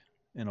check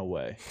in a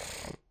way.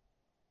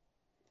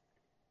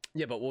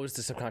 Yeah, but what was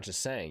the subconscious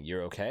saying?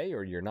 You're okay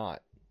or you're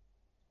not?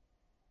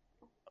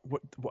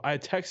 What I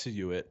texted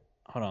you it.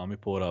 Hold on, let me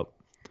pull it up.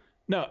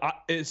 No,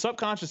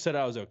 subconscious said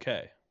I was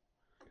okay.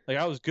 Like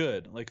I was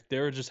good. Like they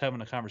were just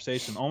having a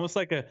conversation, almost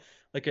like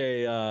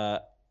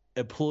a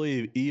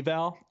employee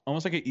eval,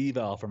 almost like an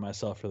eval for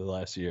myself for the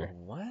last year.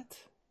 What?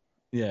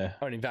 Yeah.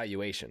 Oh, an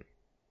evaluation.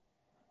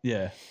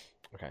 Yeah.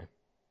 Okay.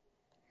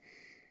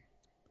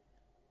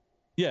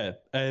 Yeah,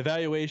 an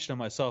evaluation of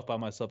myself by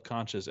my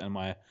subconscious and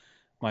my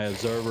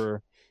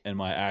observer and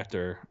my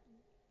actor.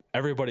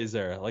 Everybody's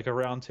there, like a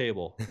round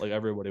table. Like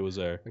everybody was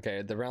there.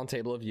 Okay, the round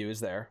table of you is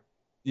there.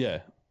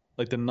 Yeah,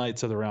 like the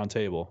knights of the round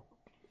table.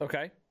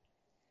 Okay.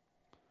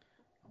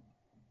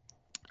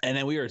 And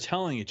then we were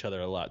telling each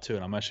other a lot too.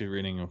 And I'm actually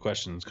reading your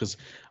questions because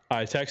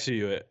I texted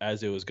you it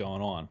as it was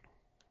going on,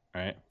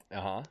 right?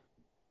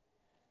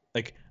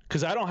 Like,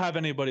 because I don't have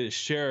anybody to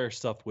share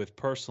stuff with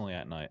personally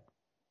at night.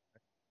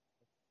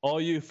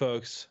 All you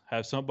folks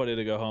have somebody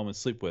to go home and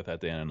sleep with at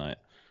the end of the night.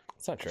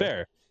 It's not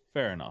true.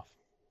 Fair enough.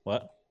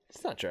 What?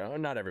 It's not true.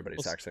 Not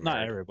everybody's actually not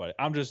married. Everybody.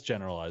 I'm just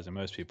generalizing.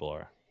 Most people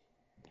are.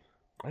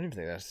 I don't even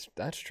think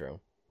that's true.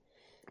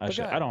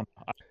 Actually, I don't.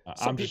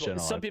 I'm just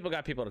generalizing. Some people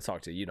got people to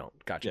talk to. You don't.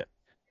 Gotcha.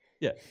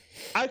 Yeah.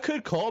 I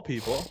could call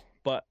people,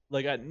 but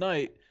like at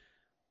night.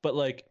 But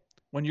like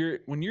when you're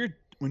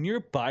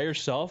by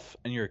yourself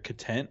and you're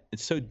content,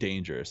 it's so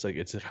dangerous. Like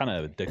it's kind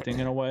of addicting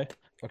in a way.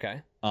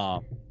 Okay.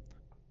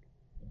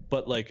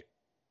 But like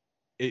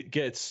it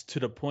gets to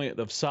the point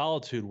of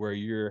solitude where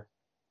your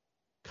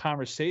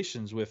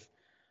conversations with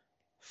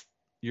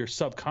your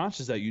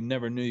subconscious that you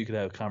never knew you could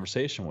have a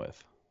conversation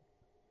with.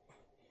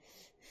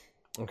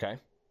 Okay.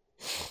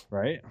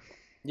 Right?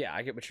 Yeah,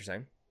 I get what you're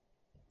saying.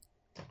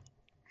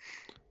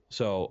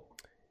 So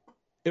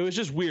it was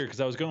just weird because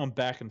I was going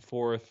back and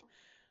forth,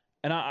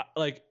 and I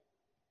like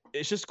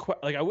it's just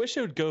like I wish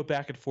it would go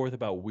back and forth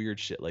about weird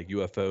shit like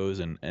UFOs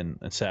and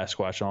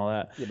Sasquatch and all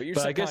that. Yeah, but your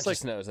I guess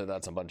subconscious knows that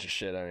that's a bunch of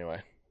shit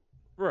anyway.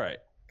 Right.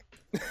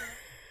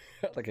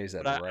 Like I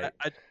said, But right.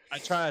 I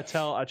try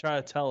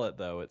to tell it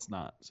though it's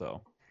not.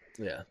 So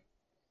Yeah.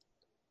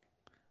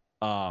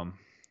 but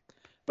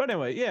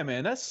anyway, yeah,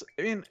 man, that's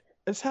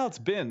how it's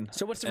been.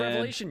 So what's the And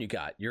revelation you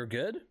got? You're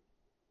good?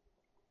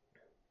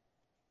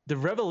 the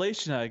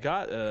revelation I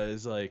got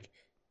is like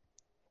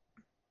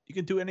you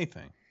can do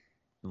anything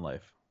in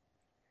life.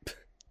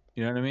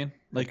 You know what I mean?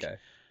 Like Okay.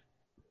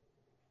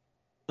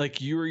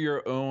 like you're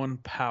your own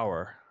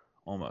power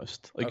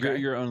almost. Like you're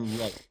Okay. your own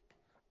light.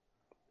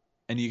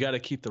 And you got to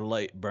keep the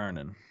light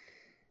burning.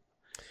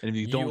 And if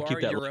you don't keep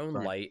that your own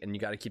burning, light, and you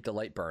got to keep the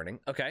light burning.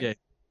 Okay. Yeah.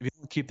 If you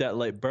don't keep that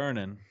light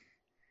burning,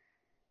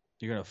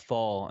 you're going to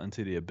fall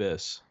into the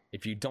abyss.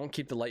 If you don't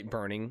keep the light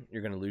burning,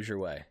 you're going to lose your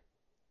way.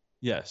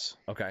 Yes.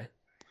 Okay.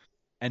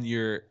 And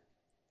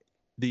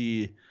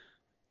the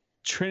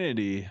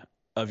trinity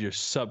of your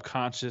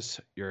subconscious,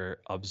 your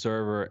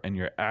observer, and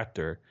your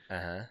actor,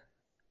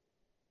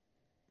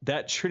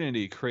 that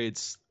trinity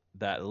creates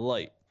that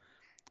light.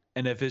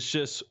 And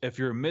if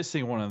you're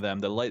missing one of them,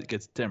 the light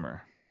gets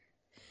dimmer.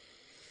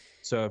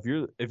 So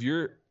if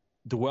you're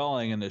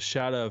dwelling in the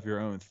shadow of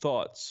your own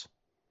thoughts,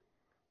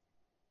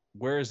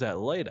 where is that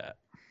light at?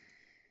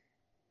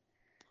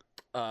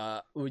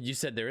 Well, you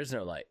said there is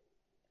no light.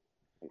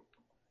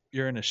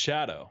 You're in a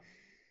shadow.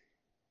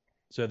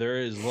 So there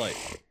is light.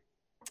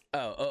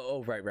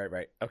 Oh,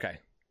 right. Okay.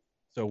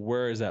 So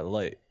where is that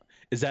light?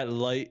 Is that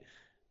light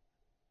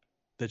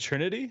the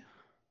Trinity?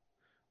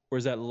 Or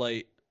is that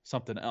light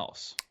something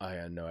else? I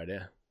had no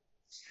idea.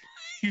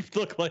 You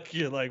look like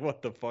you're like,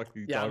 what the fuck are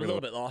you Yeah, I'm a talking little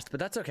about? bit lost, but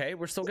that's okay.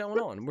 We're still going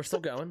on. We're still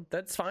going.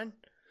 That's fine.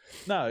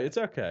 No, it's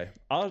okay.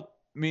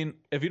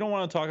 If you don't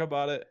want to talk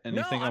about it and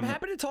No, you think I'm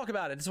happy to talk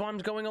about it. That's why I'm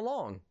going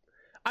along.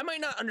 I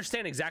might not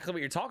understand exactly what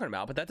you're talking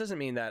about, but that doesn't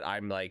mean that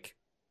I'm like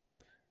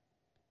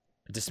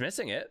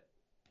dismissing it.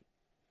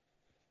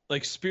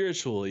 like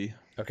spiritually,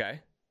 Okay.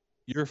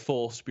 you're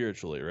full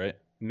spiritually, right?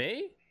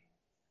 Me?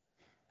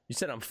 You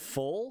said I'm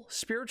full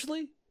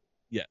spiritually?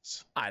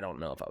 Yes. I don't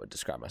know if I would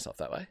describe myself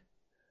that way.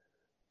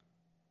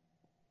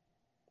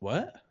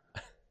 What?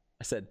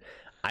 I said,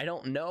 I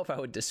don't know if I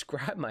would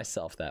describe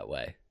myself that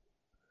way.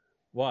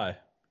 Why?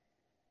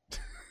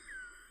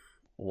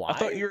 Why? I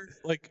thought you're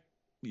like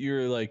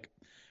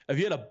if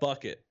you had a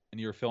bucket and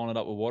you were filling it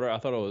up with water, I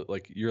thought it was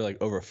like you're like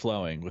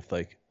overflowing with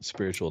like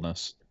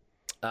spiritualness.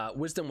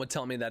 Wisdom would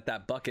tell me that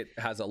that bucket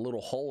has a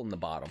little hole in the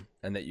bottom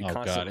and that you Oh, God,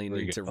 constantly here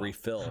we need to go.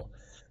 refill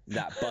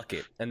that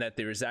bucket, and that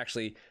there's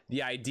actually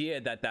the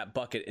idea that that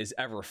bucket is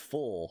ever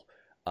full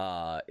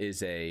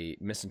is a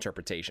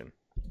misinterpretation.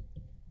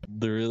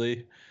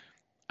 Literally,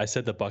 I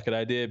said the bucket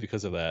idea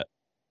because of that.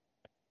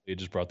 You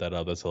just brought that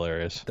up. That's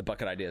hilarious. The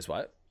bucket idea is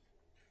what?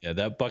 Yeah,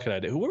 that bucket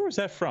idea. Where was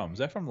that from? Is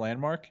that from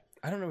Landmark?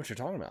 I don't know what you're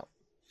talking about.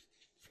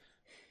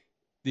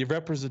 The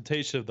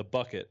representation of the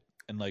bucket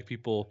and like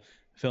people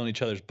filling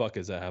each other's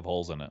buckets that have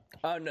holes in it.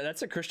 Oh, no,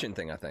 that's a Christian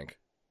thing, I think.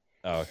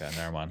 Oh, okay,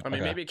 never mind. I mean,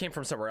 Okay. maybe it came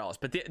from somewhere else,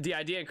 but the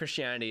idea in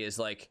Christianity is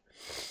like,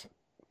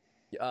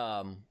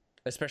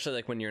 especially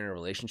like when you're in a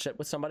relationship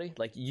with somebody,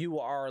 like you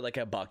are like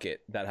a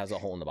bucket that has a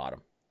hole in the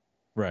bottom,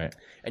 Right.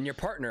 and your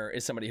partner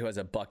is somebody who has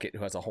a bucket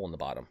who has a hole in the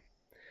bottom,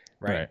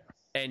 right?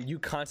 And you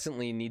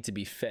constantly need to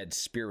be fed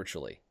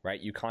spiritually, right?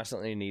 You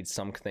constantly need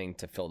something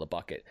to fill the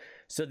bucket.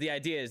 So the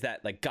idea is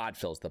that like God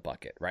fills the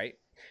bucket, right?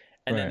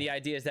 And then Right. the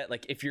idea is that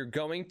like if you're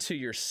going to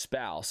your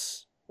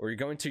spouse or you're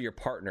going to your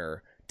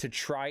partner to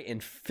try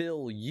and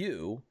fill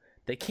you,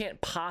 they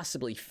can't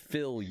possibly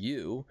fill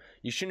you.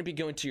 You shouldn't be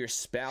going to your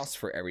spouse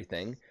for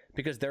everything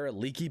because they're a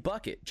leaky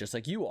bucket, just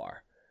like you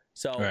are.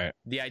 So Right.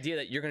 the idea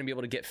that you're going to be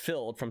able to get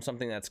filled from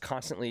something that's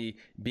constantly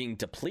being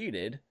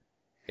depleted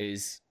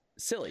is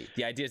silly.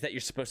 The idea is that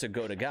you're supposed to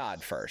go to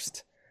God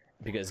first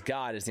because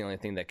God is the only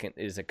thing that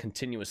is a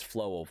continuous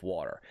flow of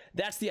water.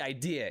 That's the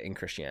idea in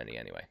Christianity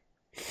anyway.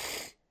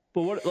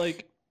 But what,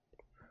 like,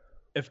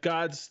 if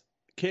God's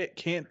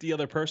can't the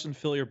other person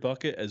fill your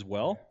bucket as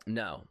well?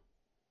 No.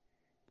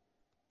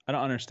 I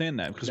don't understand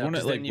that because No,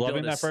 wouldn't 'cause it then like you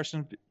loving build a that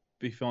person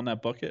be filling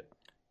that bucket?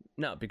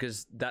 No,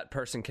 because that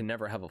person can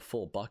never have a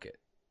full bucket.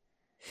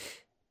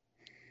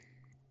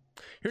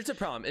 Here's the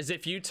problem: is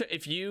if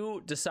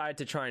you decide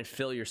to try and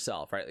fill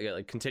yourself, right?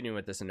 Like continuing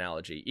with this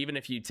analogy, even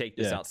if you take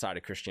this Yeah. outside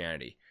of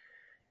Christianity,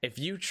 if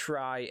you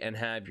try and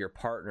have your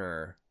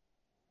partner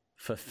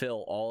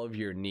fulfill all of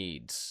your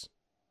needs,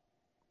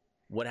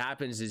 what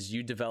happens is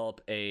you develop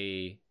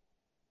a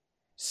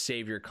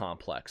savior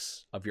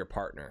complex of your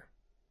partner.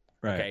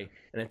 Right. Okay,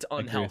 and it's agree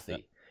with unhealthy.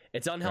 that.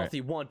 It's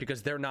unhealthy, one,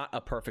 because they're not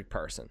a perfect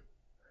person.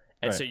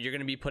 And so Right. you're going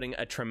to be putting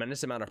a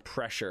tremendous amount of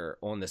pressure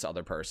on this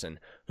other person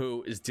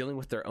who is dealing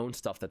with their own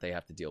stuff that they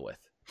have to deal with.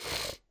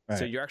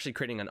 So you're actually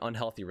creating an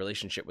unhealthy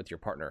relationship with your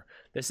partner.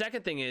 The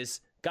second thing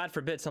is, God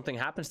forbid something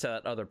happens to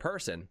that other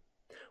person.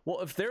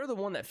 Well, if they're the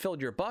one that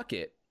filled your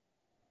bucket,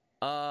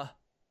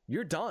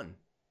 you're done.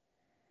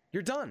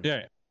 You're done.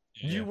 Yeah.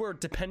 You were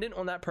dependent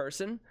on that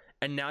person,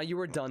 and now you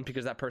are done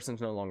because that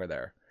person's no longer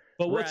there.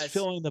 But what's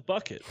filling the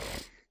bucket?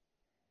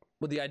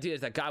 Well, the idea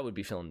is that God would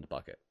be filling the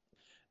bucket.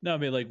 No, I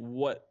mean, like,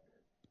 what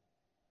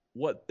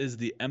is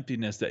the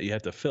emptiness that you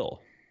have to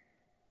fill?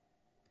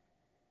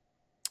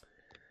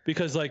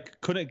 Because, like,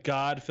 couldn't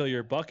God fill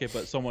your bucket,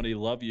 but somebody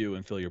love you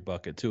and fill your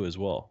bucket too as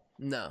well?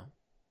 No.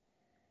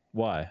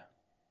 Why?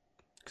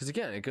 Because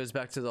again, it goes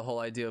back to the whole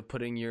idea of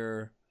putting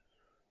your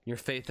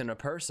faith in a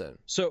person.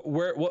 So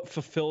what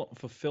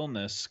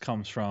fulfillness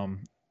comes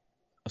from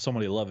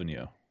somebody loving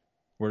you?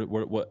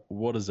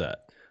 What is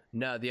that?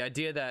 No, the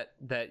idea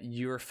that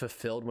you're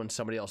fulfilled when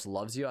somebody else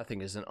loves you, I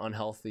think, is an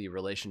unhealthy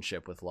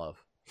relationship with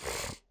love.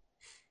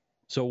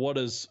 So what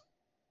do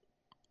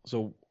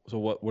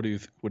you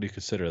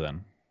consider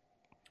then?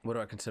 What do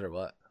I consider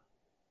what?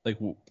 Like,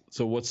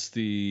 so what's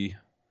the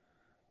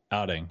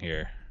outing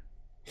here?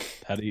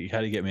 How do you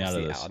get me out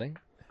of this? Outing?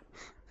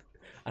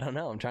 I don't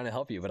know. I'm trying to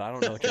help you, but I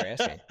don't know what you're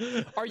asking.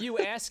 Are you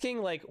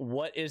asking, like,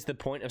 what is the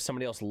point of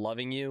somebody else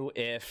loving you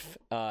if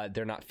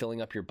they're not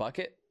filling up your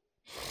bucket?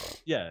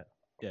 Yeah.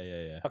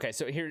 Okay,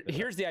 so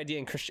here's the idea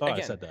in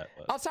Christianity. Again, I said that.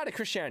 But... outside of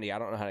Christianity, I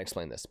don't know how to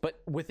explain this,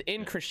 but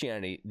within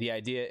Christianity, the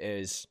idea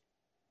is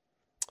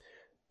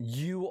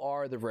you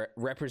are the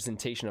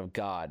representation of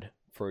God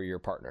for your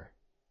partner.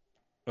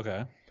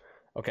 Okay,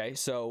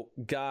 so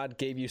God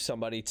gave you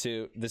somebody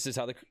to. This is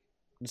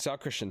how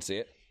Christians see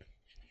it.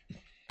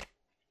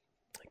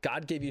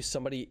 God gave you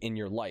somebody in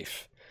your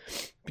life,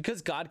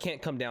 because God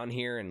can't come down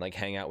here and like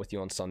hang out with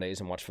you on Sundays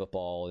and watch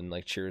football and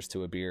like cheers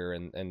to a beer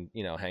and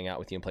you know, hang out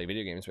with you and play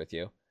video games with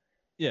you.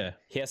 Yeah.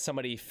 He has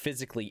somebody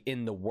physically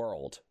in the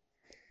world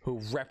who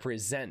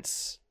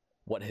represents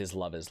what his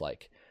love is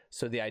like.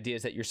 So the idea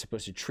is that you're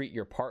supposed to treat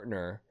your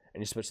partner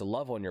and you're supposed to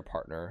love on your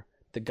partner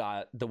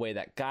the way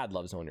that God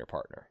loves on your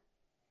partner.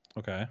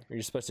 Okay.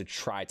 You're supposed to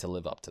try to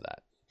live up to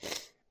that.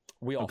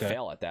 We all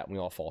fail at that, and we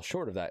all fall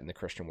short of that in the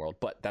Christian world,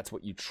 but that's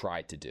what you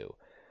try to do.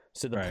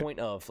 So the point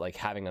of like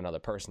having another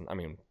person, I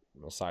mean,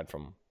 aside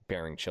from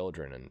bearing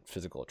children and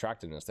physical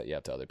attractiveness that you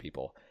have to other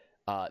people,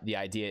 the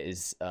idea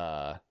is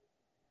that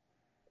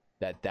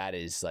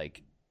is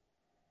like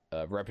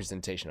a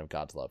representation of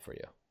God's love for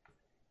you.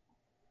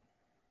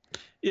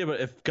 Yeah,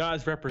 but if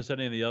God's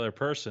representing the other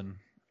person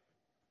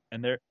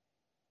and they're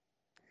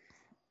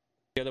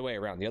the other way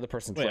around, the other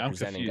person's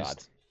representing God.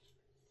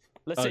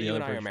 Let's say you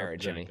and I are married,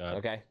 Jimmy. God.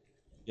 Okay.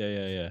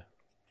 Yeah.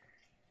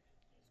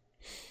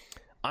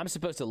 I'm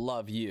supposed to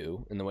love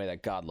you in the way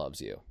that God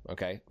loves you.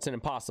 Okay. It's an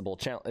impossible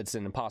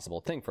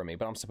thing for me,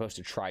 but I'm supposed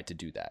to try to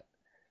do that.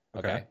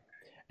 Okay.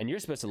 And you're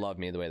supposed to love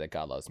me the way that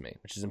God loves me,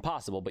 which is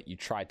impossible, but you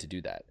tried to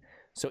do that.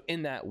 So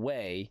in that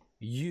way,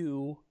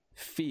 you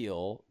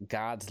feel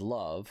God's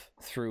love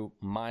through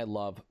my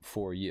love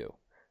for you.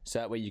 So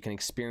that way you can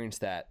experience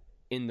that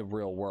in the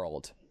real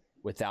world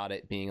without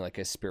it being like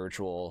a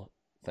spiritual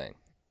thing.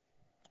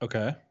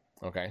 Okay,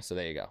 so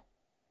there you go.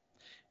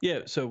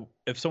 Yeah, so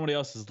if somebody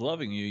else is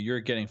loving you,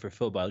 you're getting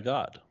fulfilled by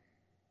God.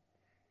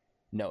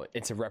 No,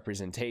 it's a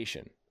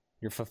representation.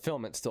 Your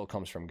fulfillment still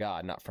comes from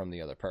God, not from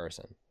the other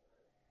person.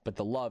 But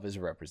the love is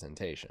a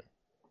representation.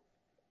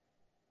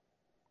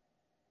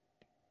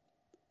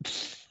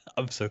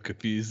 I'm so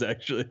confused,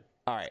 actually.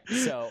 All right,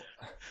 so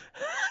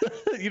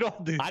you don't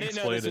have to I didn't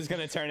know this was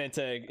going to turn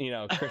into, you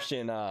know,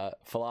 Christian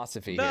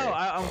philosophy. No, here.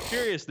 I'm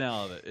curious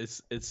now.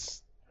 It's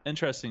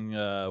interesting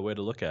way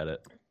to look at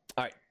it.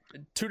 All right,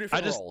 two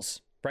different roles,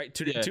 right?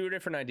 Two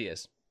different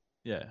ideas.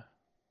 Yeah.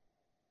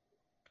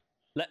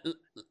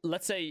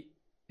 Let's say,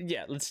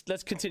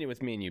 let's continue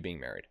with me and you being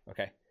married.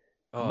 Okay.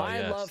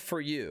 My love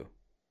for you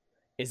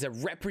is a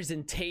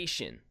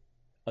representation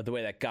of the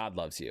way that God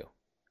loves you.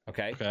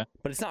 Okay.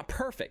 But it's not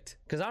perfect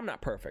because I'm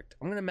not perfect.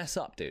 I'm gonna mess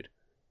up, dude.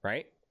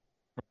 Right?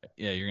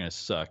 Yeah, you're gonna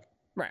suck.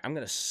 Right. I'm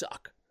gonna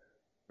suck.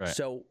 Right.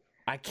 So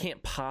I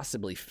can't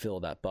possibly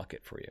fill that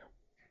bucket for you.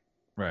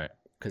 Right.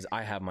 Because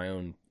I have my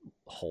own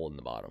hole in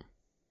the bottom.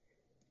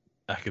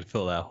 I could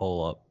fill that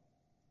hole up.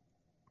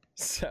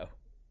 So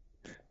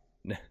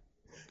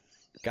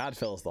God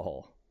fills the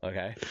hole.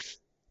 Okay.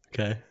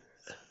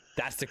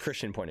 That's the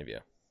Christian point of view.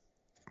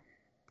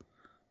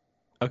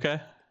 Okay.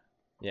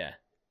 Yeah.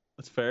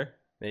 That's fair.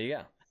 There you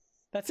go.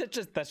 That's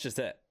it. That's just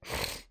it.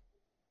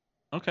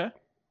 Okay.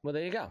 Well,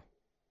 there you go.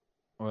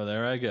 Well,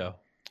 there I go.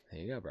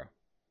 There you go, bro.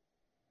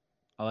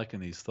 I liking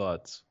these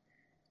thoughts.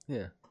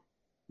 Yeah.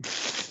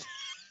 This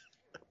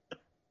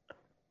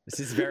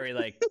is very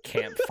like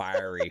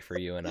campfire-y for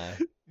you and I.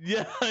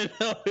 Yeah, I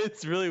know.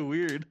 It's really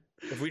weird.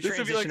 If we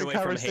transition away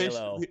from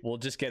Halo, we'll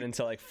just get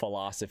into like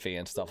philosophy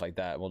and stuff like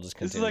that. We'll just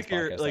continue. This is like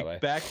your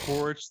like back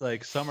porch,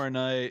 like summer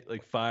night,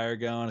 like fire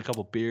going, a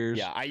couple beers.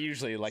 Yeah, I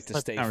usually like to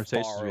stay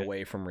far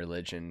away from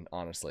religion,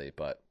 honestly,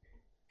 but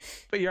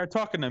you're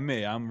talking to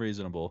me. I'm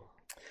reasonable.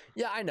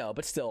 Yeah, I know,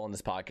 but still on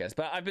this podcast.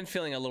 But I've been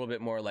feeling a little bit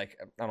more like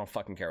I don't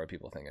fucking care what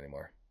people think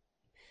anymore.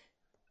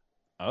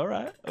 All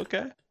right.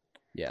 Okay.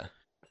 Yeah.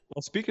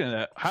 Well, speaking of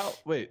that,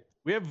 do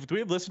we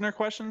have listener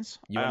questions?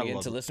 You want to get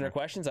into listener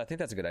questions? I think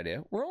that's a good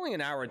idea. We're only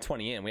an hour and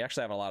 20 in. We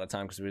actually have a lot of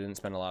time because we didn't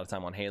spend a lot of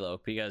time on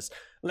Halo. Because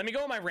let me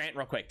go on my rant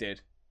real quick,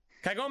 dude.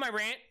 Can I go on my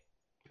rant?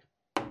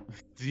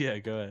 Yeah,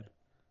 go ahead.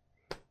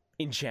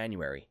 In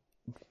January,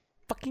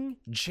 fucking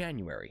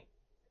January,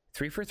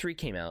 343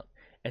 came out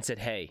and said,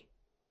 hey,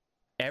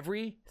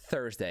 every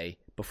Thursday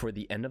before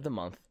the end of the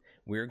month,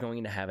 we're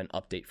going to have an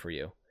update for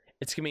you.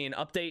 It's going to be an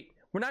update.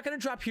 We're not going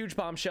to drop huge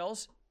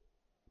bombshells,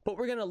 but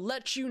we're going to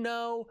let you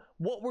know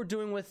what we're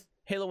doing with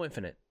Halo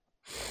Infinite.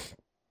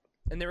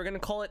 And they were going to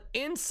call it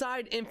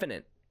Inside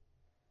Infinite.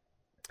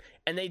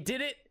 And they did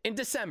it in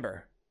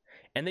December.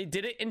 And they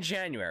did it in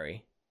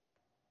January.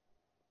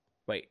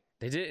 Wait,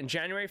 they did it in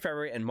January,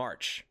 February, and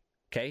March.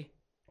 Okay?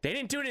 They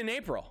didn't do it in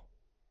April.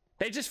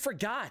 They just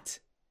forgot.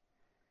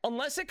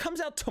 Unless it comes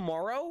out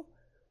tomorrow,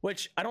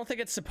 which I don't think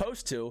it's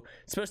supposed to.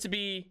 It's supposed to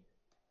be...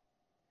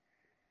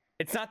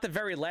 It's not the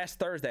very last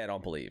Thursday, I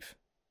don't believe.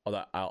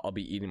 Although I'll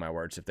be eating my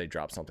words if they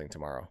drop something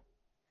tomorrow.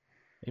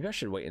 Maybe I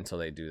should wait until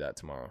they do that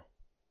tomorrow.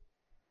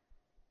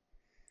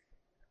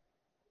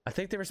 I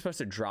think they were supposed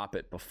to drop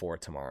it before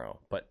tomorrow.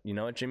 But you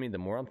know what, Jimmy? The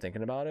more I'm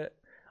thinking about it,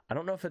 I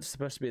don't know if it's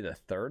supposed to be the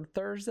third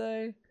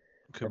Thursday.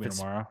 Could be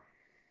tomorrow.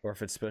 Or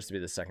if it's supposed to be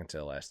the second to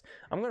the last.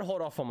 I'm going to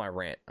hold off on my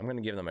rant. I'm going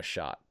to give them a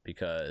shot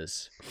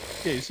because...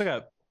 Yeah, you still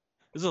got...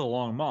 This is a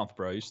long month,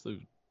 bro. You still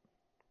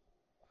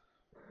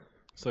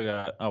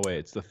got... Oh, wait.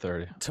 It's the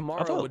 30th.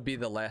 Tomorrow would be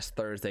the last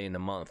Thursday in the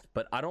month.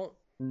 But I don't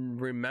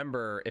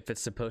remember if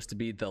it's supposed to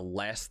be the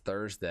last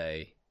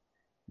Thursday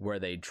where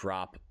they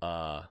drop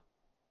the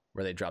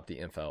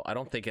info. I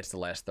don't think it's the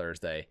last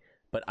Thursday.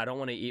 But I don't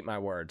want to eat my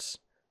words.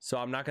 So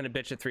I'm not going to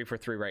bitch at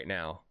 343 right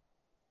now.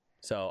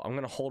 So I'm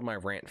going to hold my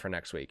rant for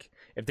next week.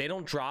 If they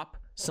don't drop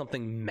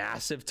something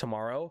massive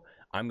tomorrow,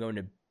 I'm going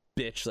to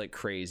bitch like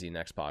crazy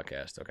next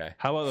podcast, okay?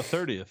 How about the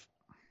 30th?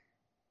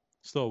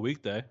 Still a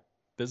weekday.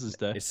 Business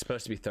day. It's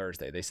supposed to be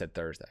Thursday. They said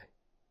Thursday.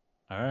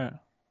 All right.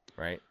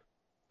 Right?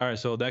 All right,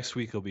 so next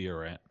week will be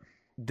your rant.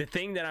 The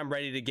thing that I'm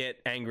ready to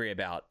get angry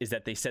about is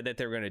that they said that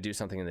they were going to do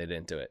something and they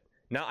didn't do it.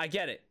 Now, I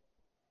get it.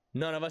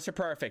 None of us are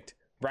perfect,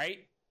 right?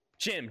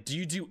 Jim, do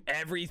you do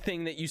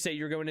everything that you say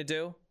you're going to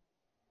do?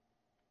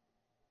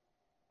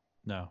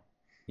 No.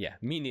 Yeah,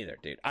 me neither,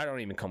 dude. I don't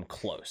even come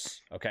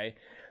close, okay?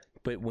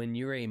 But when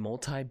you're a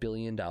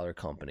multi-billion-dollar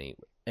company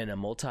and a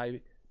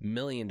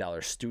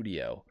multi-million-dollar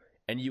studio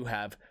and you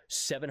have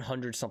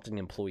 700-something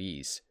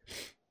employees,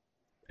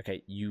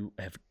 okay, you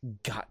have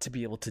got to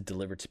be able to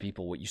deliver to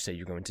people what you say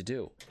you're going to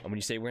do. And when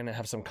you say we're going to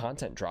have some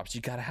content drops,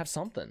 you got to have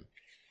something.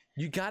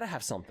 You got to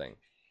have something.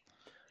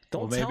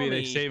 Don't tell me...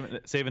 Maybe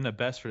they're saving the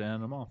best for the end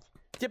of the month.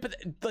 Yeah, but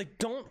like,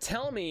 don't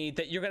tell me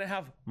that you're gonna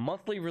have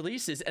monthly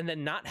releases and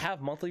then not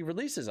have monthly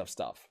releases of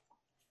stuff.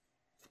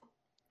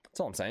 That's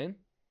all I'm saying.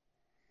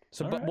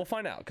 So, but we'll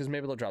find out because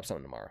maybe they'll drop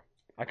something tomorrow.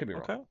 I could be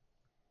wrong. Okay.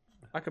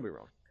 I could be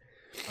wrong.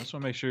 I just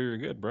want to make sure you're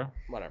good, bro.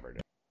 Whatever,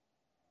 dude.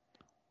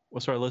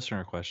 What's our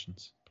listener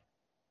questions?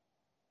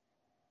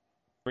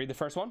 Read the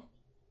first one.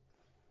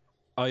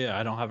 Oh yeah,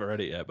 I don't have it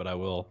ready yet, but I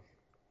will.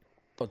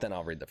 But then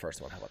I'll read the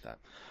first one. How about that?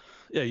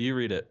 Yeah, you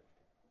read it.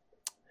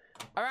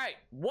 All right,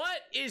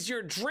 what is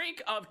your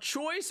drink of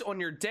choice on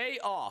your day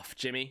off,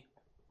 Jimmy?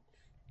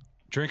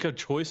 Drink of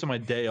choice on my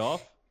day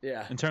off?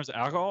 Yeah. In terms of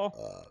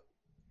alcohol?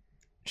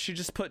 She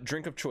just put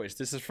drink of choice.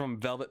 This is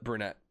from Velvet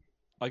Brunette.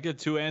 I get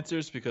two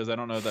answers because I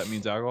don't know if that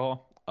means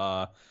alcohol.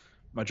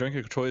 My drink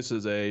of choice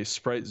is a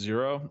Sprite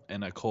Zero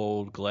in a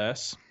cold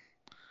glass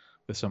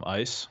with some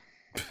ice.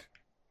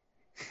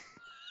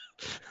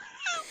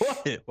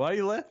 What? Why are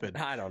you laughing?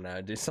 I don't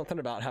know, dude. Something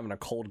about having a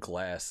cold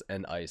glass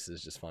and ice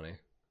is just funny.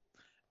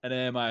 And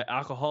then my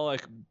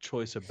alcoholic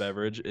choice of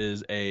beverage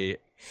is a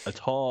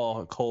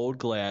tall, cold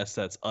glass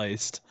that's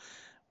iced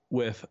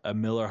with a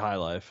Miller High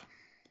Life.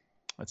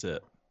 That's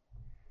it.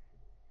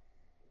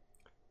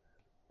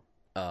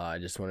 I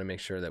just want to make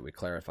sure that we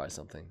clarify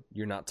something.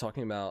 You're not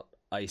talking about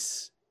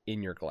ice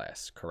in your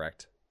glass,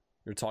 correct?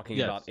 You're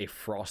talking about a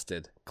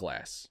frosted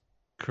glass.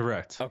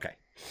 Correct. Okay.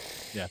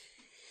 Yeah.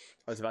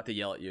 I was about to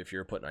yell at you if you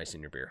were putting ice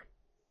in your beer.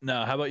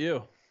 No, how about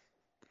you?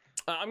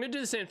 I'm gonna do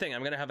the same thing.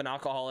 I'm gonna have an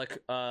alcoholic,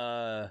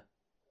 an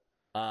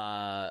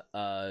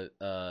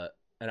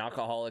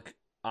alcoholic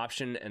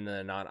option and then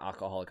a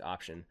non-alcoholic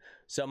option.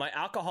 So my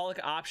alcoholic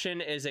option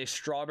is a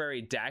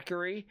strawberry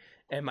daiquiri,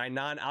 and my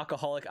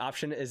non-alcoholic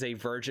option is a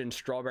virgin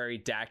strawberry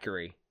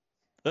daiquiri.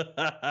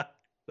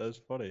 That's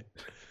funny.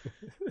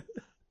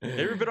 Have you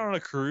ever been on a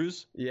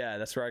cruise? Yeah,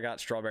 that's where I got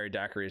strawberry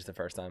daiquiris the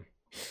first time.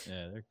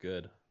 Yeah, they're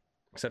good.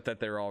 Except that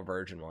they were all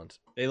virgin ones.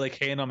 They like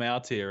hand them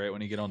out to you right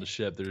when you get on the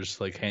ship. They're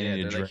just like handing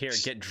you drinks. Like, here,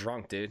 get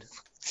drunk, dude.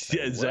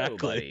 Yeah,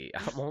 exactly.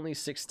 I'm only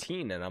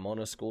 16 and I'm on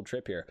a school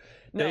trip here.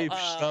 No, they've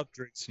shoved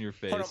drinks in your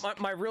face. Hold on,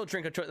 my real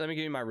drink of choice. Let me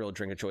give you my real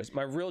drink of choice.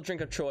 My real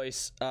drink of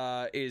choice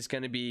is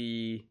going to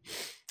be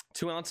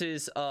 2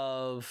 ounces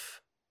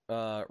of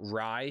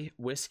rye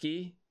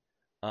whiskey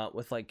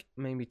with like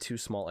maybe 2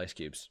 small ice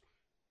cubes.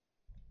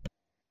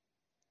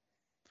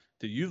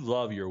 Dude, you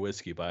love your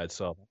whiskey by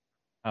itself.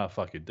 I'll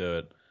fucking do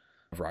it.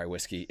 Rye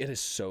whiskey. It is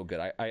so good.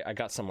 I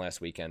got some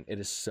last weekend. It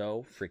is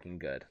so freaking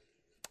good.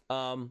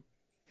 Or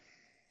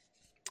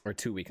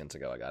 2 weekends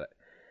ago I got it.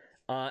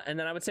 And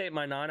then I would say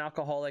my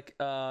non-alcoholic,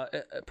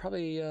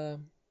 probably, you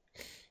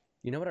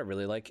know what I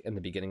really like in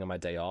the beginning of my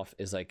day off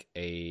is like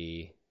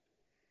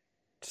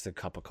just a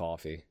cup of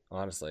coffee.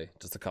 Honestly,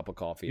 just a cup of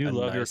coffee. You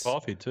love your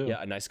coffee too.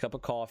 Yeah, a nice cup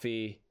of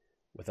coffee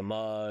with a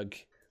mug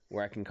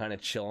where I can kind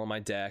of chill on my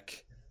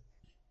deck.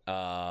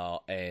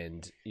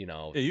 And you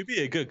know, yeah, you'd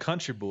be a good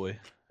country boy.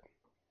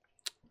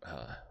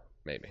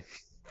 Maybe.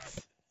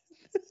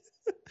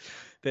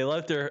 They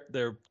like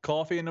their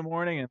coffee in the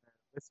morning and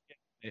whiskey.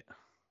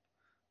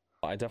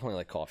 I definitely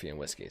like coffee and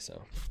whiskey,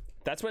 so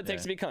that's what it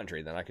takes to be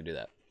country. Then I could do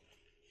that.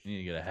 You need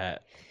to get a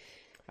hat.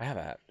 I have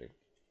a hat, dude.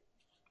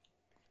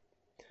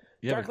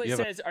 Darkly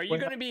says, "Are you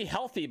going to be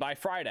healthy by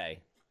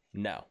Friday?"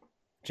 No.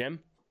 Jim?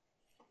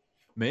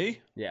 Me?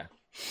 Yeah.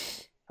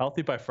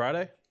 Healthy by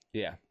Friday?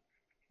 Yeah.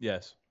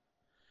 Yes.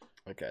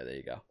 Okay, there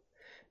you go.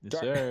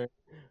 Yes, sir.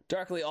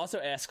 Darkly also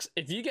asks,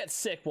 if you get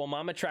sick, will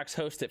Mama Trax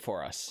host it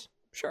for us?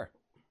 Sure.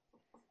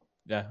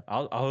 Yeah,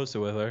 I'll host it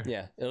with her.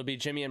 Yeah, it'll be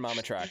Jimmy and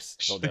Mama Trax.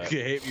 She can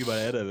hate me by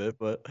the end of it,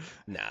 but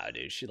nah,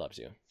 dude, she loves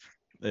you.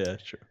 Yeah,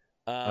 sure.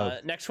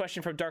 Next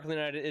question from Darkly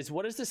United is,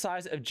 what is the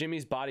size of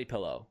Jimmy's body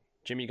pillow?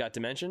 Jimmy, you got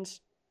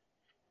dimensions?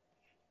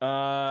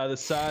 The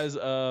size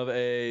of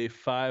a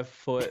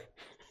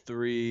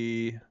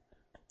 5'3",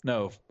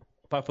 no,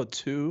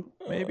 5'2",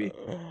 maybe.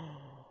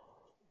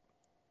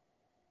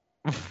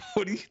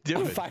 What are you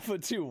doing? I'm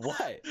 5'2". What?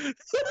 What are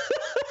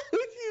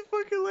you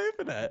fucking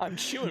laughing at? I'm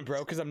chewing, bro,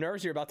 because I'm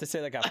nervous you're about to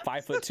say like a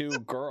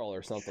 5'2" girl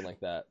or something like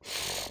that.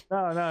 No.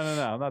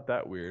 I'm not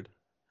that weird.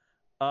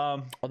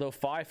 Although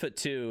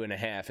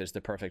 5'2.5" is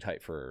the perfect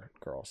height for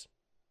girls.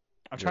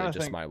 I'm trying to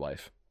just think. My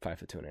wife,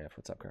 5'2.5".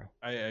 What's up, girl?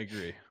 I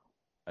agree.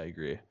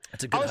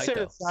 It's a good height, I would say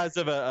though. the size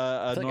of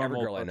a I feel like normal every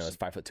girl person. I know is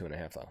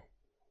 5'2.5", though.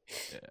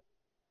 Yeah.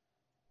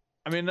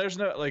 I mean, there's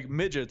no like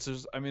midgets.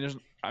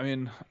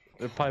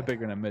 They're probably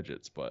bigger than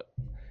midgets, but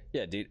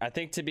Yeah, dude. I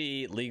think to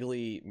be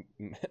legally,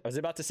 I was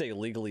about to say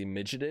legally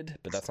midgeted,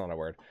 but that's not a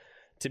word.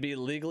 To be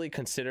legally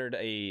considered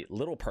a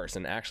little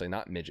person, actually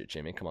not midget,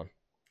 Jimmy. Come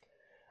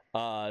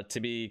on. To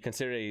be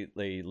considered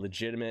a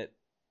legitimate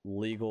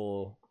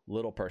legal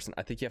little person,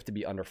 I think you have to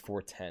be under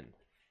 4'10".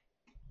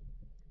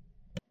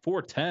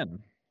 4'10".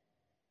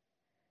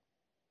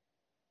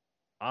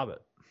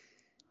 Hobbit.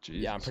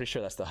 Jesus. Yeah, I'm pretty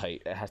sure that's the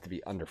height. It has to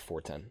be under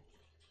 4'10".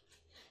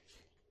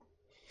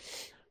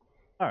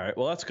 All right.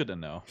 Well, that's good to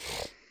know.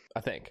 I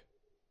think.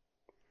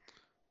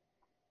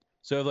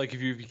 So, like,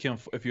 if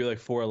you're like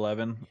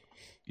 4'11",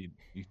 you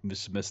can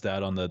just miss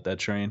that on that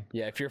train.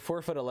 Yeah, if you're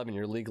 4'11",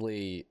 you're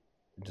legally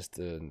just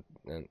a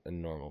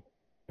normal.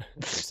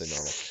 Just a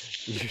normal.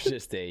 You're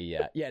just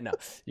a no.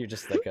 You're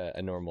just like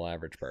a normal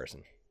average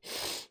person.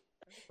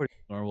 Pretty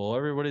normal.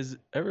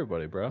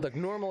 Everybody, bro. Look,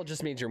 normal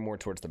just means you're more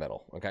towards the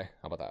middle. Okay,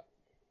 how about that?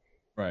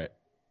 Right.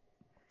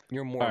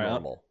 You're more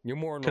normal. You're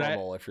more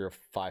normal if you're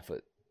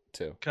 5'2".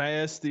 Can I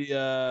ask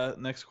the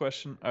next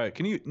question? All right.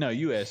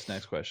 You ask the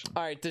next question.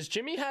 All right. Does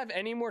Jimmy have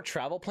any more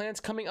travel plans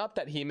coming up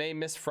that he may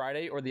miss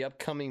Friday or the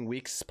upcoming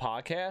week's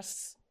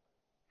podcasts?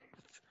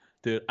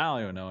 Dude, I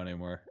don't even know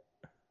anymore.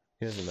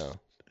 He doesn't know.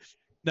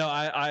 No,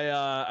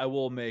 I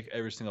will make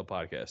every single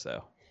podcast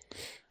though.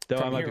 Though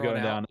I might be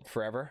going down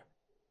forever.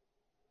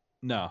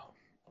 No.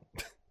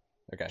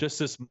 Okay. Just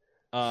this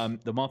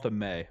the month of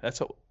May.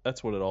 That's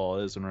what it all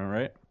is,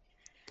 right?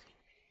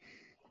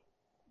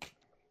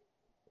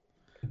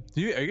 Are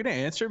you gonna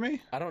answer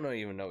me? I don't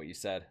even know what you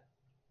said.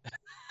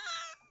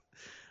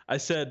 I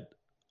said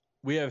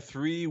we have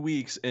 3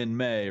 weeks in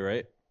May,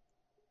 right?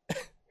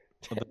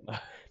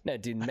 No,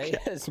 dude, May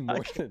has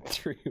more than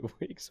 3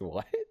 weeks.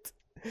 What?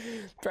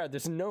 Brad,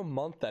 there's no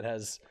month that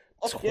has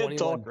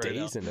 21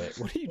 days in it.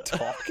 What are you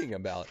talking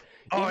about?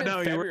 Even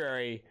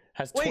February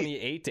has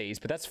 28 days,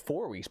 but that's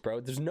 4 weeks, bro.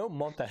 There's no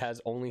month that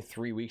has only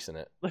 3 weeks in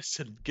it.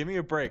 Listen, give me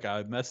a break.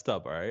 I messed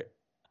up, all right?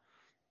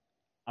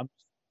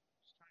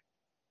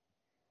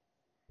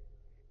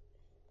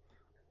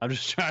 I'm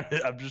just trying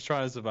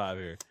to survive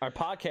here. Our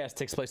podcast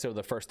takes place over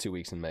the first 2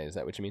 weeks in May. Is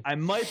that what you mean? I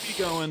might be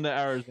going to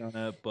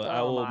Arizona, but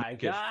I will. Oh my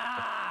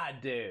god,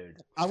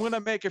 dude! I'm gonna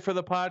make it for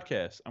the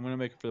podcast. Well,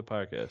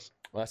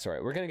 that's all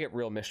right. We're gonna get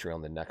real mystery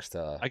on the next.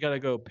 I gotta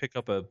go pick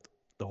up the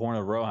Horn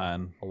of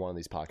Rohan on one of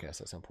these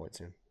podcasts at some point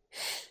soon.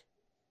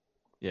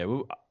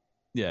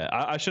 Yeah,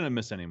 I shouldn't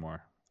miss any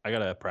more. I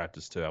gotta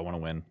practice too. I want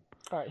to win.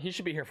 All right, he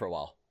should be here for a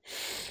while.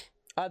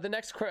 The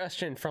next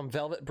question from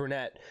Velvet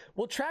Brunette.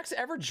 Will Trax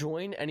ever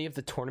join any of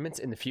the tournaments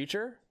in the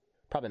future?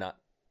 Probably not.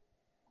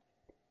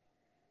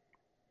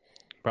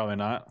 Probably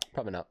not.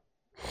 Probably not.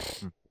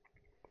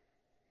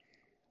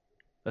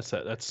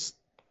 That's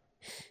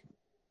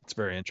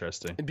very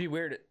interesting. It'd be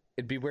weird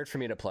for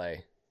me to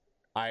play.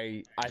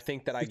 I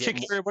think that I kick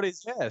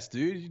everybody's ass,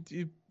 dude.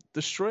 You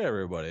destroy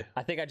everybody.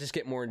 I think I just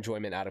get more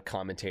enjoyment out of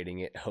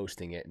commentating it,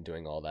 hosting it, and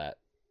doing all that.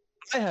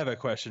 I have a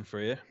question for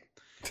you.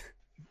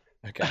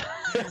 Okay.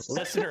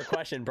 Listener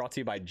question brought to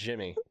you by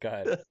Jimmy. Go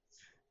ahead.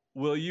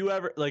 Will you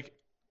ever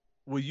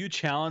will you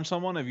challenge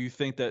someone if you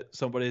think that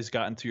somebody's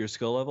gotten to your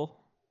skill level?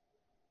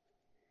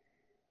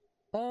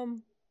 I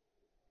don't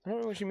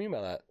know what you mean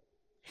by that.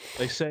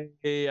 Like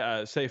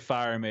say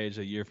Fire Mage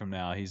a year from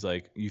now, he's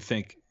like you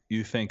think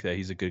that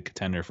he's a good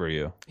contender for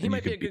you. He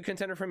might be a good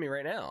contender for me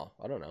right now.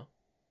 I don't know.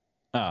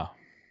 Oh. All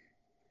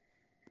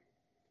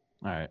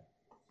right.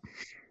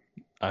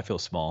 I feel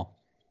small.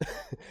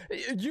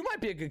 You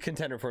might be a good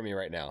contender for me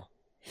right now.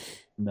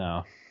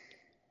 No.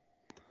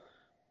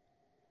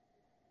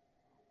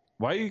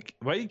 Why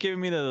are you giving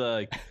me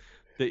the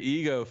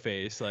ego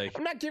face? Like,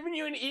 I'm not giving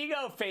you an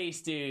ego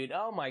face, dude.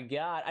 Oh my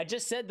god. I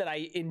just said that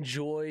I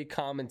enjoy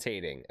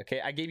commentating. Okay,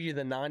 I gave you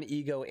the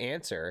non-ego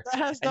answer.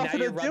 And now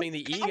you're rubbing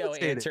the ego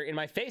answer in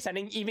my face. I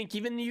didn't even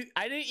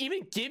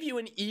give you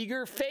an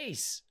eager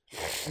face.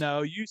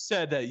 No, you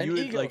said that you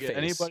would like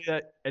face.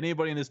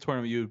 anybody in this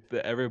tournament, you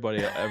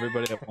everybody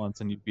at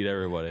once, and you beat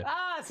everybody.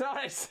 Ah, that's not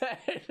what I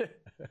said.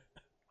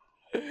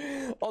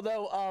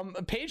 Although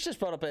Paige just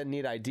brought up a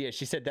neat idea.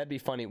 She said that'd be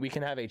funny. We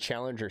can have a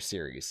challenger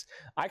series.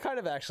 I kind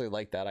of actually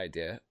like that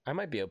idea. I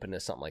might be open to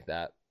something like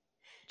that.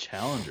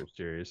 Challenger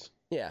series.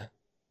 Yeah.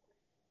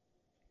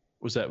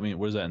 What does that mean?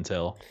 What does that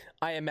entail?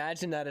 I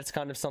imagine that it's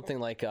kind of something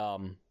like I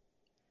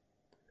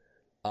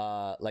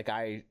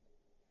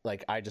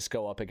just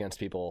go up against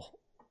people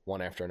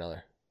one after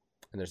another,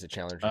 and there's a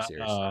challenger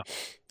series.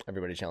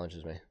 Everybody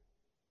challenges me.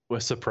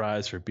 With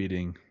surprise for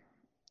beating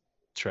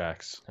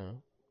Trax.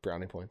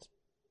 Brownie points.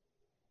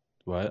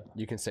 What?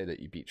 You can say that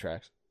you beat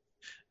Trax.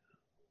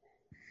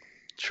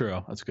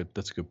 True. That's good.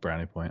 That's a good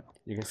brownie point.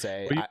 You can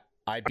say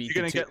I beat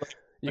the two.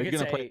 You can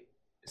say.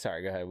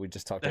 Sorry, go ahead. We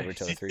just talked over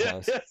each other 3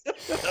 times. That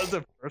was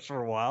the first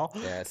for a while.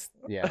 Yes.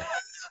 Yeah.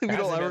 It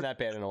hasn't been that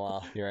bad in a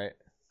while. You're right.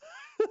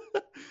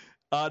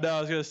 No,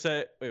 I was gonna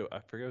say. Wait, I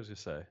forget what I was gonna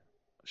say.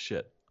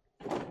 Shit.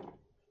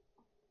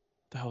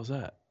 The hell was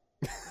that?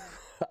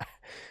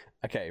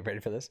 Okay, ready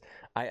for this?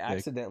 I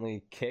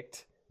accidentally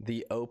kicked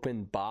the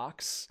open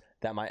box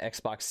that my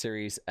Xbox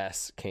Series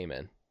S came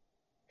in.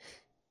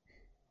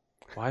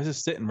 Why is it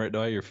sitting right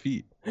by your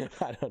feet?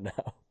 I don't know.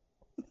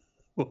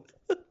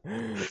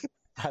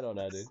 I don't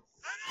know, dude.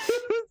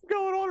 What's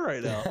going on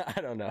right now?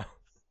 I don't know.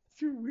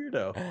 You're a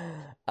weirdo.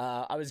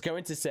 I was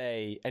going to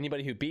say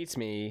anybody who beats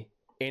me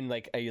in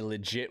like a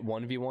legit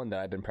 1v1 that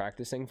I've been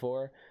practicing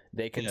for,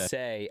 they can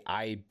say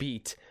I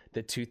beat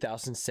the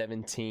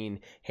 2017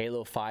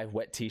 Halo 5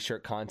 wet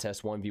t-shirt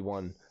contest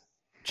 1v1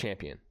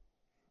 champion.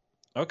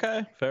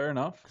 Okay, fair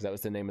enough. Because that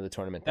was the name of the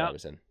tournament that I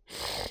was in.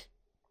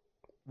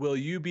 Will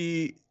you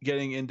be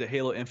getting into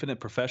Halo Infinite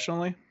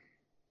professionally?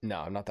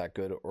 No, I'm not that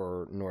good,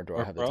 nor do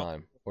I have the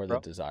time or the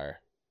desire.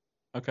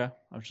 Okay,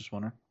 I was just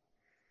wondering.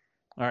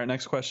 All right,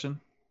 next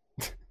question.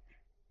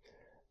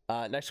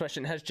 Next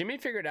question. Has Jimmy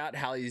figured out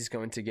how he's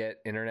going to get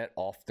internet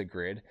off the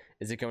grid?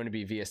 Is it going to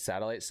be via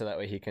satellite so that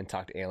way he can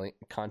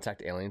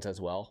contact aliens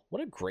as well?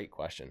 What a great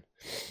question.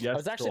 Yes, I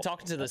was actually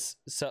talking to this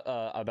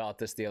about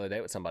this the other day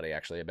with somebody,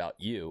 actually, about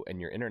you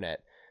and your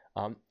internet.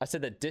 I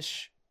said that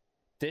Dish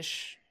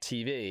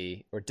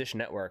TV or Dish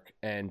Network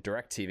and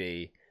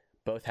DirecTV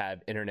both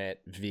have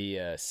internet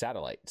via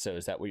satellite. So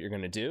is that what you're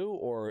going to do,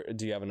 or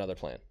do you have another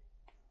plan?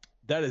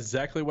 That is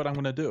exactly what I'm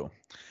going to do.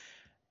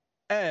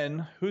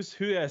 And who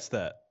asked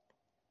that?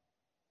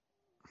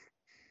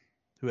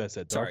 Who asked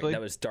that? Darkly? Sorry,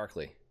 that was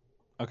Darkly.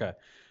 Okay.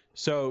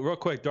 So real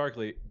quick,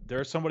 Darkly,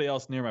 there's somebody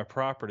else near my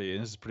property,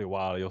 and this is pretty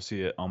wild. You'll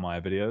see it on my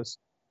videos.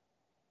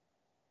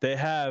 They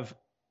have,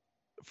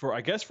 for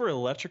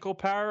electrical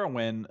power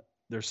when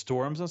there's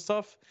storms and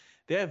stuff,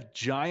 they have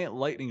giant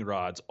lightning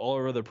rods all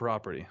over the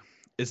property.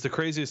 It's the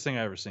craziest thing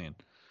I've ever seen.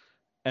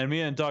 And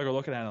me and Doug are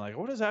looking at it like,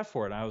 what is that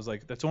for? And I was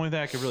like, that's the only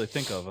thing I could really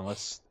think of,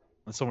 unless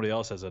somebody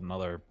else has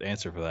another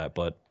answer for that.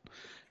 But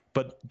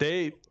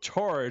they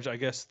charge, I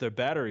guess, their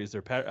batteries,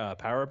 their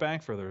power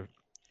bank for their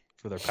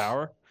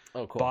power.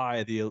 Oh, cool.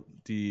 By the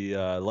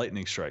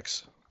lightning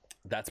strikes.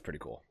 That's pretty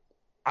cool.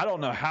 I don't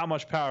know how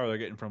much power they're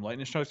getting from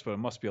lightning strikes, but it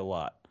must be a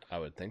lot. I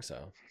would think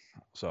so.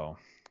 So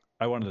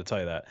I wanted to tell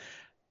you that.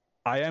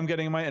 I am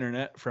getting my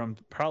internet from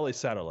probably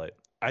satellite.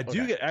 I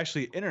do get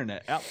actually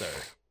internet out there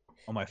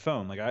on my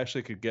phone. Like I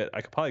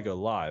could probably go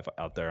live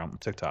out there on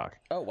TikTok.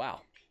 Oh,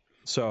 wow.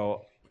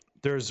 So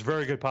there's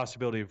very good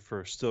possibility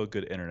for still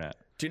good internet.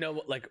 Do you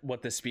know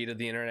what the speed of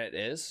the internet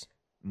is?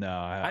 No,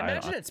 I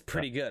imagine it's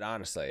pretty good,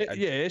 honestly.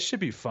 It should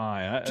be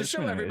fine. Just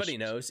so everybody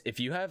knows, if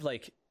you have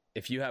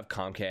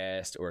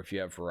Comcast or if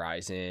you have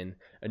Verizon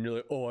and you're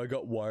like, oh, I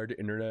got wired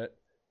internet,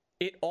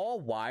 it all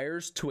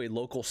wires to a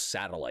local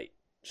satellite,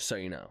 just so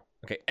you know.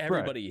 Okay,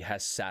 everybody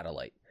has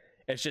satellite.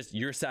 It's just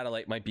your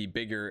satellite might be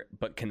bigger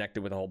but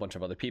connected with a whole bunch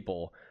of other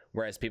people,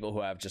 whereas people who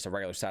have just a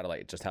regular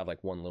satellite just have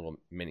like one little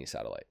mini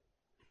satellite.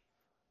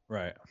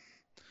 Right.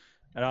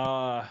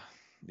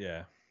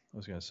 Yeah, I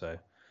was going to say.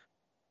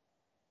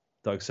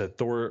 Doug said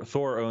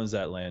Thor owns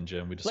that land,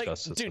 Jim. We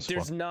discussed this. Dude,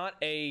 there's not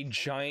a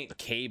giant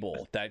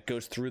cable that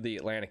goes through the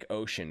Atlantic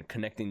Ocean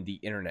connecting the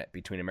internet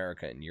between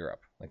America and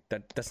Europe. Like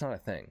that's not a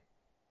thing.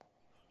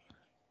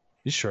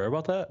 You sure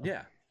about that?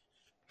 Yeah.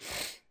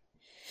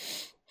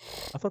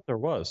 I thought there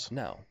was.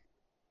 No.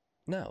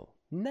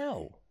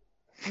 No.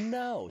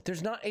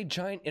 There's not a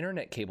giant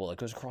internet cable that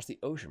goes across the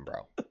ocean,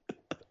 bro. I'm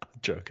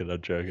joking.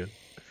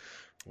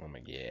 Oh my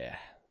god.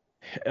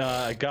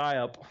 A guy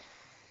up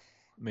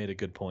made a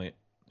good point.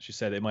 She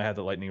said it might have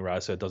the lightning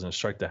rod so it doesn't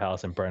strike the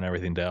house and burn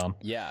everything down.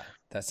 Yeah,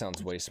 that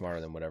sounds way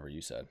smarter than whatever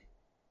you said.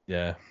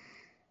 Yeah.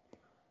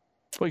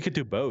 Well, you could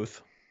do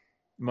both.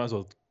 You might as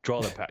well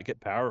get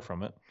power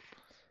from it.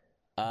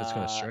 It's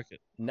going to strike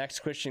it. Next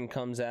question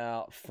comes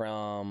out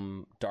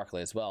from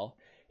Darkly as well.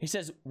 He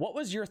says, what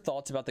was your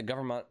thoughts about the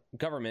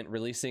government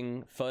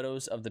releasing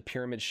photos of the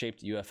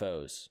pyramid-shaped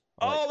UFOs?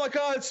 Oh my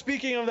God!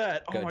 Speaking of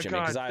that, Go, oh my Jimmy,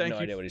 God! because I have no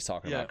idea what he's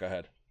talking about. Go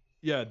ahead.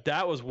 Yeah,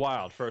 that was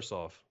wild. First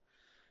off,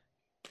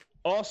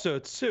 also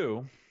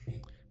too,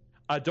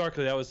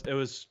 Darkly, it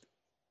was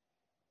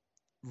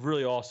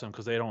really awesome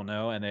because they don't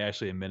know and they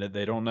actually admitted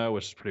they don't know,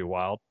 which is pretty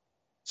wild.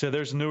 So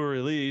there's a new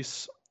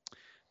release.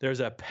 There's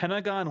a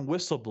Pentagon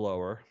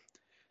whistleblower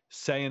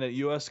saying that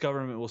U.S.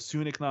 government will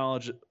soon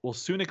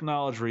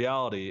acknowledge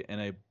reality in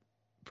a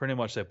pretty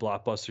much a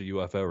blockbuster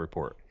UFO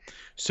report.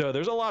 So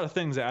there's a lot of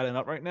things adding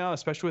up right now,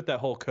 especially with that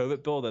whole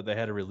COVID bill that they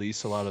had to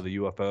release a lot of the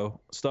UFO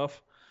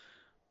stuff.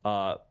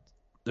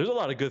 There's a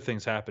lot of good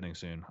things happening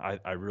soon.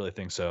 I really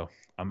think so.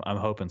 I'm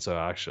hoping so,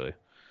 actually.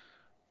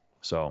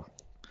 So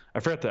I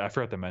forgot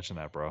to mention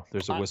that, bro.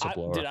 There's a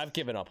whistleblower. Dude, I've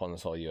given up on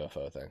this whole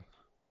UFO thing.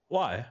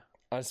 Why?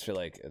 I just feel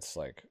like it's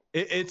like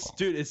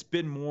dude. It's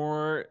been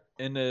more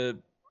in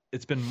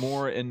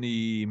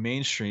the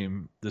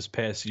mainstream this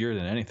past year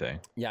than anything.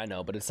 Yeah, I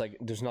know, but it's like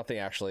there's nothing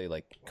actually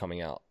like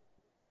coming out.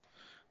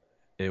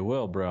 It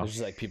will, bro. It's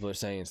just like people are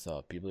saying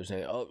stuff. People are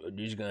saying, "Oh,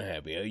 this is gonna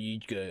happen. Oh,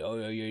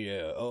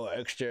 yeah. Oh,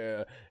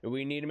 extra.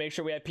 We need to make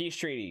sure we have peace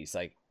treaties."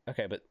 Like,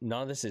 okay, but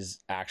none of this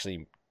is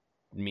actually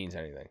means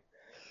anything.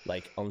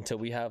 Like until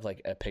we have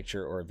like a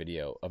picture or a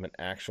video of an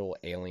actual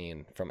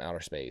alien from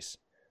outer space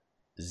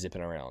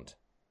zipping around.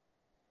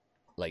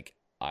 Like,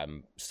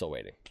 I'm still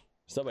waiting.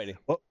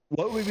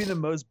 What would be the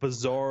most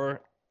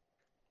bizarre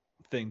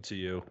thing to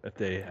you if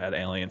they had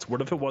aliens?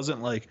 What if it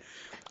wasn't like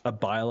a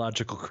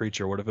biological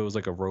creature? What if it was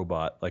like a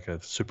robot, like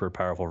a super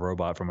powerful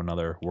robot from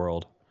another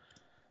world?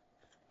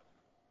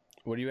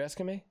 What are you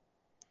asking me?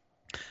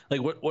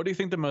 Like, what do you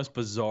think the most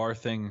bizarre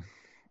thing?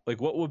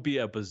 Like, what would be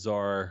a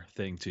bizarre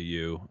thing to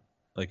you?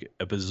 Like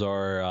a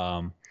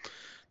bizarre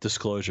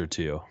disclosure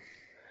to you?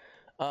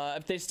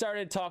 If they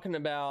started talking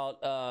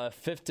about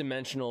fifth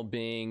dimensional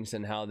beings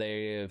and how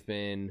they have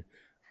been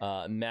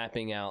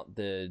mapping out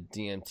the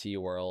DMT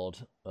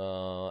world,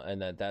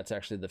 and that's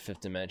actually the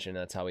fifth dimension,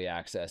 that's how we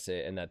access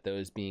it, and that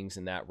those beings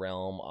in that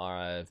realm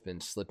have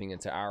been slipping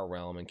into our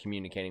realm and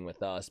communicating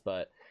with us,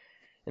 but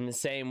in the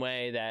same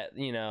way that,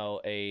 you know,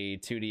 a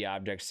 2D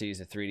object sees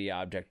a 3D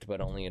object,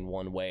 but only in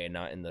one way and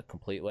not in the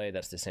complete way.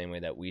 That's the same way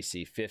that we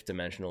see fifth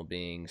dimensional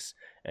beings.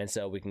 And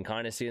so we can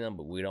kind of see them,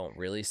 but we don't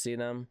really see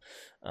them.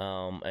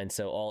 And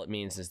so all it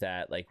means is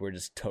that, like, we're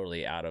just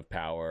totally out of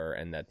power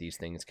and that these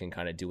things can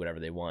kind of do whatever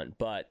they want,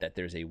 but that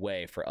there's a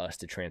way for us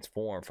to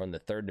transform from the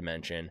third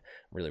dimension.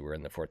 Really, we're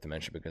in the fourth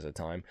dimension because of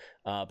time.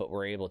 But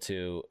we're able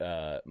to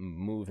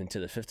move into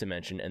the fifth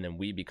dimension, and then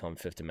we become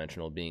fifth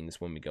dimensional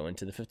beings when we go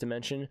into the fifth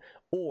dimension.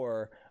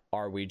 Or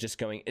are we just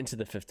going into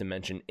the fifth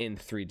dimension in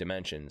 3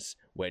 dimensions,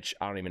 which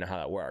I don't even know how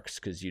that works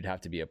because you'd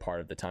have to be a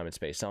part of the time and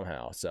space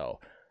somehow.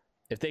 So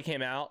if they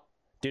came out,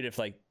 dude, if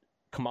like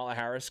Kamala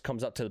Harris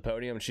comes up to the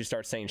podium and she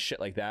starts saying shit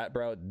like that,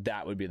 bro,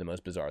 that would be the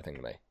most bizarre thing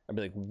to me. I'd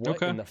be like,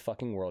 what in the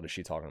fucking world is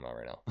she talking about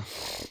right now?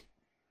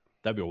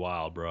 That'd be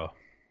wild, bro.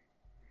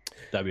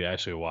 That'd be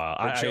actually wild.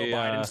 If Joe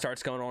Biden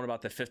starts going on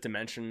about the fifth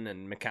dimension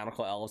and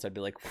mechanical elves, I'd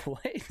be like,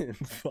 what the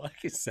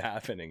fuck is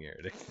happening here,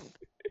 dude?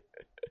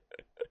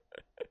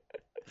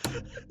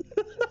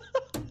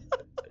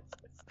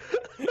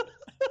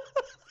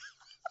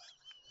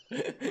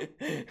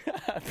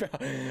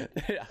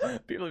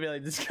 People be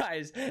like, this guy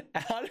is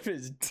out of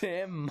his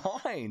damn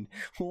mind.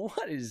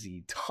 What is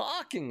he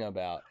talking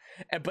about?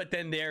 But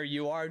then there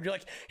you are, and you're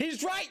like,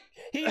 he's right.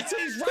 He's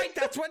right.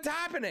 That's what's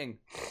happening.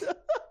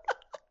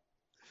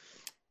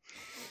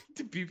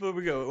 People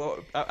would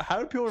go, well, how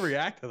do people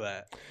react to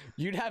that?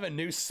 You'd have a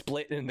new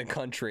split in the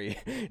country.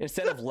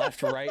 Instead of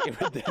left, right, it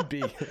would then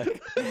be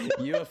like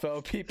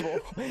UFO people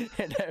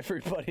and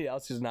everybody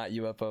else who's not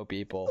UFO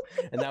people.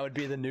 And that would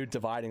be the new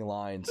dividing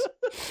lines.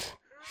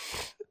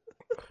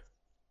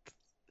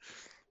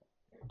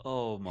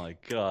 Oh my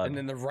God. And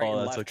then the right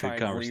and left trying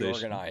to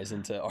reorganize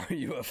into, are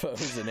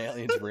UFOs and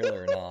aliens real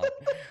or not?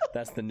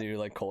 That's the new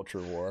like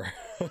culture war.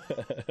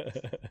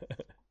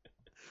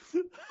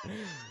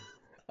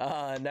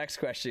 Next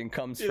question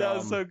comes from that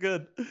was so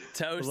good.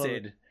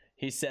 Toasted.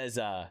 He says,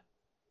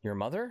 your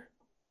mother?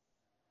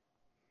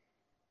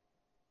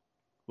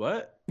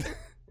 What?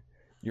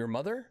 Your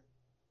mother?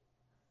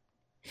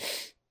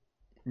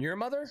 Your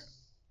mother?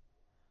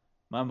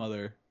 My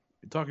mother.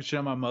 You talking shit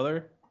on my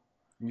mother?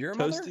 Your Toasty?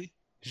 Mother?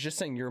 He's just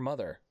saying your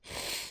mother.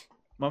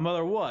 My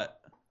mother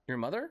what? Your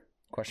mother?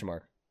 Question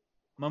mark.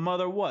 My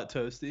mother what,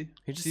 Toasty?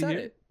 He just said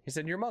it. He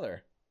said your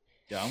mother.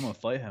 Yeah, I'm gonna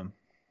fight him.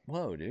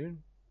 Whoa, dude.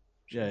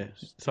 Yeah,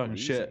 he's talking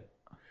shit.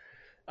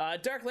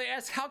 Darkly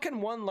asks, how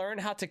can one learn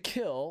how to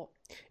kill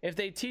if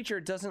their teacher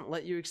doesn't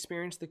let you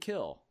experience the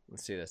kill?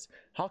 Let's see this.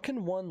 How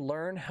can one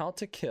learn how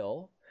to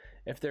kill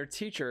if their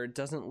teacher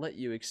doesn't let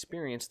you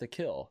experience the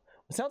kill?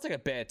 It sounds like a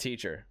bad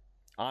teacher,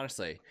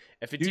 honestly.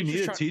 If a Do you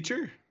need a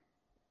teacher?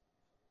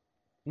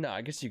 No,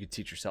 I guess you could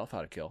teach yourself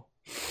how to kill.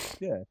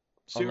 Yeah.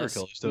 Serial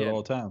killers do it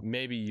all the time.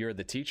 Maybe you're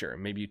the teacher.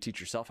 Maybe you teach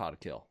yourself how to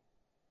kill.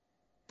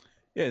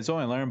 Yeah, it's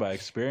only learned by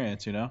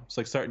experience, you know? It's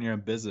like starting your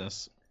own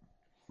business.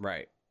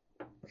 Right.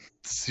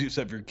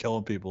 Except you're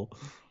killing people.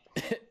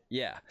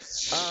 Yeah.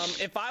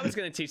 If I was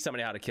going to teach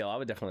somebody how to kill, I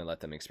would definitely let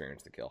them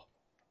experience the kill.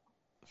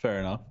 Fair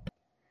enough.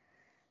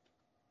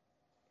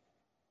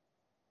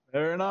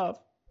 Fair enough.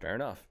 Fair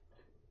enough.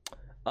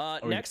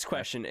 Next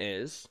question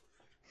is...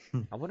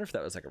 I wonder if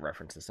that was like a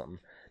reference to something.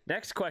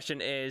 Next question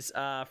is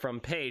from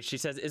Paige. She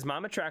says, is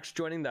Mama Trax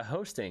joining the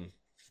hosting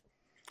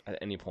at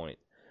any point?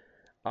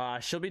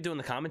 She'll be doing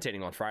the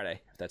commentating on Friday,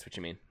 if that's what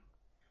you mean.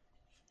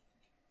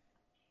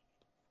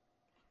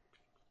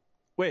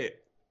 Wait,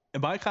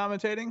 am I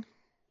commentating?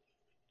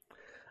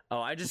 Oh,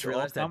 I just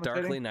realized that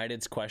Darkly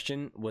Knighted's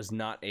question was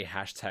not a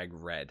hashtag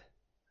read.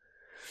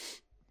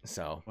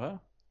 So what?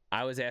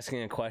 I was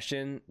asking a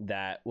question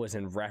that was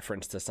in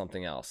reference to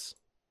something else.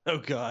 Oh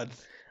God.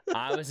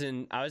 I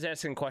was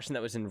asking a question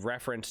that was in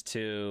reference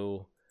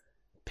to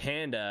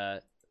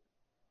Panda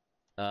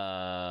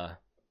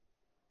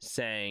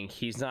saying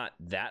he's not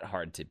that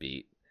hard to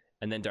beat.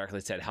 And then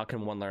Darkly said, how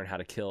can one learn how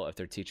to kill if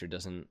their teacher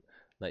doesn't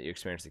let you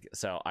experience the kill?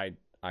 So I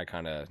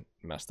kind of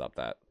messed up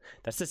that.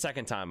 That's the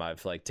second time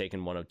I've like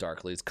taken one of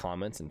Darkly's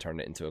comments and turned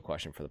it into a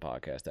question for the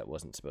podcast that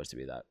wasn't supposed to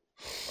be that.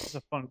 It's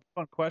a fun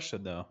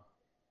question though.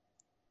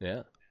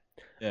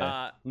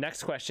 Yeah.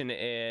 Next question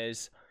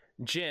is,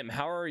 Jim,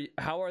 how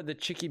are the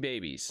chickie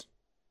babies?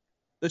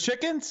 The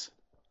chickens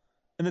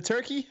and the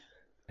turkey?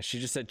 She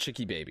just said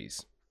chickie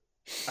babies.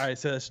 All right,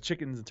 so that's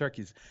chickens and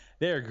turkeys.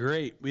 They're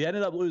great. We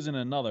ended up losing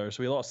another,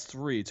 so we lost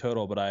 3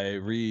 total, but I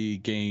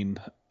regained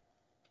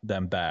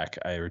them back.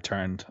 I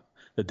returned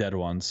the dead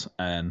ones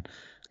and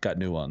got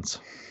new ones.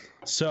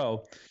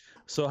 So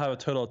still have a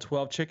total of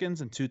 12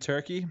 chickens and 2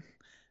 turkey.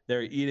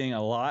 They're eating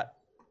a lot.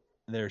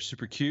 They're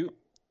super cute.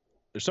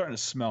 They're starting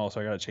to smell,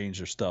 so I got to change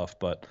their stuff,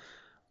 but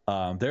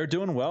they're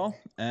doing well,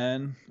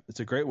 and it's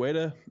a great way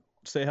to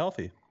stay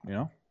healthy, you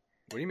know?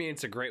 What do you mean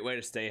it's a great way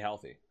to stay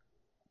healthy?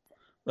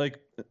 Like,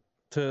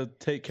 to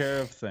take care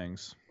of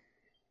things.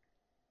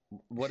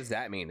 What does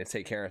that mean, to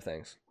take care of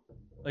things?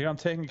 Like, I'm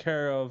taking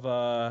care of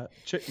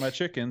my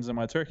chickens and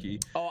my turkey.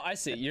 Oh, I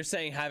see. You're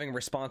saying having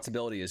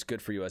responsibility is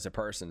good for you as a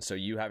person, so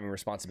you having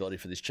responsibility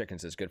for these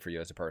chickens is good for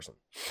you as a person.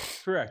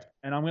 Correct.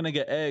 And I'm going to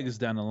get eggs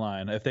down the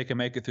line if they can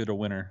make it through the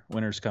winter.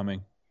 Winter's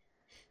coming.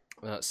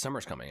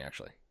 Summer's coming,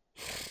 actually.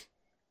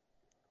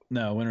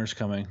 No, winter's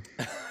coming.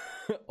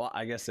 Well,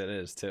 I guess it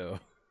is, too.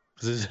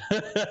 We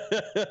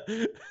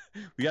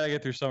got to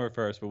get through summer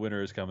first, but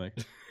winter is coming.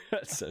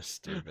 That's so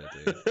stupid,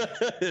 dude.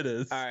 It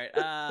is. All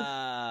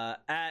right.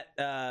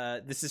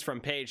 This is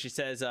from Paige. She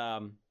says,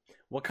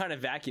 what kind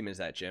of vacuum is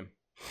that, Jim?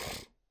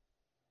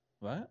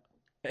 What?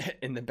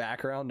 In the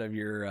background of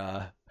your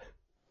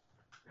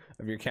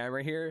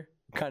camera here?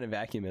 What kind of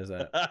vacuum is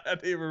that? I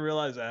didn't even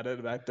realize I had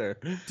it back there.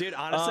 Dude,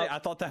 honestly, I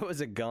thought that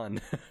was a gun.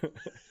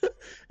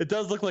 It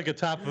does look like a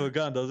top of a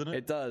gun, doesn't it?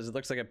 It does. It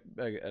looks like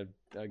a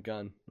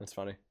gun. That's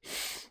funny.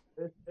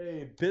 It's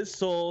a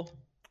Bissell.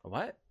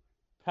 What?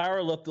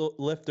 Power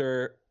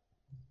lifter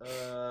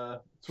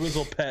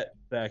Swizzle Pet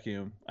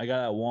vacuum. I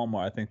got it at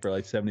Walmart, I think, for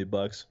like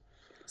 $70.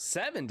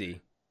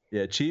 70?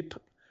 Yeah, cheap,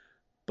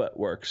 but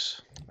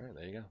works. All right,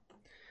 there you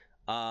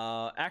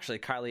go. Actually,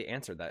 Kylie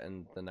answered that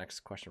in the next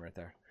question right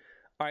there.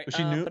 All right.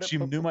 She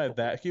knew my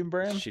vacuum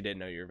brand? She did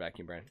know your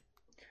vacuum brand.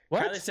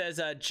 What? Kylie says,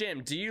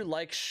 Jim, do you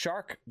like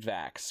Shark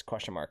Vax? ?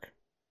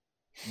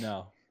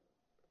 No.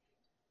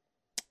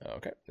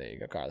 Okay, there you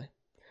go, Kylie.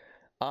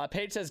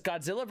 Paige says,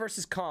 Godzilla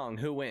versus Kong,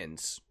 who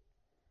wins?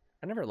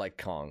 I never liked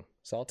Kong,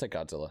 so I'll take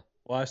Godzilla.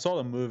 Well, I saw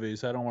the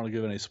movies. I don't want to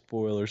give any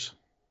spoilers.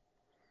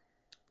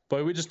 But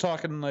are we just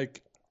talking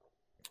like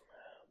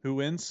who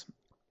wins?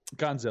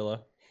 Godzilla.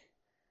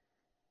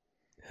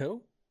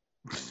 Who?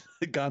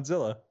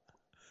 Godzilla.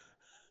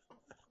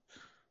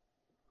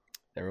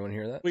 Everyone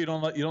hear that? Wait, you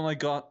don't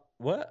like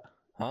what?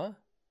 Huh?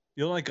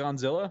 You don't like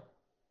Godzilla?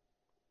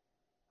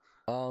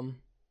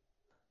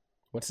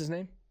 What's his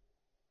name?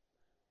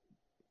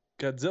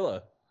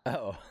 Godzilla.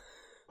 Oh.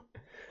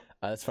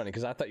 That's funny,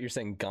 because I thought you were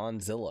saying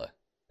Gonzilla,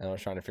 and I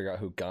was trying to figure out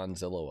who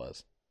Gonzilla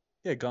was.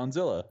 Yeah,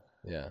 Godzilla.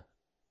 Yeah.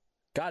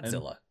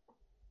 Godzilla.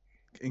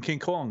 And King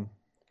Kong.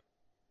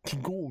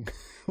 King Kong.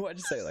 Why'd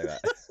you say it like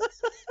that?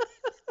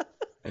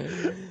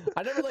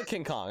 I never liked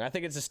King Kong. I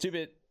think it's a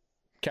stupid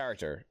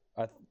character.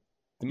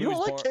 You don't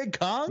like King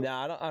Kong?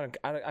 No,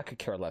 I could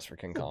care less for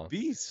King Kong.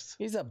 Beast.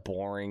 He's a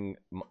boring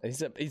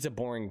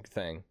boring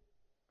thing.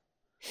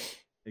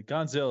 Hey,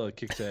 Godzilla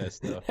kicks ass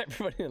though.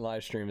 Everybody in the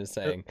live stream is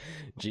saying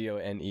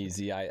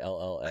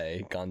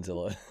Gonezilla.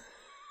 Godzilla.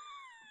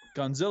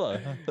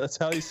 Godzilla. That's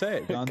how you say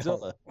it.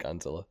 Godzilla.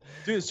 Godzilla.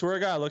 Dude, swear to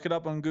God, look it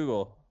up on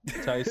Google.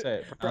 That's how you say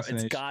it. Bro,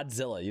 it's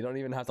Godzilla. You don't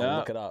even have to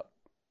look it up.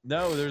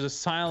 No, there's a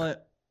silent.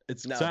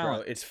 It's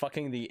silent. Bro, it's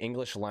fucking the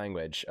English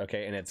language,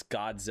 okay? And it's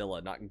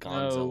Godzilla, not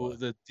Gonzilla. No,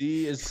 the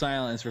D is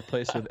silent. It's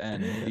replaced with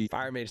N.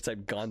 Fire Mage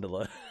type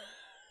gondola.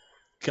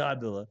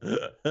 Gondola.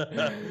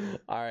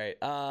 All right.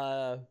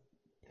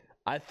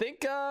 I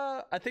think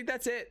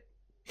that's it.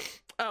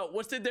 Oh,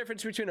 what's the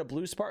difference between a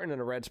blue Spartan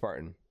and a red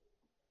Spartan?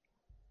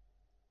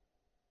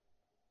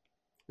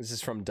 This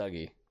is from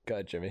Dougie. Go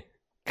ahead, Jimmy.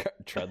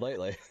 Tread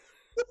lightly.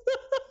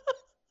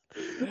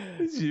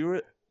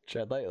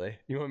 Tread lightly.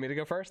 You want me to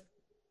go first?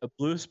 A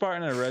blue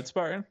Spartan and a red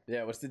Spartan?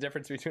 Yeah, what's the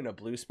difference between a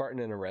blue Spartan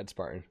and a red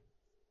Spartan?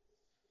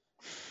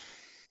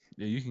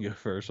 Yeah, you can go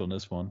first on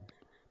this one.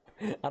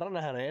 I don't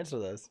know how to answer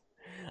this.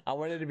 I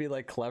wanted to be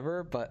like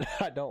clever, but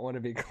I don't want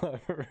to be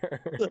clever.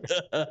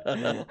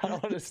 I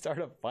don't want to start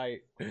a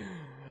fight.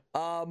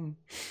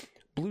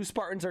 Blue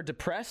Spartans are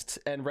depressed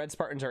and red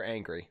Spartans are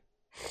angry.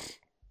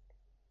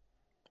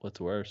 What's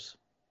worse?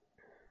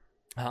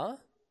 Huh?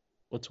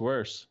 What's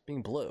worse?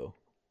 Being blue.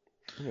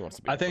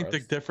 I think the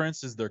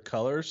difference is their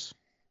colors,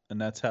 and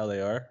that's how they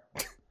are.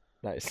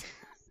 Nice.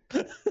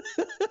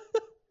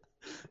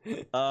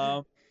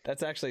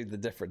 That's actually the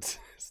difference.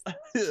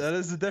 That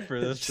is the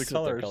difference. That's the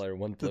colors. Color.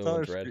 One blue,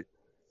 one's red.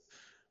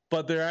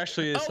 But there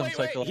actually is some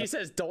psychological. He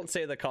says don't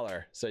say the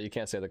color, so you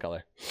can't say the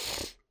color.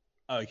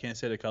 Oh, you can't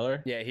say the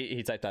color? Yeah,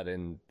 he typed that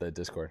in the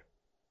Discord.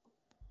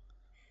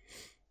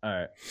 All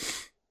right.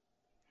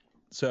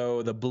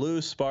 So the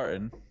blue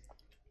Spartan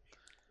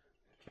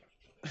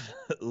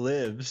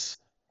lives.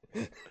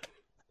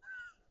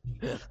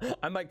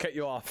 I might cut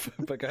you off,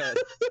 but go ahead.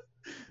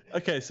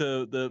 Okay,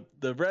 so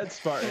the red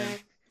Spartan,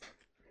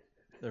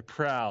 they're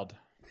proud.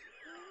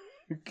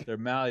 They're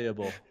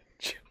malleable.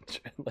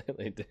 Tread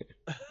lightly, dude.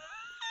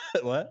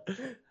 What?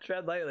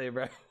 Tread lightly,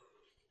 bro.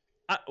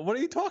 What are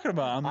you talking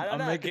about? I don't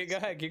know. Go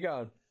ahead, keep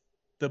going.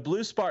 The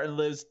blue Spartan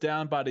lives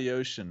down by the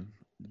ocean,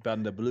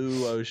 down the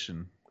blue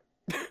ocean.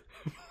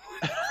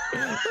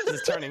 What is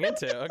this turning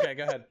into? Okay,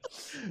 go ahead.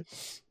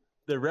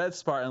 The red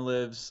Spartan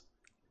lives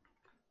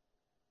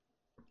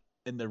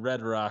in the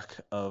red rock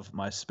of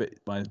my state.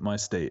 My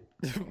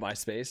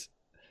space.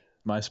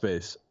 My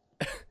space.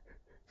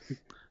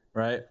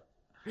 Right?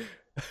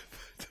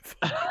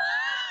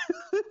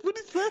 What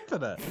are you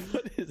laughing at?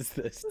 What is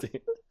this,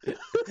 dude?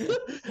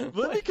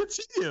 Let me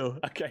continue.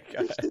 Okay,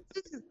 go ahead.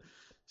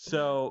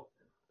 So,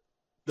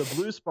 the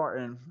blue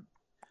Spartan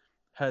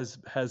has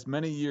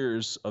many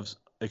years of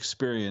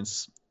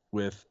experience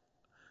with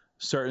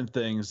certain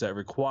things that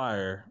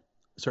require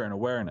certain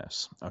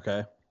awareness.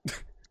 Okay.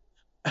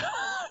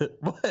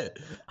 What?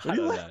 What are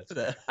you laughing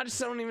at? I just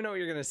don't even know what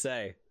you're gonna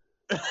say.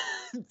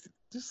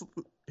 Just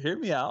hear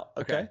me out,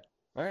 okay?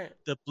 All right.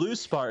 The blue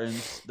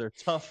Spartans, they're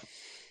tough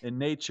in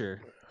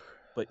nature,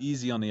 but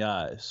easy on the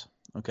eyes.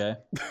 Okay.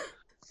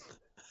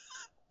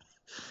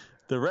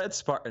 The red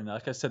Spartan,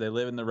 like I said, they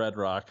live in the red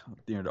rock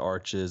near the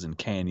arches and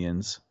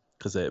canyons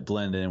because they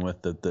blend in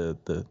with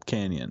the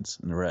canyons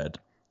in the red.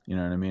 You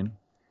know what I mean?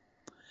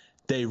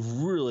 They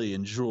really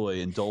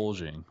enjoy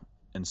indulging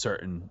in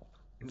certain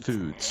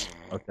foods.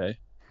 Okay.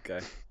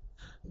 Okay.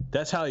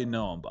 That's how you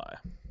know them by.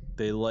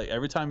 They like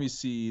every time you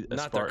see a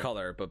not Spartan, their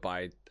color, but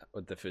by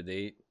what the food they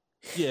eat.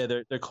 Yeah,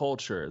 their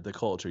culture. The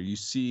culture. You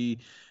see,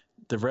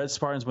 the red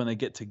Spartans when they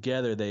get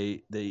together,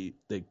 they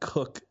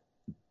cook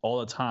all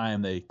the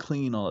time. They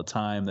clean all the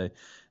time.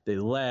 They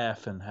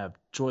laugh and have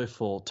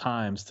joyful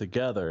times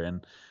together.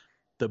 And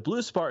the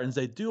blue Spartans,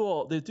 they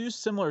do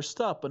similar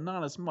stuff, but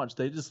not as much.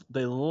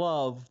 They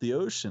love the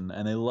ocean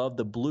and they love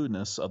the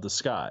blueness of the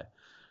sky.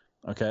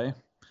 Okay.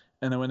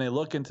 And then when they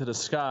look into the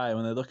sky,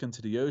 when they look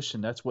into the ocean,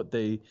 that's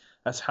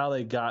how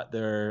they got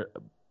their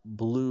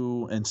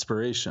blue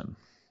inspiration.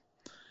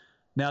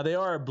 Now they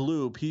are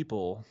blue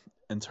people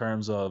in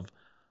terms of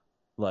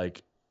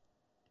like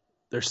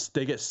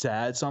they get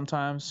sad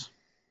sometimes,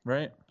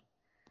 right?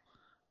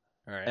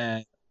 All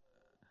right.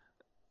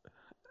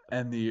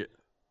 And the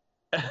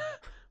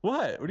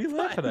what? What are you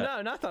laughing at?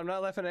 No, nothing. I'm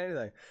not laughing at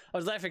anything. I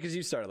was laughing because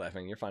you started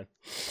laughing. You're fine.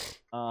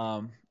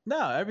 No,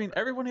 I mean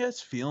everyone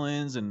has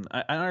feelings, and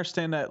I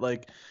understand that.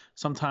 Like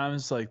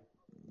sometimes, like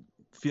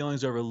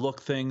feelings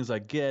overlook things. I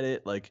get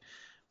it. Like,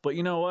 but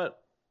you know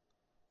what?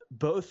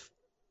 Both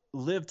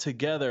live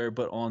together,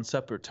 but on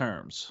separate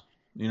terms.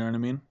 You know what I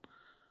mean?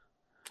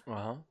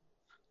 Uh-huh.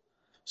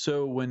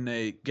 So when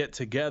they get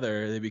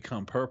together, they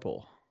become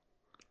purple.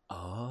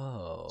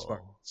 Oh.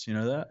 Spartans. You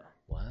know that?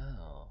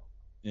 Wow.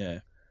 Yeah.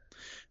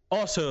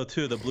 Also,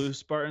 too, the blue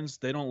Spartans,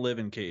 they don't live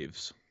in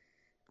caves.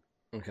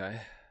 Okay.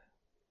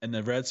 And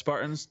the red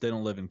Spartans, they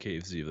don't live in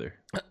caves either.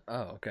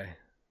 Oh, okay.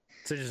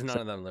 So just none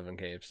of them live in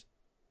caves.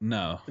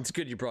 No. It's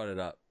good you brought it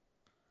up.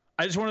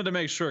 I just wanted to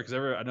make sure because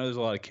I know there's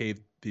a lot of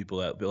cave people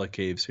that like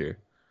caves here.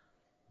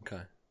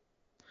 Okay.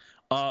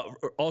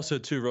 Also,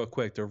 too, real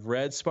quick, the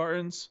red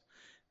Spartans,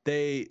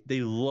 they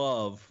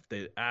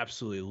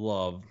absolutely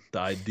love the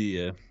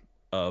idea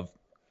of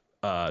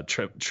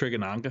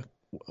trigonometry.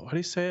 How do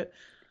you say it?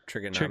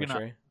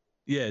 Trigonometry.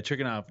 Yeah,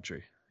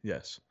 trigonometry.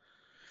 Yes.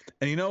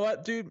 And you know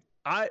what, dude?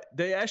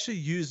 They actually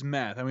use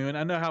math. I mean,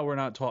 I know how we're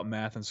not taught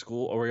math in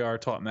school, or we are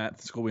taught math in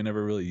school. We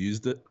never really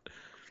used it.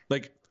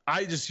 Like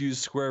I just used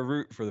square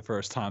root for the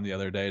first time the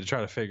other day to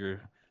try to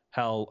figure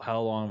how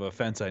long of a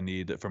fence I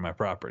need for my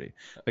property.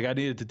 Like I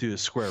needed to do the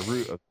square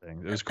root of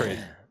things. It was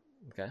crazy.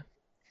 Okay.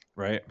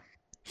 Right.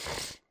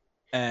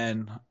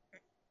 And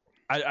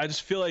I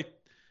just feel like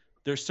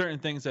there's certain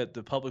things that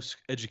the public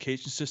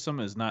education system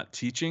is not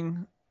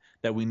teaching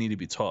that we need to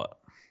be taught.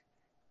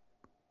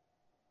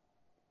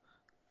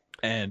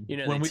 And You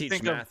know, when they we teach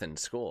think math in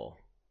school.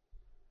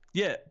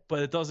 yeah, but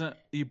it doesn't.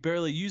 You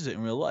barely use it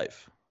in real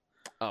life.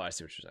 Oh, I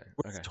see what you're saying.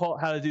 Were you Okay. taught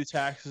how to do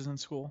taxes in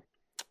school?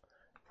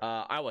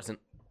 I wasn't.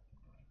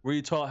 Were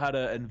you taught how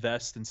to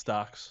invest in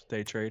stocks,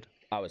 day trade?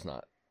 I was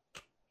not.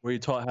 Were you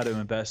taught how to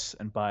invest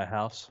and buy a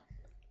house?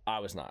 I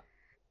was not.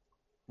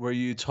 Were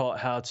you taught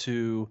how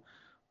to,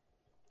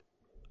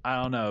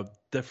 I don't know,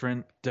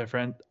 different,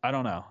 I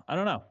don't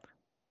know.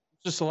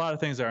 Just a lot of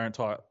things that aren't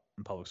taught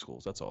in public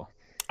schools. That's all.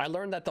 I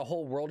learned that the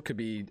whole world could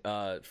be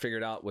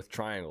figured out with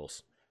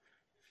triangles.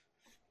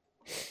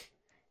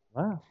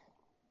 Wow.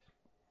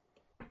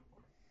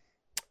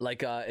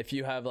 Like if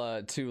you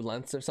have two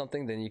lengths of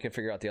something, then you can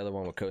figure out the other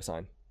one with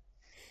cosine.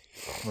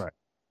 Right.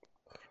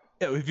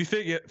 Yeah, if you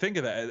think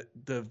of that,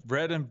 the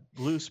red and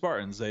blue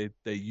Spartans, they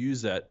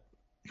use that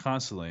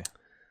constantly.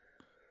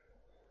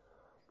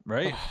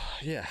 Right?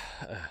 Yeah.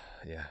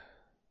 Yeah.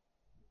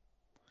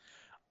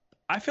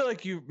 I feel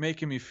like you're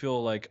making me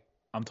feel like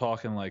I'm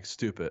talking like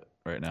stupid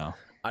right now.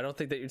 I don't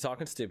think that you're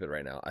talking stupid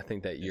right now. I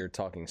think that you're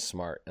talking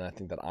smart, and I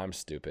think that I'm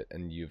stupid,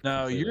 and you've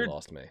No, completely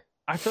lost me.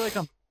 I feel like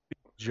I'm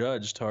being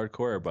judged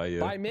hardcore by you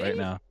By me? right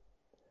now.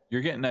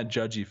 You're getting that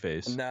judgy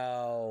face.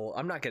 No,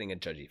 I'm not getting a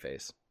judgy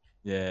face.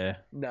 Yeah.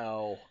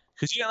 No.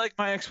 Because you didn't like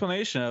my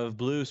explanation of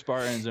blue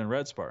Spartans and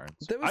red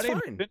Spartans. That was I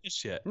didn't fine.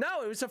 finish yet.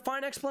 No, it was a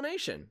fine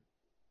explanation.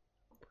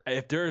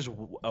 If there's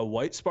a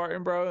white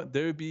Spartan, bro,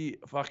 there would be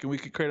fucking. We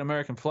could create an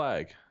American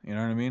flag. You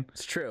know what I mean?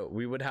 It's true.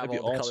 We would have That'd be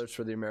all the awesome. colors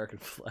for the American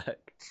flag.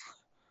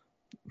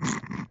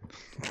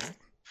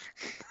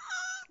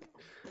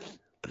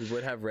 We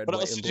would have red, What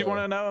white, else and did you blue.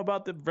 want to know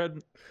about the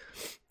red?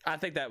 I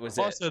think that was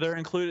Also, it. they're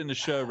included in the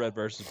show Red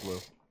versus Blue.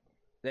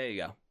 There you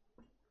go.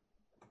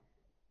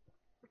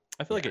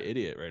 I feel like an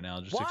idiot right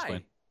now. Just Why?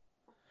 explain.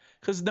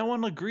 Because no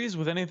one agrees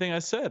with anything I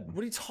said.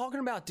 What are you talking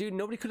about, dude?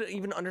 Nobody could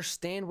even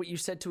understand what you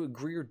said to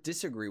agree or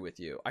disagree with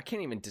you. I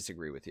can't even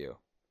disagree with you.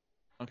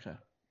 Okay.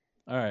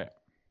 All right.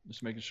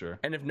 Just making sure.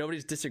 And if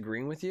nobody's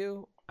disagreeing with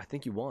you, I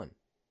think you won.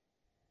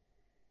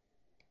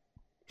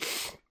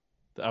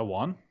 I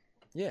won?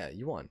 Yeah,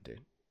 you won,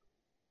 dude.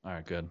 All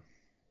right, good.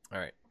 All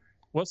right.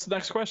 What's the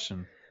next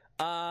question?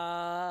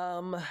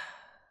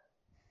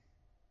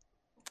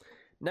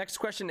 Next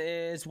question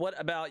is, what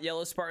about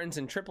Yellow Spartans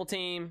and Triple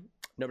Team?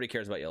 Nobody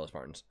cares about Yellow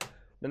Spartans.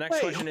 The next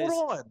question is...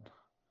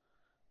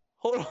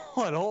 Hold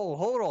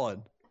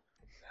on.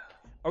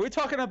 Are we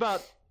talking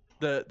about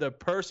the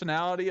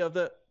personality of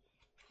the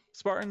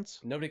Spartans?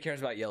 Nobody cares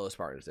about Yellow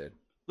Spartans, dude.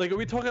 Like, are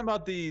we talking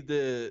about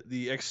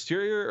the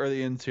exterior or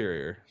the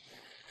interior?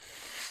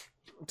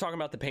 I'm talking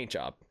about the paint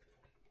job.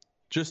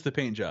 Just the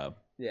paint job.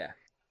 Yeah.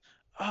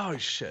 Oh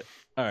shit.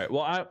 All right.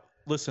 Well,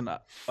 listen.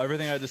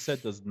 Everything I just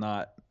said does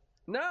not.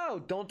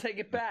 No, don't take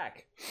it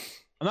back.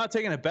 I'm not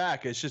taking it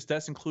back. It's just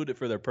that's included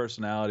for their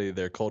personality,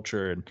 their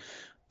culture, and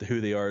who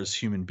they are as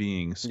human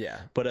beings. Yeah.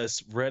 But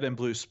as red and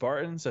blue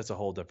Spartans, that's a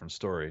whole different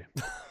story.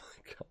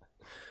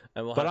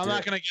 And we'll But have I'm to-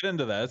 not going to get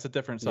into that. It's a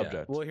different Yeah,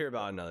 subject. we'll hear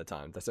about it another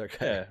time. That's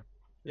okay.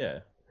 Yeah.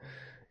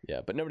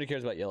 Yeah, but nobody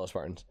cares about Yellow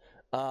Spartans.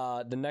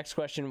 The next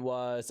question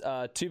was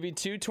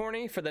 2v2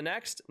 tourney for the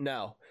next?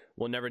 No,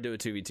 we'll never do a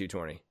 2v2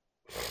 tourney.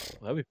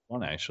 That'd be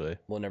fun, actually.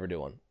 We'll never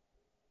do one.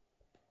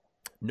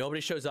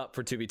 Nobody shows up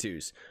for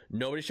 2v2s.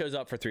 Nobody shows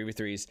up for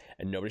 3v3s.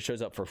 And nobody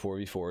shows up for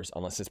 4v4s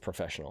unless it's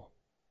professional.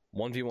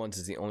 1v1s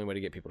is the only way to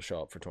get people to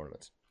show up for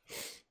tournaments.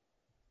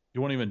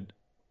 You won't even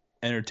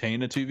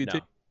entertain a 2v2? No.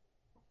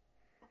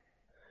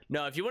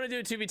 No, if you want to do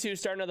a 2v2,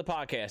 start another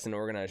podcast and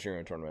organize your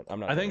own tournament. I'm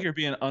not. I doing think it. you're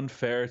being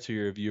unfair to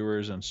your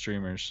viewers and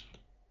streamers.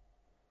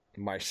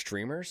 My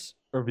streamers.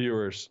 Or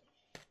viewers.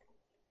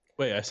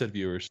 Wait, I said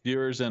viewers.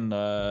 Viewers and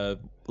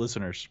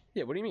listeners.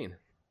 Yeah, what do you mean?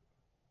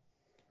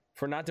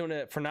 For not doing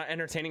it, for not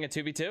entertaining a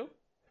 2v2?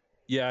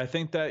 Yeah, I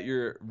think that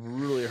you're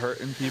really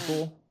hurting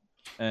people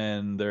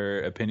and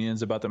their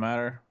opinions about the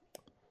matter.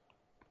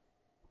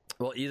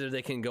 Well, either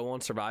they can go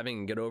on surviving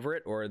and get over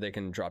it, or they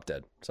can drop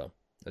dead. So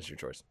that's your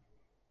choice.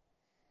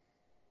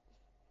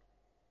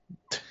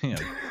 Damn.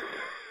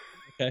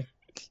 Okay.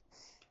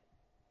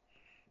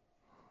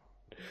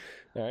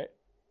 All right.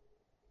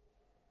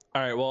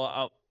 All right.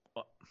 Well,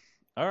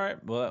 all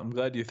right. Well, I'm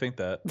glad you think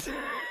that.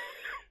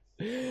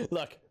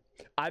 Look,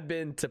 I've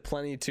been to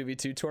plenty of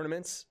 2v2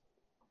 tournaments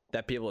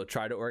that people have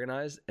tried to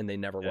organize and they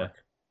never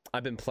work.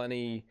 I've been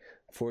plenty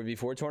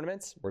 4v4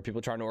 tournaments where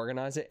people trying to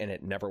organize it and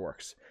it never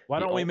works. Why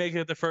don't we make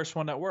it the first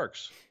one that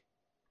works?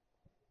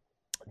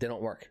 They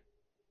don't work.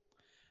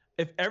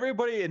 If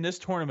everybody in this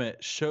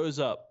tournament shows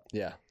up,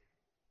 Yeah.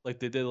 like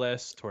they did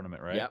last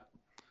tournament, right? Yep.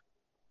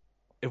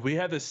 if we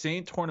had the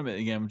same tournament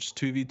again, which is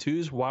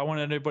 2v2s, why won't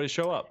anybody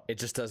show up? It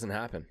just doesn't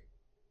happen.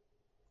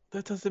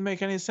 That doesn't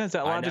make any sense.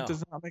 That logic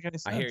does not make any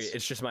sense. I hear you.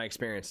 It's just my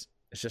experience.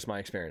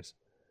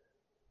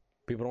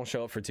 People don't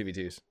show up for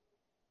 2v2s.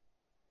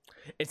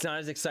 It's not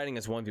as exciting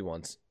as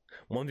 1v1s.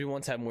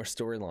 1v1s have more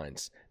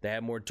storylines. They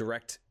have more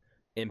direct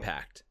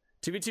impact.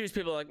 2v2s,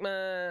 people are like,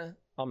 nah,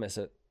 I'll miss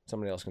it.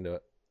 Somebody else can do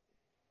it.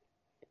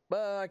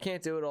 But I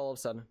can't do it all of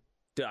a sudden.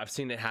 Dude, I've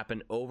seen it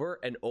happen over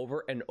and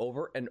over and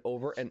over and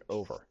over and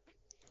over.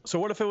 So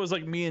what if it was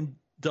like me and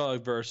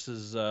Doug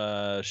versus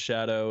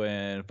Shadow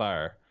and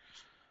Fire?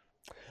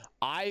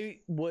 I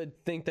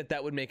would think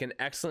that would make an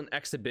excellent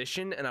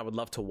exhibition, and I would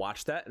love to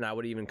watch that, and I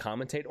would even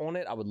commentate on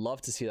it. I would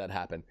love to see that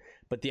happen.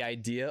 But the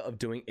idea of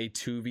doing a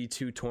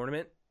 2v2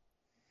 tournament,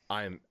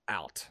 I'm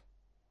out.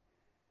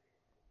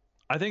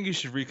 I think you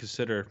should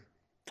reconsider.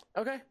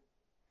 Okay.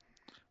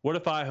 What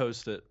if I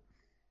host it?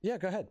 Yeah,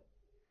 go ahead.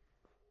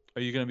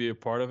 Are you going to be a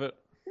part of it?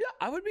 Yeah,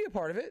 I would be a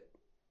part of it.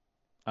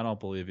 I don't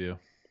believe you.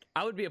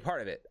 I would be a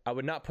part of it. I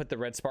would not put the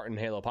Red Spartan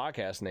Halo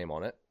podcast name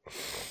on it.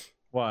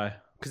 Why?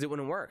 Because it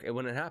wouldn't work. It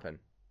wouldn't happen.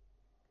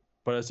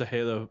 But it's a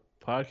Halo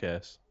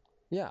podcast.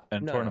 Yeah.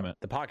 And tournament.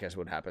 No. The podcast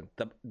would happen.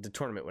 The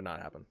tournament would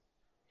not happen.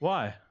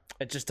 Why?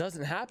 It just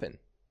doesn't happen.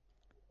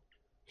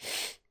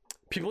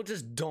 People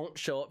just don't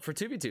show up for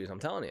 2v2s, I'm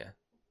telling you.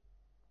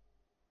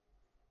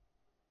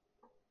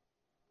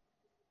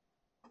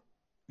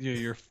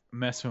 You're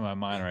messing with my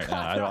mind right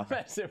now. I'm not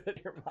messing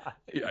with your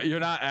mind. You're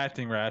not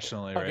acting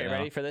rationally right now. Okay,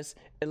 ready for this?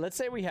 And let's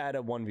say we had a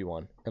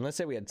 1v1. And let's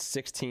say we had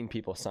 16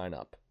 people sign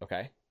up,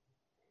 okay?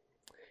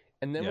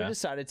 And then we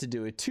decided to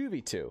do a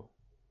 2v2,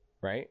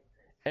 right?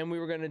 And we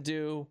were going to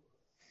do,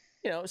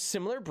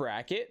 similar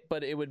bracket,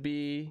 but it would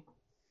be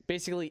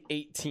basically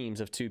 8 teams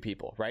of 2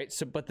 people, right?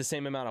 So, but the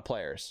same amount of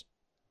players.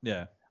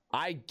 Yeah.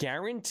 I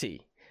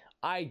guarantee,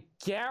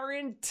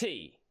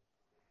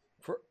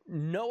 for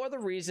no other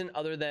reason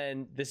other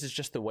than this is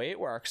just the way it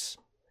works,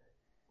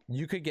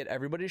 you could get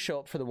everybody to show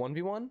up for the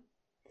 1v1,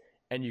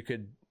 and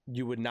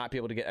you would not be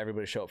able to get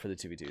everybody to show up for the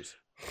 2v2s.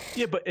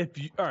 Yeah, but if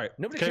you all right,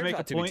 nobody cares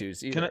about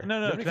 2v2s either. Can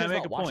I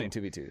make a point?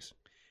 2v2s.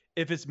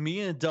 If it's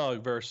me and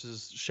Doug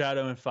versus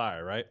Shadow and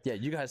Fire, right? Yeah,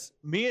 you guys.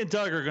 Me and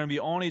Doug are going to be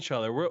on each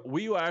other.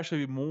 We will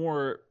actually be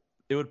more.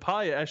 It would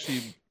probably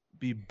actually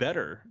be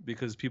better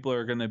because people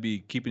are going to be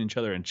keeping each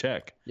other in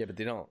check. Yeah, but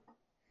they don't.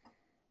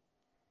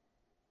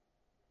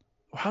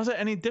 How's that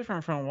any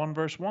different from 1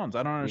 versus 1s?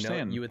 I don't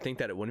understand. You would think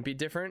that it wouldn't be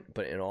different,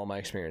 but in all my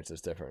experience,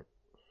 it's different.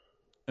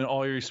 In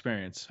all your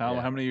experience,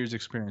 how many years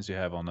experience do you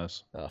have on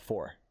this?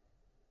 4.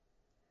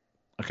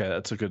 Okay,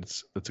 that's a good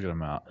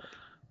amount.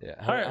 Yeah.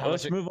 All right,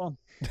 let's move on.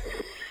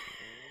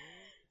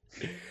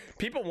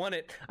 People want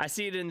it. I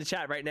see it in the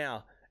chat right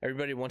now.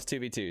 Everybody wants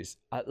 2v2s.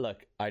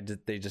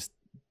 They just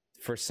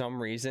for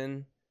some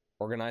reason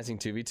organizing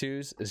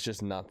 2v2s is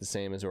just not the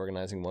same as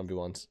organizing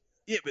 1v1s.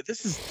 Yeah, but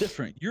this is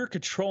different. You're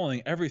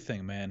controlling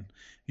everything, man.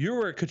 You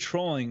were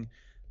controlling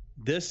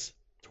this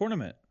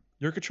tournament.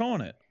 You're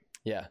controlling it.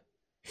 Yeah.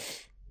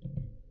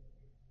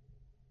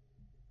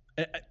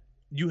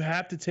 You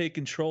have to take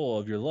control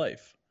of your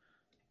life.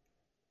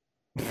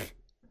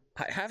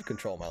 I have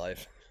control of my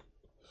life.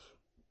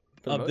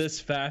 Of this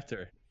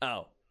factor.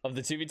 Oh, of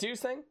the 2v2s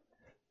thing?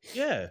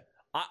 Yeah.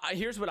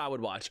 Here's what I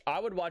would watch. I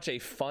would watch a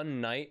fun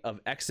night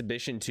of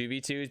exhibition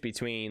 2v2s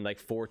between like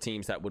 4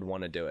 teams that would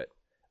want to do it.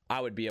 I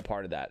would be a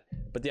part of that.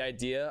 But the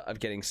idea of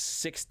getting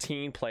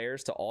 16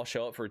 players to all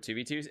show up for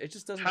 2v2s, it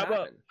just doesn't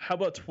happen. How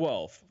about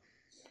 12?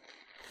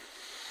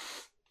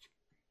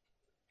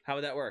 How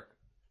would that work?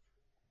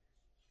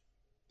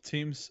 6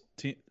 teams?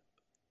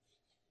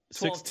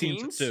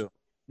 Teams with 2.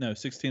 No,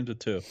 6 teams with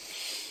 2.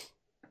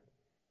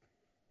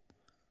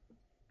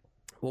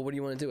 Well, what do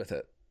you want to do with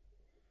it?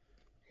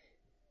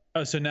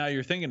 Oh, so now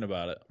you're thinking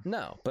about it.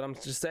 No, but I'm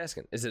just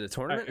asking. Is it a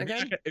tournament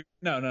again?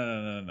 No.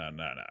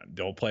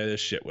 Don't play this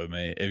shit with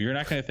me. If you're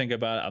not going to think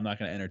about it, I'm not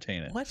going to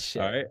entertain it. What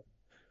shit? All right?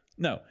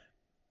 No.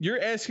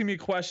 You're asking me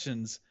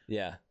questions.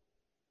 Yeah.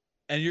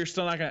 And you're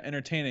still not going to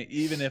entertain it,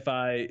 even if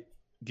I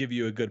give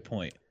you a good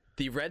point.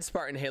 The Red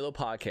Spartan Halo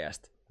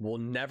podcast will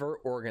never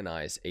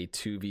organize a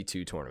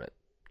 2v2 tournament.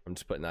 I'm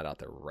just putting that out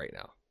there right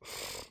now.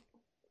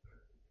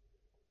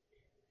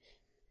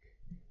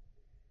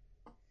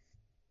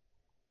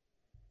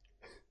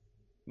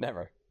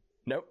 Never.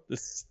 Nope.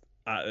 This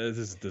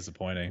is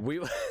disappointing. We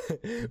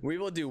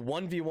will do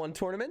 1v1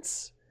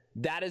 tournaments.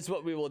 That is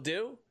what we will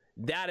do.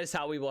 That is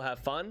how we will have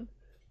fun.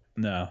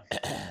 No.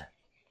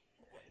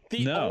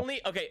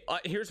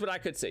 Here's what I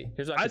could see.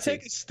 I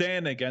take a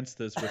stand against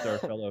this with our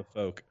fellow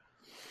folk.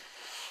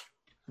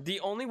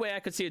 The only way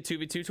I could see a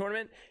 2v2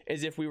 tournament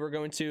is if we were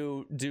going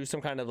to do some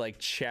kind of like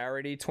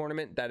charity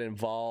tournament that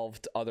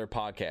involved other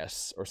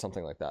podcasts or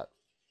something like that.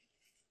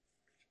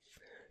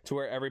 To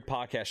where every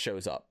podcast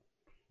shows up.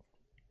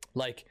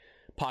 Like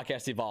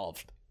Podcast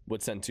Evolved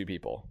would send 2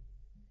 people.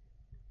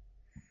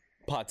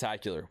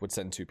 Podtacular would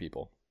send 2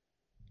 people.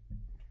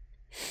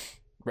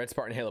 Red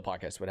Spartan Halo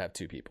podcast would have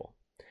 2 people.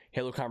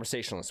 Halo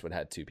Conversationalists would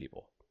have 2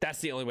 people.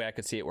 That's the only way I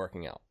could see it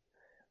working out.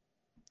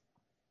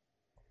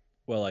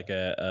 Well, like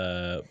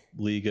a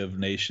League of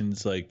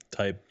Nations like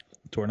type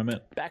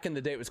tournament. Back in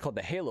the day, it was called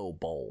the Halo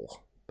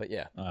Bowl. But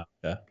yeah.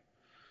 Yeah.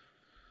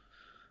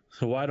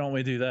 So why don't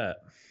we do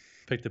that?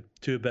 Pick the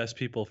two best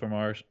people from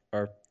our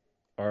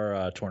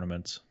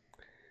tournaments.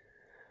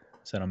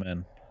 Send them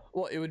in.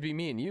 Well, it would be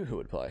me and you who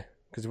would play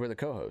because we're the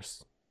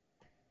co-hosts.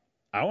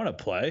 I want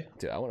to play.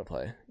 Dude, I want to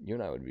play. You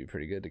and I would be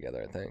pretty good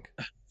together, I think.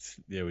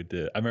 Yeah, we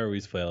did. I remember we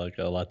used to play like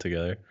a lot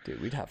together.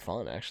 Dude, we'd have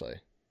fun actually.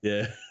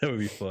 Yeah, that would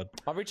be fun.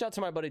 I'll reach out to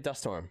my buddy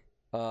Duststorm.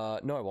 No,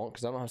 I won't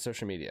because I don't have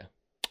social media.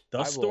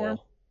 Duststorm?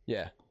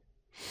 Yeah.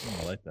 Oh,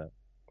 I like that.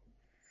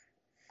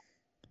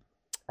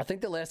 I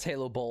think the last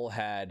Halo Bowl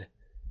had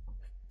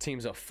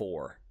teams of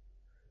 4.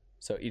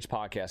 So each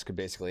podcast could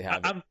basically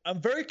have. I'm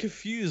very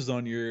confused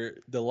on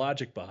the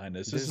logic behind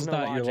this. This is no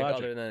not your logic.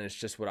 other than it's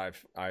just what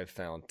I've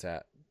found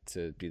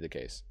to be the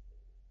case.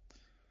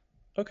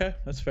 Okay,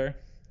 that's fair.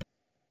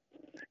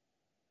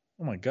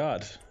 Oh my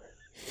god.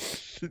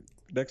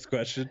 Next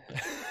question.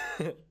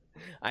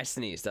 I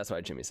sneezed. That's why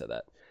Jimmy said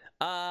that.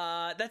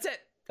 That's it.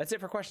 That's it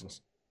for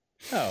questions.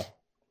 Oh.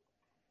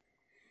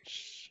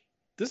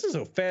 This is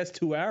a fast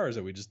 2 hours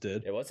that we just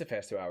did. It was a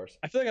fast 2 hours.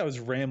 I feel like I was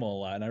rambling a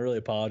lot, and I really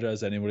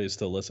apologize to anybody who's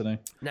still listening.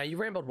 Now, you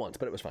rambled once,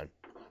 but it was fine.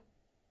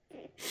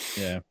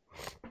 Yeah.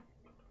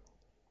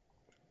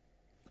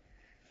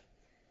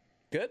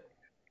 Good?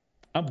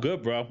 I'm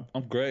good, bro.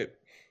 I'm great.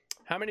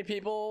 How many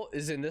people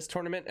is in this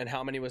tournament, and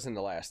how many was in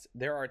the last?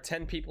 There are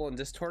 10 people in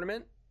this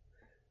tournament.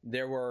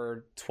 There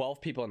were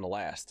 12 people in the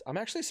last. I'm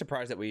actually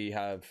surprised that we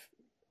have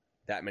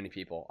that many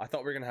people. I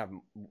thought we were going to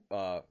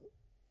have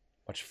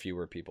much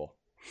fewer people.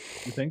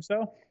 You think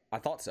so? I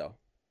thought so.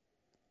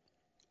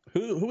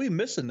 Who we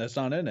missing that's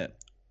not in it?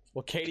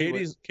 Well,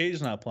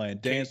 Katie's not playing.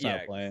 Dan's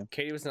not playing.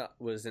 Katie was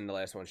in the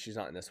last one. She's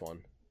not in this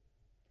one.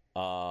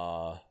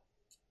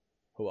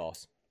 Who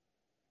else?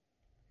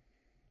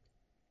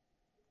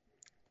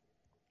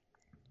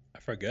 I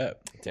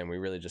forget. Damn, we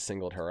really just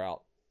singled her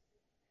out.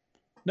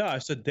 No, I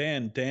said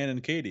Dan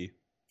and Katie.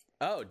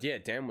 Oh yeah,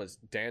 Dan was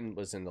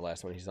in the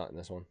last one. He's not in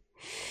this one.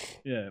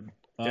 Yeah.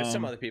 There's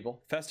some other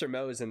people. Fester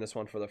Mo is in this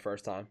one for the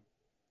first time.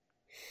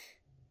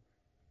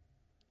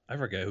 I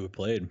forget who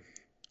played.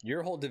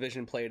 Your whole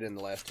division played in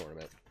the last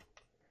tournament.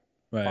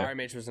 Right. Fire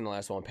Mage was in the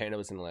last one. Panda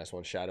was in the last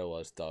one. Shadow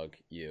was. Doug,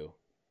 you.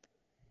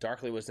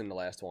 Darkly was in the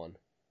last one.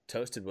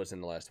 Toasted was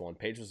in the last one.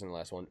 Paige was in the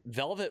last one.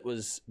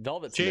 Velvet's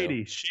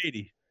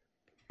Shady.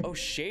 Oh,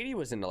 Shady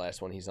was in the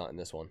last one. He's not in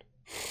this one.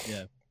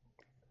 Yeah.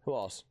 Who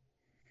else?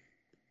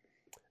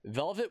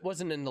 Velvet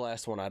wasn't in the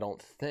last one, I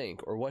don't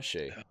think. Or was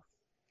she?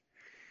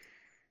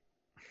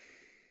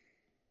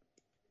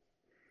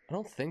 I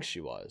don't think she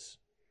was.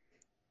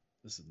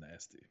 This is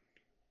nasty.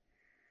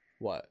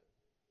 What?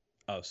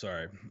 Oh,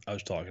 sorry. I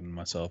was talking to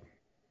myself.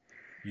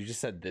 You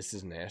just said this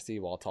is nasty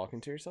while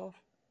talking to yourself?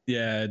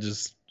 Yeah,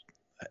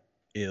 I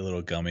ate a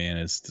little gummy and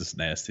it's just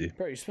nasty.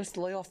 Bro, you're supposed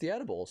to lay off the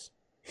edibles.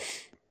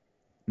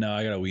 No,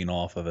 I gotta wean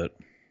off of it.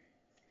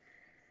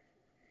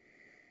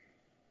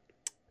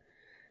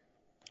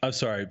 I'm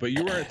sorry, but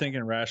you weren't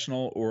thinking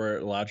rational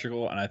or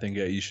logical, and I think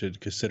that you should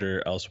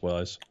consider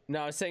elsewise.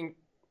 No, I was saying...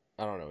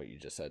 I don't know what you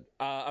just said.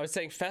 I was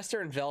saying Fester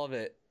and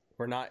Velvet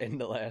were not in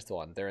the last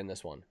one. They're in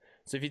this one.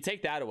 So if you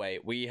take that away,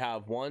 we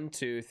have 1,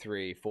 2,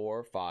 3,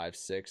 4, 5,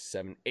 6,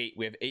 7, 8.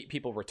 We have 8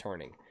 people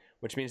returning,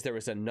 which means there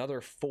was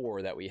another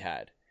 4 that we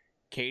had.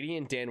 Katie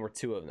and Dan were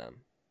 2 of them.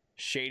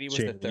 Shady was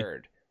the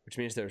 3rd, which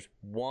means there's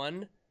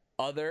 1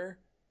 other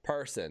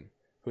person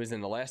who is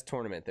in the last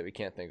tournament that we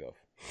can't think of.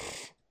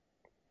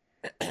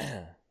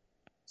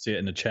 See it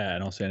in the chat. I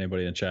don't see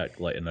anybody in the chat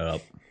lighting it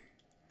up.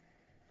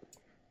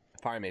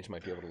 Fire Mage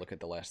might be able to look at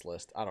the last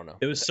list. I don't know.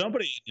 It was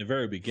somebody in the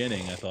very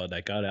beginning, I thought,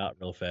 that got out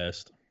real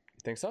fast. You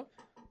think so?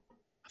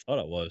 I thought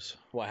it was.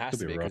 Well, it has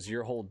to be because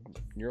your whole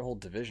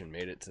division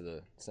made it to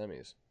the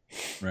semis.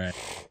 Right.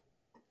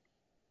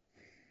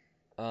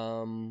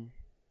 I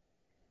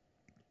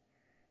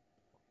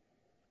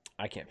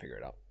can't figure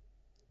it out.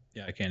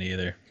 Yeah, I can't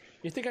either.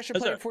 You think I should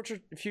play in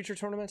future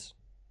tournaments?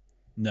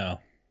 No.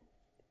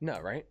 No,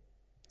 right?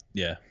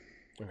 Yeah.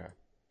 Okay.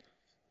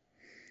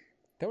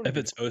 If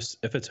it's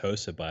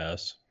hosted by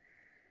us.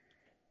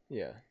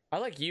 Yeah. I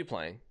like you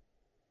playing.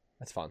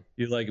 That's fun.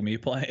 You like me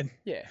playing?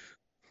 Yeah.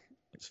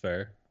 That's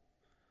fair.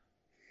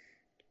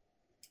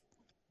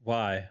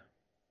 Why?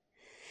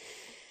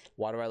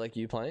 Why do I like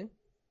you playing?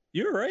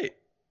 You're right.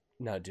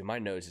 No, dude, my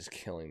nose is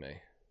killing me.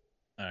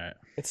 All right.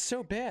 It's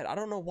so bad. I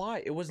don't know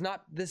why. It was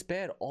not this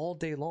bad all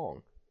day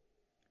long.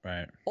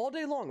 Right. All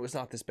day long it was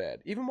not this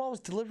bad. Even while I was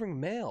delivering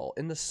mail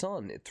in the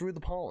sun through the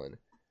pollen,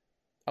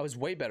 I was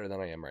way better than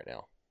I am right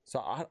now. So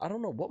I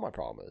don't know what my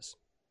problem is.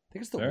 I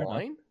think it's the Fair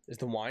wine. enough. Is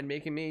the wine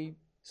making me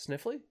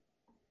sniffly?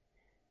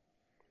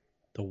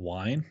 The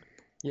wine?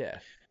 Yeah.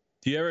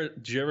 Do you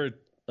ever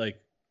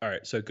like, all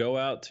right, so go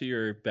out to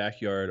your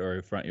backyard or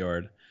your front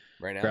yard.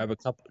 Right now? Grab a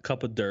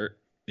cup of dirt.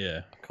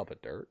 Yeah. A cup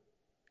of dirt?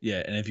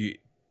 Yeah, and if you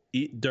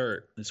eat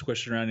dirt and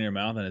squish it around in your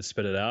mouth and then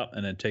spit it out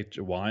and then take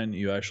your wine,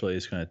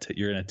 it's gonna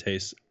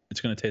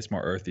taste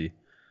more earthy.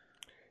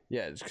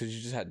 Yeah, it's because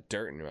you just had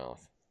dirt in your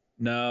mouth.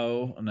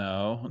 No.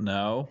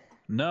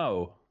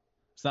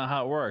 It's not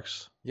how it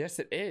works. Yes,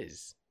 it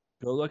is.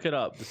 Go look it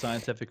up. The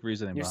scientific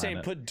reasoning You're behind saying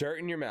it. put dirt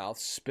in your mouth,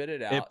 spit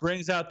it out. It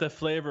brings out the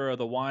flavor of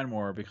the wine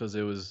more because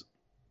it was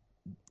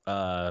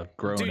grown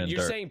Dude, in you're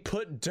dirt. saying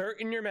put dirt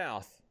in your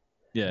mouth,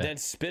 Yeah, then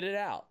spit it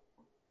out.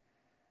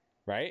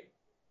 Right?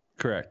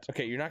 correct.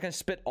 Okay, you're not going to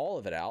spit all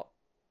of it out.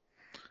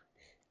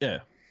 Yeah,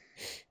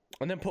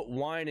 And then put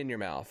wine in your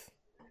mouth.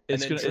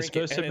 it's and then gonna. It's drink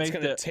supposed it, to and it's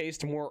make going the. to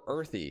taste more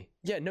earthy.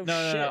 Yeah, no,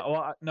 No, shit. no.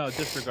 Well, no.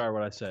 Disregard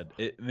what I said.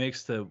 It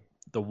makes the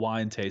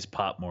wine taste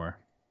pop more.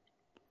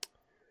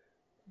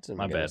 Doesn't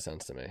My make any bad.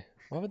 sense to me.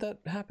 Why would that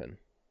happen?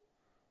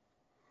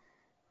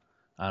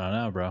 I don't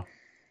know, bro.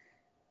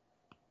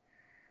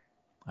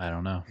 I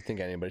don't know. You think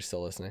anybody's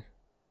still listening?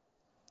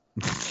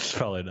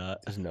 Probably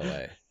not. There's no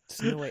way.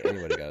 There's no way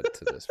anybody got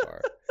to this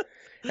far.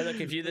 Hey, look,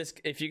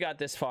 if you got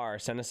this far,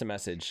 send us a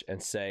message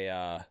and say,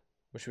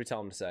 what should we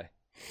tell them to say?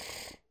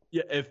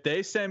 Yeah, if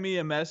they send me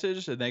a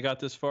message and they got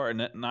this far,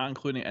 and not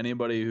including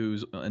anybody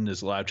who's in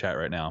this live chat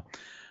right now,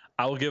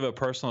 I will give a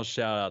personal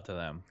shout out to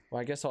them. Well,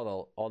 I guess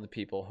all the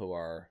people who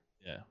are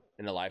Yeah.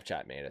 in the live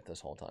chat made it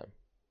this whole time.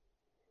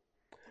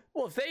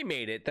 Well, if they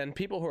made it, then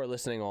people who are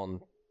listening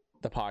on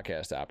the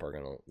podcast app are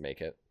gonna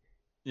make it.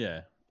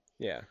 Yeah.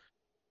 Yeah.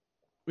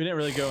 We didn't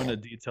really go into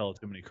detail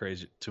too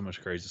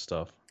much crazy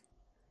stuff.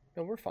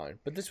 No, we're fine.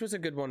 But this was a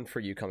good one for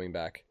you coming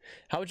back.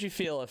 How would you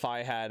feel if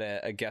I had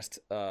a guest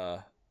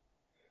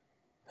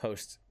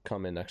host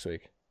come in next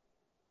week?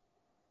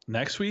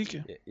 Next week?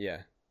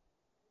 Yeah.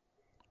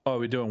 Oh,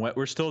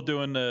 we're still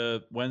doing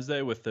the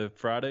Wednesday with the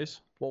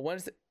Fridays? Well,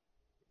 Wednesday.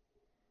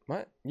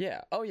 What?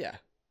 Yeah. Oh, yeah.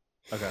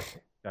 Okay.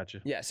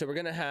 Gotcha. Yeah. So we're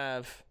gonna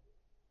have,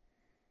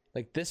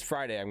 like, this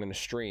Friday. I'm gonna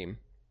stream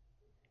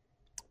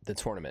the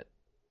tournament,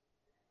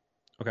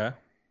 Okay.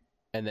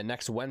 and then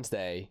next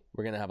Wednesday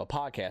we're gonna have a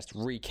podcast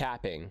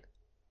recapping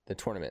the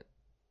tournament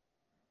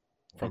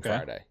from Okay.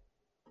 Friday,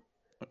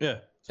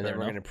 Yeah. and then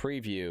we're gonna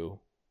preview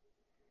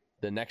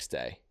the next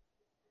day.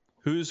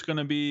 Who's going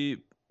to be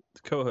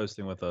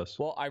co-hosting with us?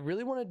 Well, I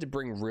really wanted to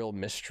bring Real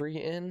Mystery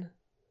in,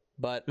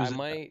 but Who's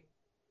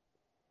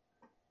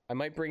I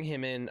might bring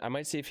him in. I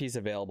might see if he's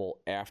available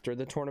after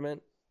the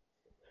tournament.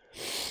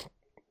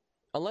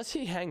 Unless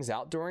he hangs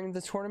out during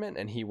the tournament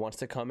and he wants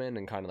to come in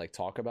and kind of like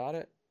talk about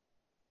it.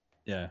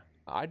 Yeah.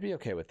 I'd be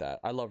okay with that.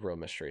 I love Real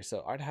Mystery,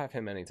 so I'd have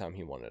him anytime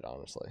he wanted,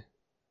 honestly.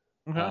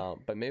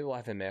 Okay. But maybe we'll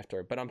have him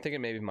after. But I'm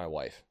thinking maybe my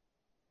wife.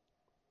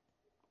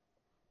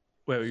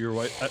 Wait, your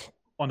wife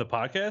on the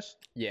podcast?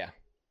 Yeah,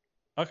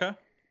 Okay.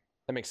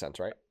 that makes sense,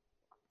 right?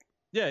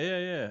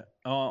 Yeah.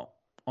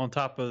 On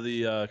top of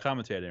the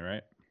commentating,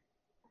 right?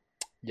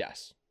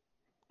 Yes.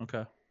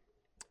 Okay.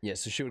 Yeah,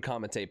 so she would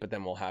commentate, but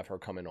then we'll have her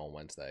come in on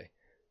Wednesday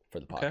for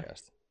the Okay.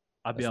 podcast.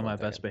 I'll be That's on what my I'm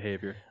best thinking.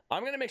 behavior.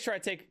 I'm gonna make sure I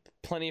take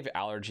plenty of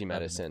allergy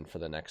medicine for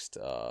the next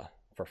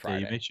for Yeah,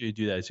 Friday. you make sure you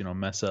do that so you don't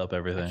mess up I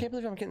everything. can't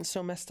believe I'm getting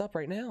so messed up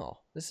right now.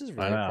 This is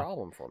really know. a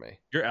problem for me.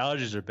 Your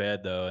allergies are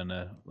bad though in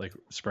like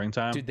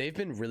springtime. Dude, they've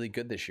been really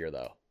good this year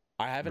though.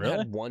 I haven't Really?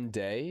 had one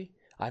day.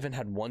 I haven't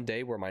had one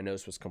day where my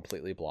nose was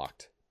completely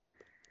blocked.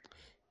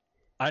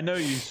 I know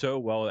you so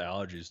well with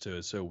allergies too.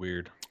 It's so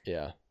weird.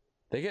 Yeah.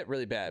 They get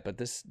really bad, but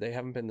they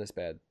haven't been this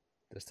bad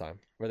this time.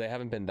 Or they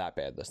haven't been that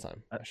bad this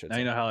time, I should Now say.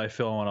 you know how I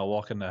feel when I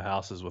walk into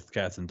houses with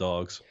cats and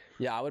dogs.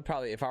 Yeah, I would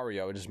probably, if I were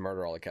you, I would just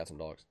murder all the cats and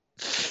dogs.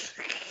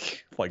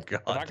 My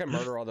God. If I could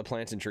murder all the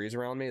plants and trees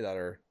around me that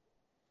are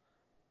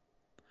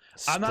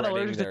I'm not spreading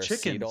allergic to their seed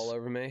chickens. all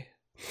over me.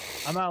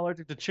 I'm not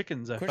allergic to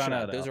chickens. I Of course you're found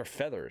not. out. Those are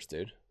feathers,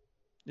 dude.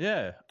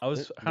 Yeah, I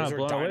was kind Those of are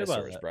blown away by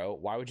dinosaurs, that. bro.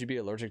 Why would you be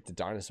allergic to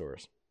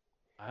dinosaurs?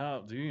 I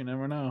don't, dude. You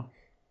never know.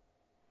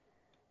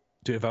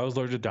 Dude, if I was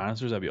allergic to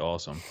dinosaurs, that'd be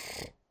awesome.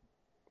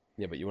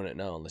 Yeah, but you wouldn't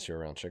know unless you're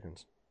around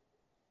chickens.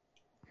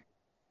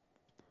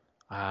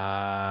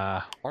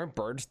 I Aren't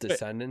birds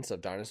descendants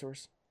of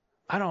dinosaurs?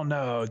 don't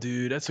know,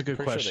 dude. That's a good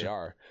Pretty question. sure they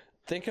are.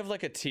 Think of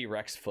like a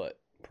T-Rex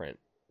footprint.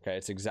 Okay,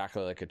 it's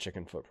exactly like a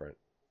chicken footprint.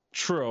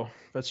 True.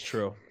 That's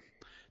true.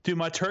 Dude,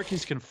 my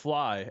turkeys can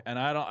fly, and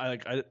I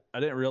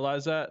didn't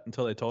realize that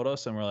until they told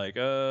us, and we're like,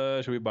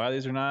 should we buy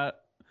these or not?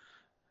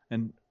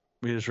 And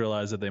we just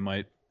realized that they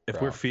might. If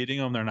Bro. we're feeding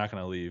them, they're not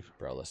going to leave.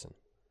 Bro, listen.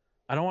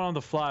 I don't want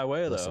them to fly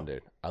away Listen, though.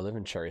 dude. I live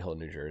in Cherry Hill,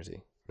 New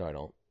Jersey. No, I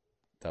don't.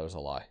 That was a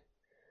lie.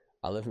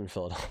 I live in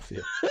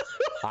Philadelphia.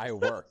 I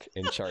work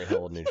in Cherry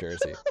Hill, New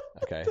Jersey.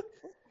 Okay.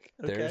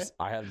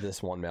 I have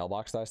this one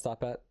mailbox that I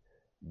stop at.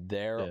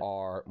 There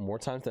are more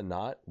times than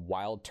not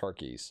wild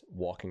turkeys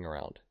walking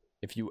around.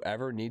 If you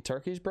ever need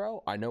turkeys,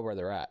 bro, I know where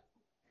they're at.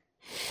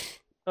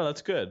 Oh,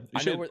 that's good. You I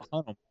know should where-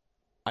 hunt them.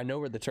 I know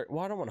where the turkey.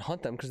 Well, I don't want to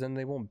hunt them because then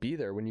they won't be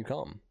there when you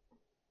come.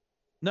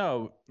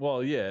 No,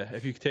 well, yeah.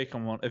 If you take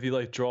them if you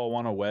like draw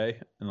one away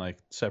and like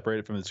separate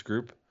it from its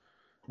group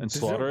and There's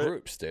slaughter no it,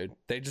 groups, dude.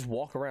 They just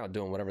walk around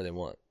doing whatever they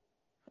want.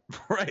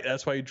 right?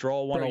 That's why you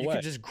draw one Bro, you away.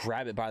 could just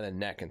grab it by the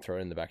neck and throw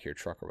it in the back of your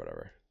truck or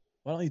whatever.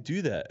 Why don't you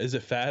do that? Is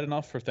it fat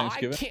enough for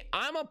Thanksgiving? I can't.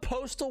 I'm a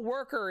postal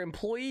worker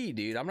employee,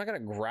 dude. I'm not gonna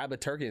grab a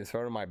turkey and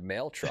throw it in my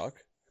mail truck.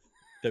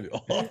 That'd be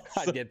awesome.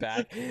 I'd get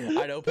back.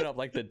 I'd open up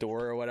like the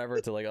door or whatever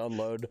to like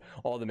unload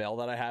all the mail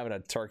that I have, and a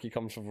turkey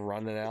comes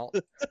running out.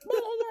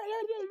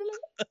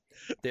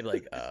 They'd be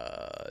like,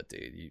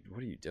 dude,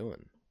 what are you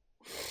doing?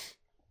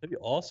 That'd be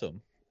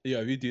awesome. Yeah,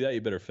 if you do that,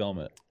 you better film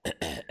it.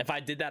 If I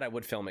did that, I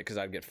would film it because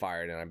I'd get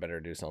fired, and I better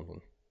do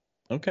something.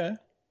 Okay.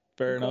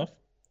 Fair enough.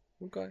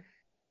 Okay.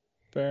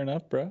 Fair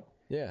enough, bro.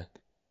 Yeah.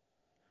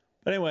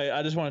 But anyway,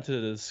 I just wanted to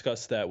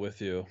discuss that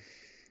with you.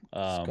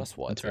 Discuss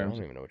what? I don't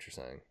even know what you're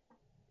saying.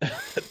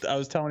 I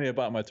was telling you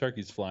about my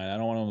turkeys flying. I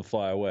don't want them to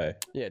fly away.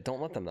 Yeah,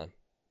 don't let them then.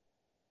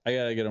 I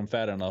gotta get them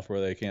fat enough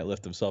where they can't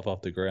lift themselves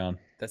off the ground.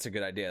 That's a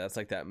good idea. That's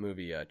like that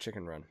movie,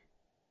 Chicken Run.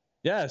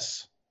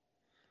 Yes.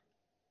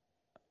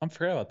 I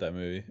forgot about that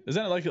movie.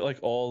 Isn't it like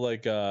all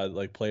like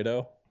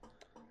Play-Doh?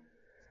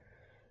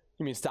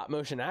 You mean stop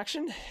motion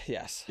action?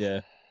 Yes.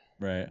 Yeah.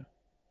 Right.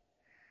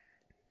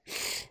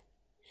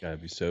 Gotta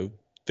be so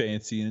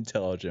fancy and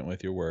intelligent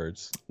with your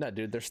words. No,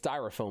 dude, they're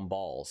styrofoam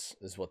balls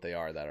is what they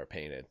are that are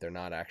painted. They're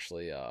not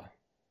actually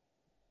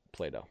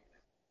Play-Doh.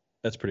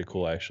 That's pretty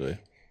cool, actually.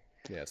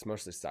 Yeah, it's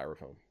mostly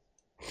styrofoam.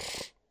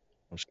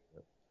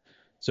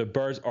 So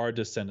birds are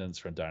descendants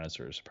from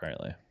dinosaurs,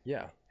 apparently.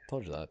 Yeah,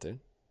 told you that, dude.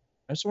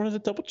 I just wanted to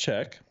double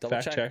check.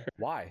 Fact checker.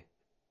 Why?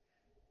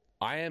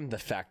 I am the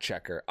fact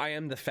checker. I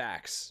am the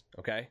facts.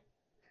 Okay.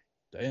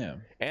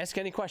 Damn. Ask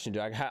any question,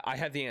 dude. I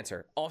have the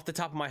answer off the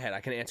top of my head.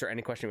 I can answer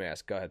any question you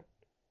ask. Go ahead.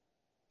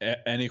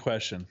 Any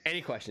question?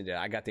 Any question, dude.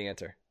 I got the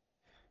answer.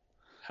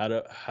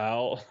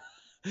 How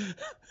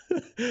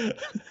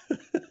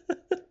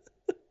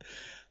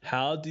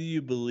do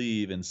you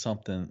believe in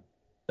something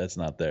that's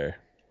not there?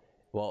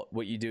 Well,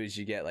 what you do is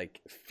you get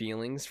like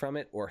feelings from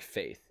it or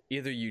faith.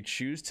 Either you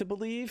choose to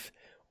believe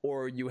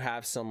or you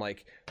have some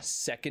like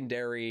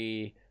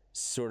secondary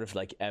sort of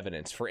like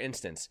evidence. For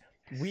instance,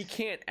 we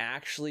can't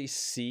actually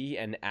see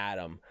an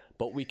atom,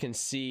 but we can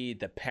see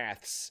the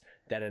paths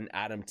that an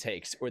atom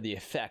takes or the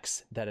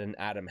effects that an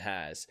atom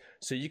has.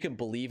 So you can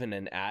believe in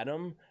an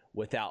atom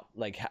without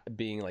like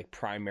being like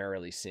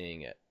primarily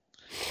seeing it.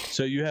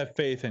 So you have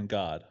faith in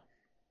God?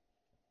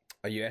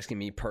 Are you asking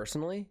me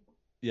personally?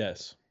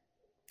 Yes.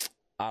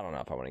 I don't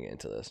know if I want to get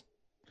into this.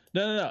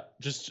 No.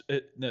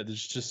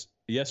 There's just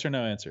yes or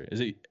no answer. Is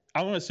it?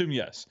 I want to assume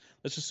yes.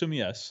 Let's assume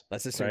yes.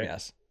 Let's assume right?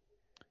 yes.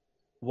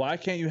 Why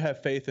can't you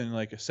have faith in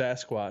like a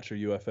Sasquatch or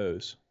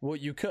UFOs? Well,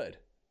 you could.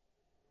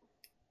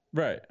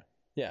 Right.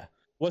 Yeah.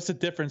 What's the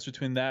difference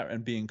between that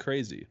and being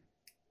crazy?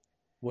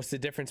 What's the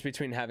difference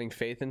between having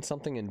faith in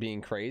something and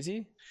being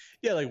crazy?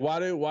 Yeah, like why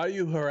do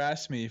you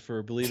harass me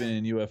for believing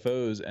in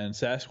UFOs and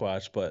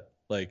Sasquatch, but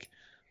like,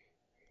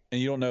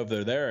 and you don't know if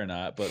they're there or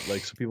not, but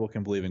like so people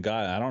can believe in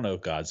God. I don't know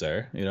if God's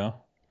there, you know?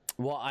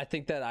 Well, I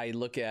think that I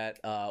look at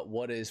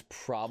what is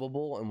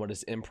probable and what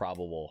is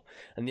improbable.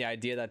 And the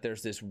idea that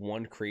there's this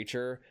one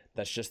creature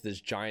that's just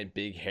this giant,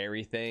 big,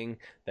 hairy thing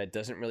that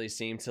doesn't really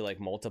seem to like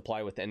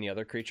multiply with any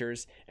other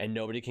creatures and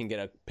nobody can get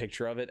a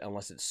picture of it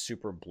unless it's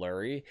super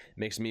blurry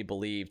makes me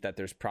believe that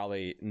there's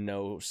probably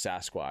no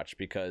Sasquatch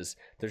because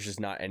there's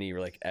just not any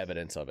like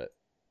evidence of it.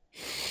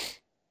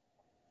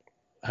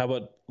 How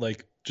about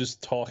like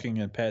just talking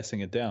and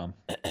passing it down?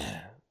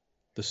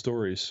 The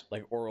stories.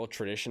 Like oral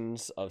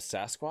traditions of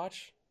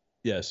Sasquatch?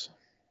 Yes.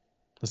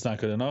 That's not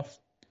good enough?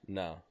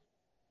 No.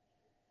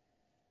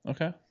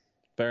 Okay.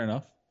 Fair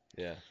enough.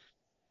 Yeah.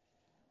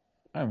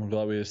 I'm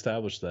glad we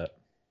established that.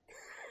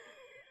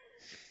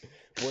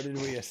 What did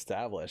we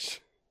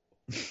establish?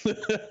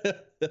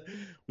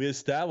 We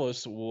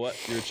established what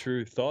your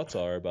true thoughts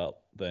are about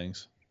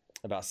things.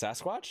 About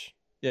Sasquatch?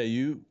 Yeah,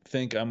 you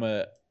think I'm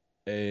a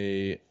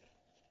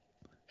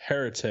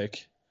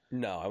heretic.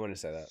 No, I wouldn't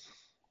say that.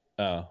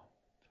 Oh.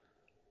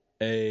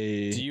 Do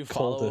you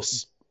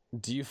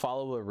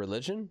follow a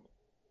religion?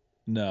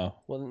 No.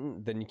 Well,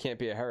 then you can't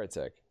be a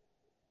heretic.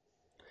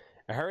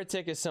 A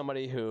heretic is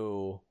somebody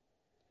who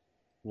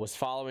was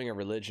following a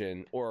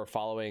religion or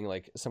following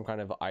like some kind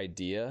of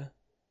idea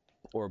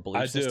or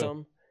belief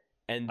system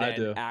and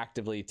then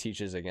actively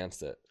teaches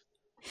against it.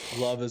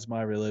 Love is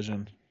my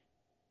religion.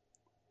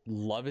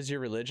 Love is your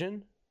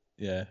religion?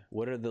 Yeah.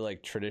 What are the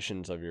like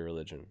traditions of your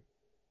religion?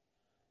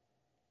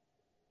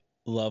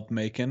 Love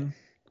making.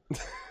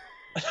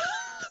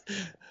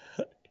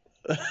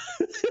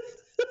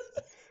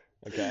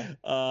 Okay.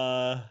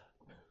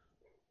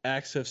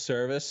 Acts of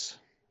service.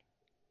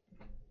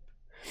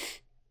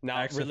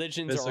 Now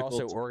religions are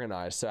also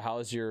organized. So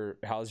how's your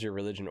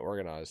religion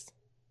organized?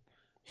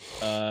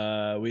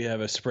 We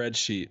have a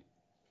spreadsheet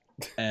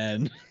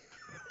and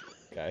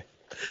okay.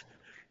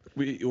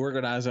 We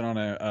organize it on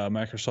a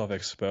Microsoft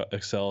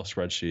Excel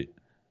spreadsheet.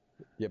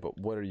 Yeah, but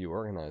what are you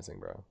organizing,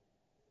 bro?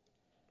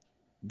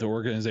 The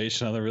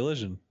organization of the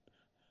religion.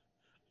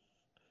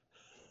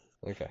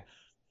 Okay.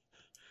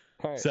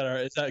 All right.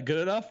 Is that good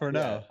enough or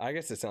no? I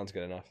guess it sounds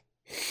good enough.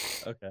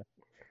 Okay.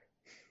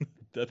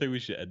 I think we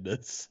should end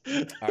this.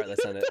 All right,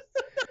 let's end it.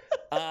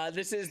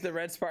 This is the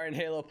Red Spartan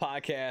Halo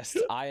podcast.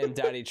 I am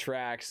Daddy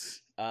Trax.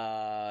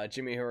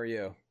 Jimmy, who are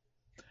you?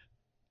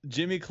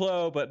 Jimmy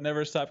Clo, but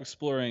never stop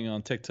exploring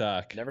on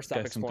TikTok. Never stop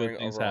exploring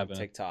over on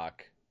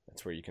TikTok.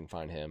 That's where you can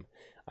find him.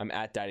 I'm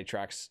at Daddy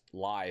Tracks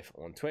live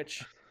on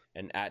Twitch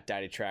and at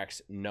Daddy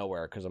Tracks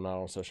nowhere because I'm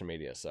not on social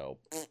media. So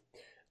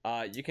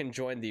you can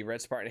join the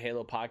Red Spartan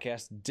Halo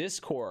podcast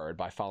Discord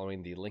by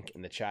following the link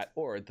in the chat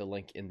or the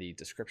link in the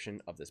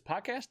description of this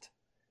podcast.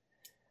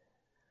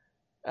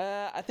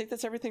 I think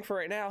that's everything for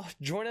right now.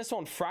 Join us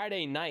on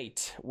Friday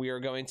night. We are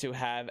going to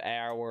have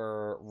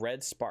our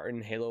Red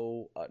Spartan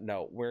Halo.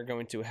 We're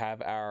going to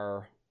have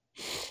our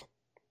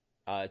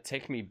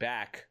Take Me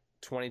Back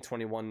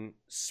 2021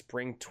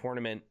 Spring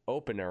Tournament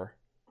opener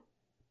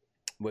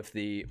with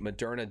the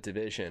Moderna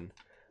division.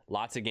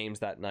 Lots of games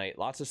that night.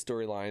 Lots of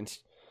storylines.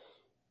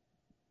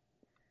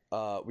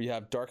 We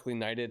have Darkly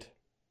Knighted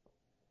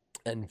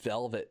and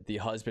Velvet, the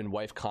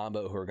husband-wife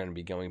combo, who are going to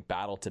be going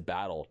battle to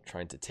battle,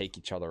 trying to take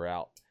each other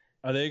out.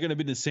 Are they going to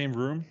be in the same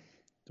room?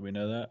 Do we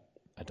know that?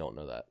 I don't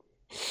know that.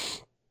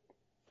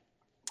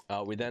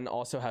 We then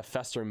also have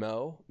Fester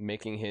Mo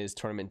making his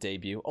tournament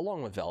debut,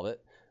 along with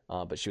Velvet,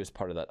 but she was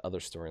part of that other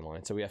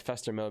storyline. So we have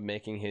Fester Mo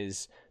making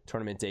his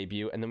tournament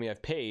debut, and then we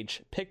have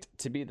Paige, picked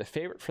to be the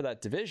favorite for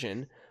that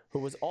division, who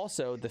was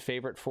also the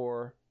favorite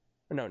for...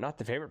 No, not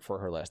the favorite for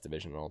her last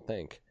division, I don't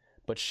think.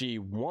 But she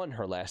won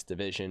her last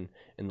division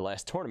in the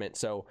last tournament.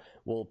 So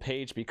will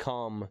Paige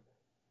become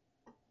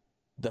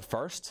the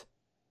first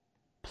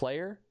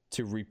player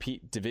to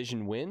repeat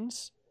division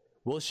wins?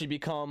 Will she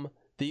become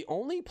the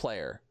only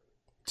player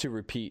to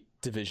repeat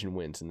division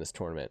wins in this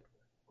tournament?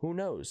 Who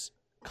knows?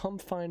 Come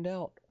find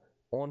out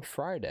on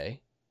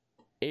Friday,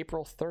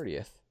 April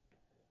 30th,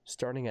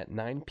 starting at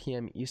 9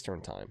 p.m.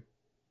 Eastern time.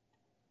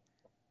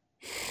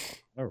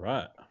 All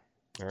right.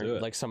 All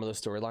right. Like some of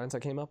those storylines I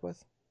came up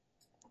with.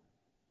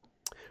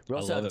 We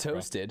also have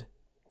Toasted,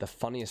 the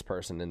funniest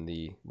person in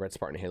the Red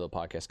Spartan Halo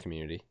podcast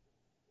community,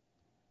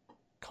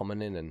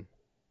 coming in and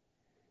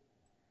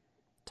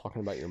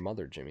talking about your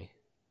mother, Jimmy.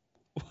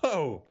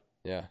 Whoa.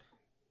 Yeah.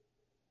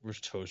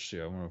 Where's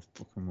Toasty? I want to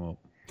fuck him up.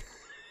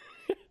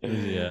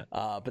 Yeah.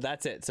 But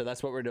that's it. So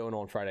that's what we're doing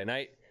on Friday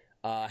night.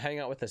 Hang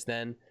out with us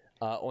then.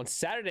 On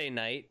Saturday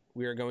night,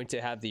 we are going to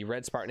have the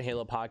Red Spartan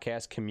Halo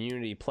podcast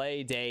community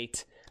play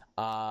date.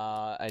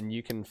 And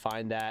you can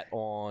find that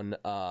on,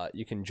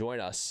 you can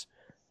join us.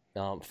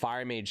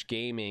 Fire Mage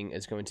Gaming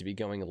is going to be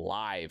going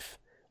live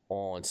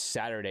on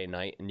Saturday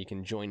night, and you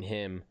can join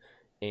him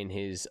in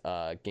his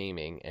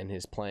gaming and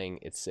his playing.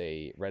 It's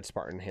a Red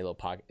Spartan Halo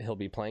he'll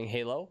be playing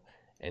Halo,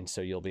 and so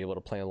you'll be able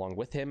to play along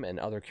with him and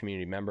other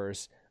community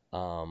members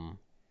on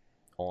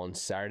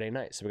Saturday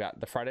night. So we got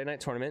the Friday night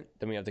tournament,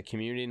 then we have the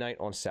community night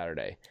on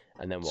Saturday,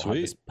 and then we'll have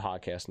this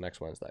podcast next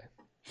Wednesday.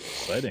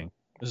 Exciting.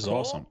 This is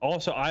awesome.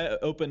 Also, I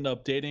opened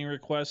up dating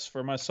requests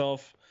for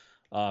myself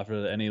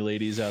for any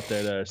ladies out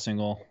there that are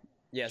single.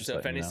 Yeah, so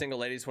if any single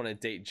ladies want to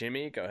date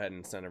Jimmy, go ahead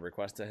and send a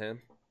request to him.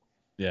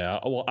 Yeah,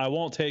 well, I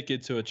won't take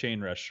it to a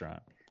chain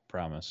restaurant.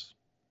 Promise.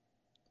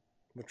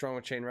 What's wrong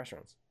with chain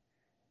restaurants?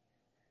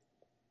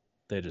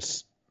 They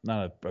just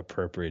not an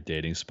appropriate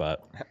dating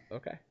spot.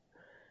 Okay.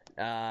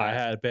 I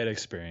had bad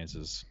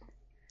experiences.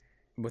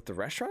 With the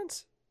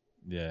restaurants?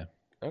 Yeah.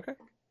 Okay.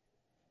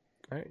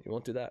 All right, you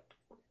won't do that.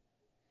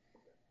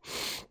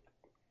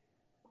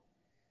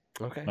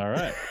 Okay. All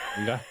right.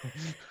 All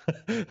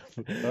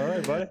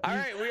right, buddy. All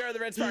right, we are the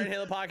Red Spartan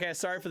Halo podcast.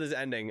 Sorry for this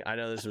ending. I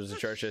know this was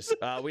atrocious.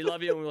 We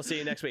love you, and we'll see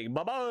you next week.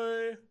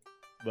 Bye-bye.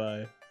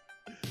 Bye.